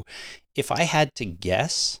true. If I had to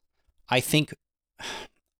guess, I think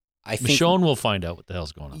Michonne will find out what the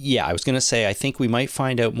hell's going on. Yeah, I was going to say, I think we might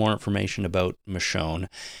find out more information about Michonne.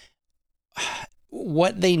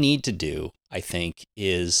 What they need to do, I think,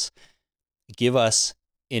 is give us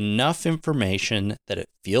enough information that it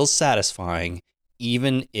feels satisfying,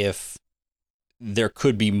 even if there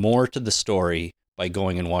could be more to the story by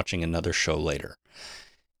going and watching another show later.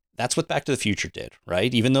 That's what Back to the Future did,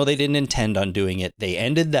 right? Even though they didn't intend on doing it, they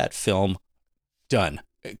ended that film, done.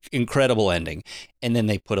 Incredible ending. And then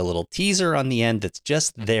they put a little teaser on the end that's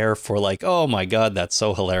just there for like, oh my God, that's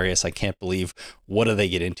so hilarious. I can't believe, what do they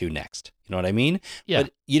get into next? You know what I mean? Yeah.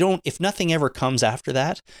 But if nothing ever comes after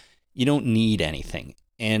that, you don't need anything.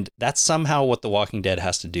 And that's somehow what The Walking Dead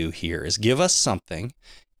has to do here is give us something,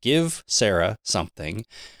 give Sarah something,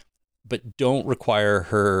 but don't require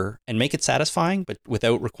her, and make it satisfying, but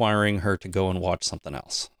without requiring her to go and watch something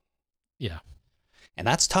else. Yeah. And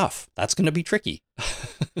that's tough. That's going to be tricky.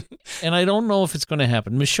 And I don't know if it's going to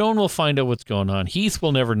happen. Michonne will find out what's going on. Heath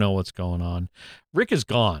will never know what's going on. Rick is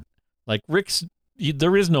gone. Like,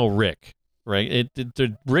 there is no Rick. Right,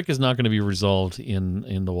 Rick is not going to be resolved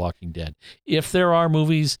in The Walking Dead. If there are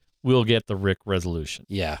movies, we'll get the Rick resolution.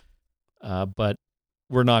 Yeah, but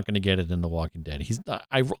we're not going to get it in The Walking Dead.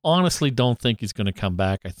 I honestly don't think he's going to come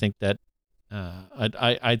back. I think that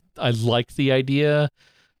I like the idea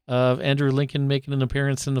of Andrew Lincoln making an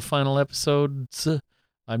appearance in the final episodes.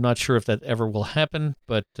 I'm not sure if that ever will happen,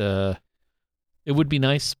 but it would be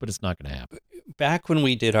nice. But it's not going to happen. Back when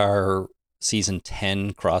we did our season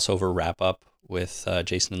 10 crossover wrap up with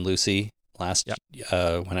Jason and Lucy last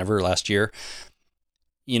year,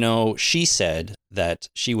 she said that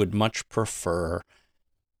she would much prefer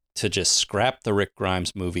to just scrap the Rick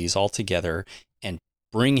Grimes movies altogether and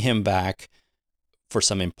bring him back for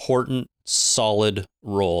some important, solid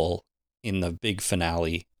role in the big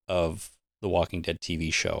finale of the Walking Dead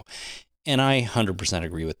TV show. And I 100%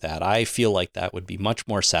 agree with that. I feel like that would be much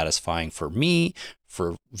more satisfying for me,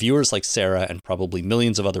 for viewers like Sarah, and probably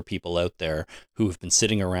millions of other people out there who have been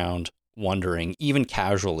sitting around wondering, even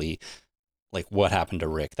casually, like, what happened to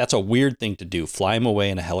Rick? That's a weird thing to do. Fly him away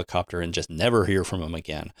in a helicopter and just never hear from him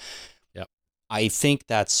again. Yep. I think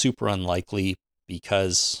that's super unlikely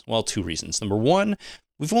because, well, two reasons. Number one,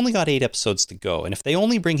 we've only got 8 episodes to go. And if they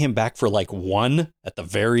only bring him back for like 1 at the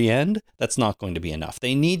very end, that's not going to be enough.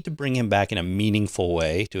 They need to bring him back in a meaningful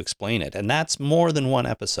way to explain it. And that's more than 1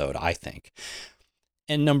 episode, I think.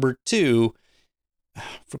 And number two,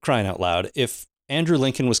 for crying out loud, if Andrew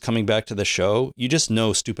Lincoln was coming back to the show, you just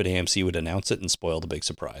know stupid AMC would announce it and spoil the big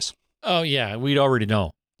surprise. Oh, yeah. We'd already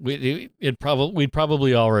know. We'd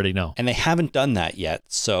probably already know. And they haven't done that yet.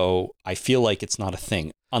 So I feel like it's not a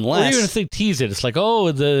thing. Unless, or even if they tease it, it's like,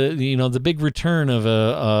 oh, the big return of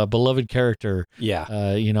a beloved character.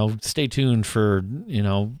 Yeah. Stay tuned for,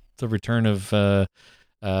 the return of,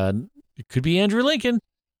 it could be Andrew Lincoln.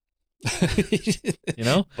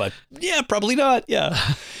 But yeah, probably not. Yeah.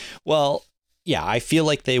 Well, yeah, I feel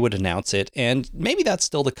like they would announce it, and maybe that's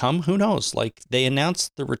still to come. Who knows? Like, they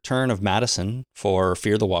announced the return of Madison for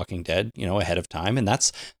Fear the Walking Dead, ahead of time, and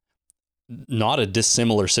that's not a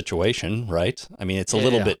dissimilar situation, right? I mean, it's a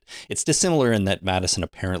little bit, it's dissimilar in that Madison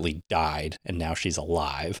apparently died, and now she's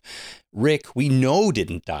alive. Rick, we know,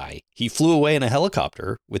 didn't die. He flew away in a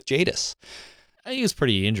helicopter with Jadis. He was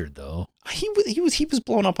pretty injured, though. He was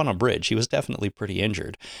blown up on a bridge. He was definitely pretty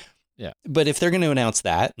injured. Yeah. But if they're going to announce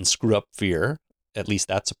that and screw up Fear, at least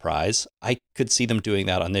that surprise, I could see them doing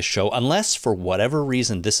that on this show, unless for whatever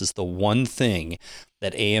reason this is the one thing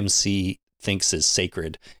that AMC thinks is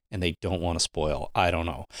sacred and they don't want to spoil. I don't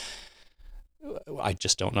know. I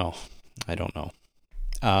just don't know. I don't know.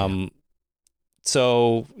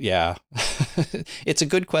 So, yeah, it's a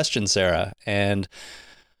good question, Sarah, and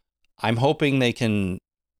I'm hoping they can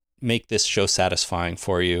make this show satisfying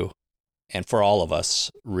for you and for all of us,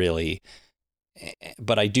 really.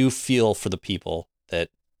 But I do feel for the people that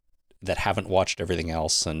haven't watched everything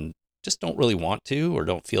else and just don't really want to or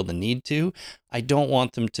don't feel the need to. I don't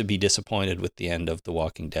want them to be disappointed with the end of The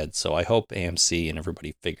Walking Dead. So I hope AMC and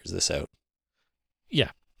everybody figures this out.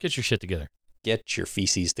 Yeah, get your shit together. Get your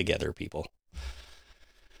feces together, people.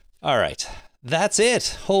 All right. That's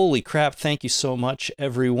it. Holy crap. Thank you so much,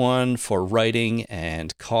 everyone, for writing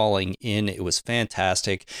and calling in. It was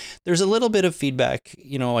fantastic. There's a little bit of feedback,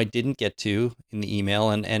 I didn't get to in the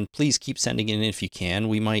email, and please keep sending it in if you can.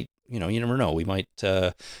 We might, you never know. We might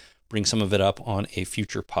bring some of it up on a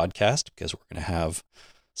future podcast because we're going to have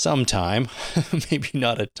some time, maybe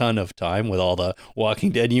not a ton of time with all the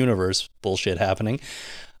Walking Dead universe bullshit happening.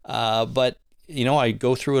 But I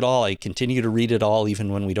go through it all. I continue to read it all,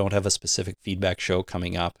 even when we don't have a specific feedback show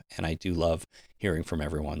coming up. And I do love hearing from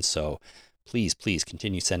everyone. So please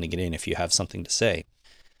continue sending it in if you have something to say.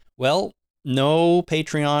 Well, no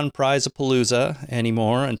Patreon Prize-a-Palooza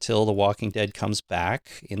anymore until The Walking Dead comes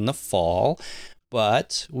back in the fall.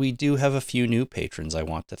 But we do have a few new patrons I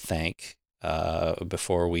want to thank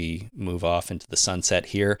before we move off into the sunset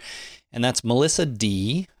here. And that's Melissa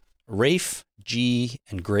D., Rafe G.,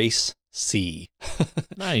 and Grace C.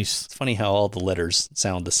 Nice. It's funny how all the letters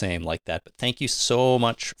sound the same like that. But thank you so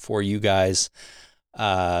much for you guys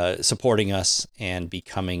supporting us and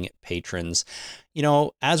becoming patrons.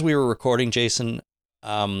 As we were recording, Jason,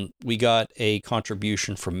 we got a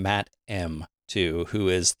contribution from Matt M. too, who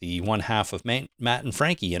is the one half of Matt and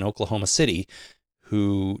Frankie in Oklahoma City,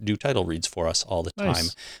 who do title reads for us all the time.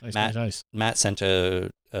 Nice. Matt sent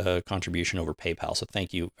a contribution over PayPal, so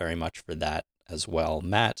thank you very much for that as well,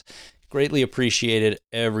 Matt. Greatly appreciated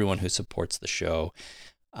everyone who supports the show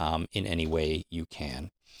in any way you can.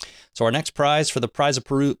 So our next prize for the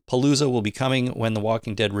Prize-a-Palooza will be coming when The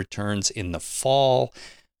Walking Dead returns in the fall.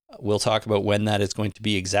 We'll talk about when that is going to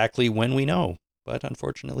be exactly when we know, but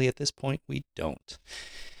unfortunately at this point we don't.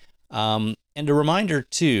 And a reminder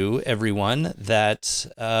to everyone that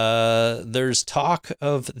there's talk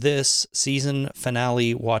of this season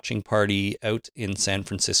finale watching party out in San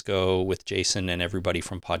Francisco with Jason and everybody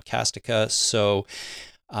from Podcastica. So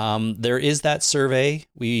there is that survey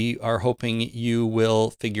we are hoping you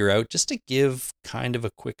will figure out, just to give kind of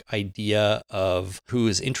a quick idea of who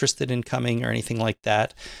is interested in coming or anything like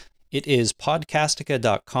that. It is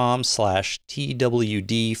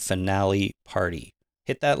podcastica.com/TWD finale party.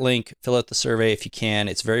 hit that link, fill out the survey if you can.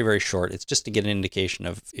 It's very, very short. It's just to get an indication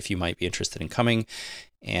of if you might be interested in coming,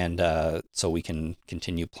 and so we can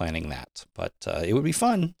continue planning that. But it would be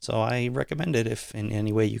fun, so I recommend it if in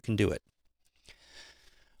any way you can do it.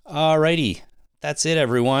 Alrighty, that's it,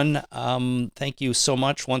 everyone. Thank you so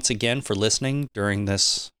much once again for listening during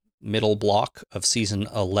this middle block of season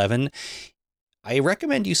 11. I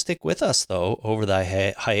recommend you stick with us, though, over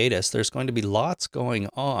the hiatus. There's going to be lots going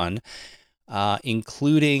on,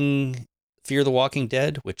 including Fear the Walking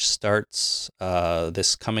Dead, which starts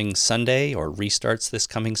this coming Sunday, or restarts this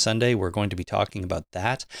coming Sunday. We're going to be talking about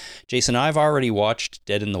that. Jason, I've already watched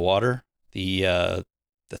Dead in the Water, the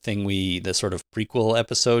sort of prequel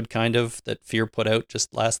episode, kind of, that Fear put out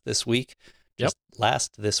last week.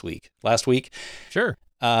 Sure.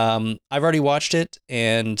 I've already watched it,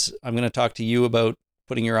 and I'm going to talk to you about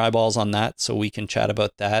putting your eyeballs on that, so we can chat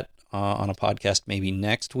about that on a podcast maybe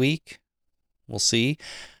next week. We'll see.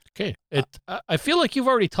 Okay. I feel like you've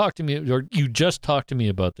already talked to me, or you just talked to me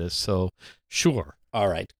about this, so sure. All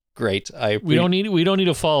right. Great. We don't need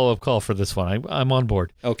a follow-up call for this one. I'm on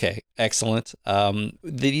board. Okay, excellent.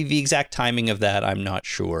 The exact timing of that, I'm not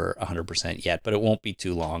sure 100% yet, but it won't be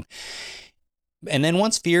too long. And then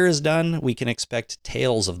once Fear is done, we can expect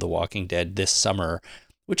Tales of the Walking Dead this summer,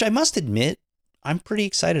 which I must admit I'm pretty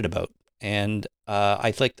excited about. And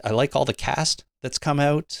I like all the cast that's come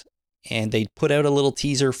out, and they put out a little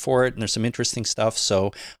teaser for it, and there's some interesting stuff.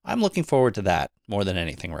 So I'm looking forward to that more than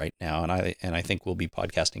anything right now, and I think we'll be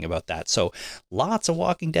podcasting about that. So lots of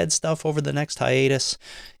Walking Dead stuff over the next hiatus,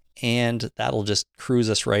 and that'll just cruise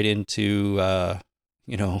us right into the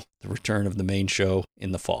return of the main show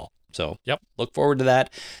in the fall. So Look forward to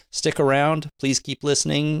that. Stick around. Please keep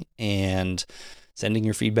listening and sending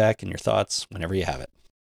your feedback and your thoughts whenever you have it.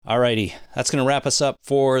 Alrighty, that's going to wrap us up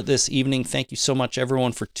for this evening. Thank you so much,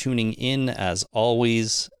 everyone, for tuning in. As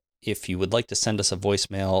always, if you would like to send us a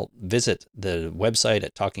voicemail, visit the website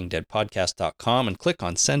at talkingdeadpodcast.com and click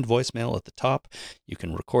on send voicemail at the top. You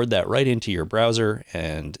can record that right into your browser,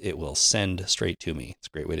 and it will send straight to me. It's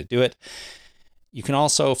a great way to do it. You can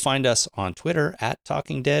also find us on Twitter at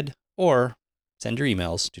Talking Dead, or send your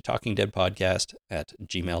emails to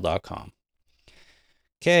talkingdeadpodcast@gmail.com.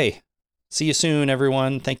 Okay, see you soon,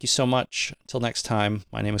 everyone. Thank you so much. Until next time,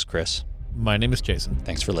 my name is Chris. My name is Jason.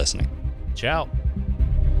 Thanks for listening. Ciao.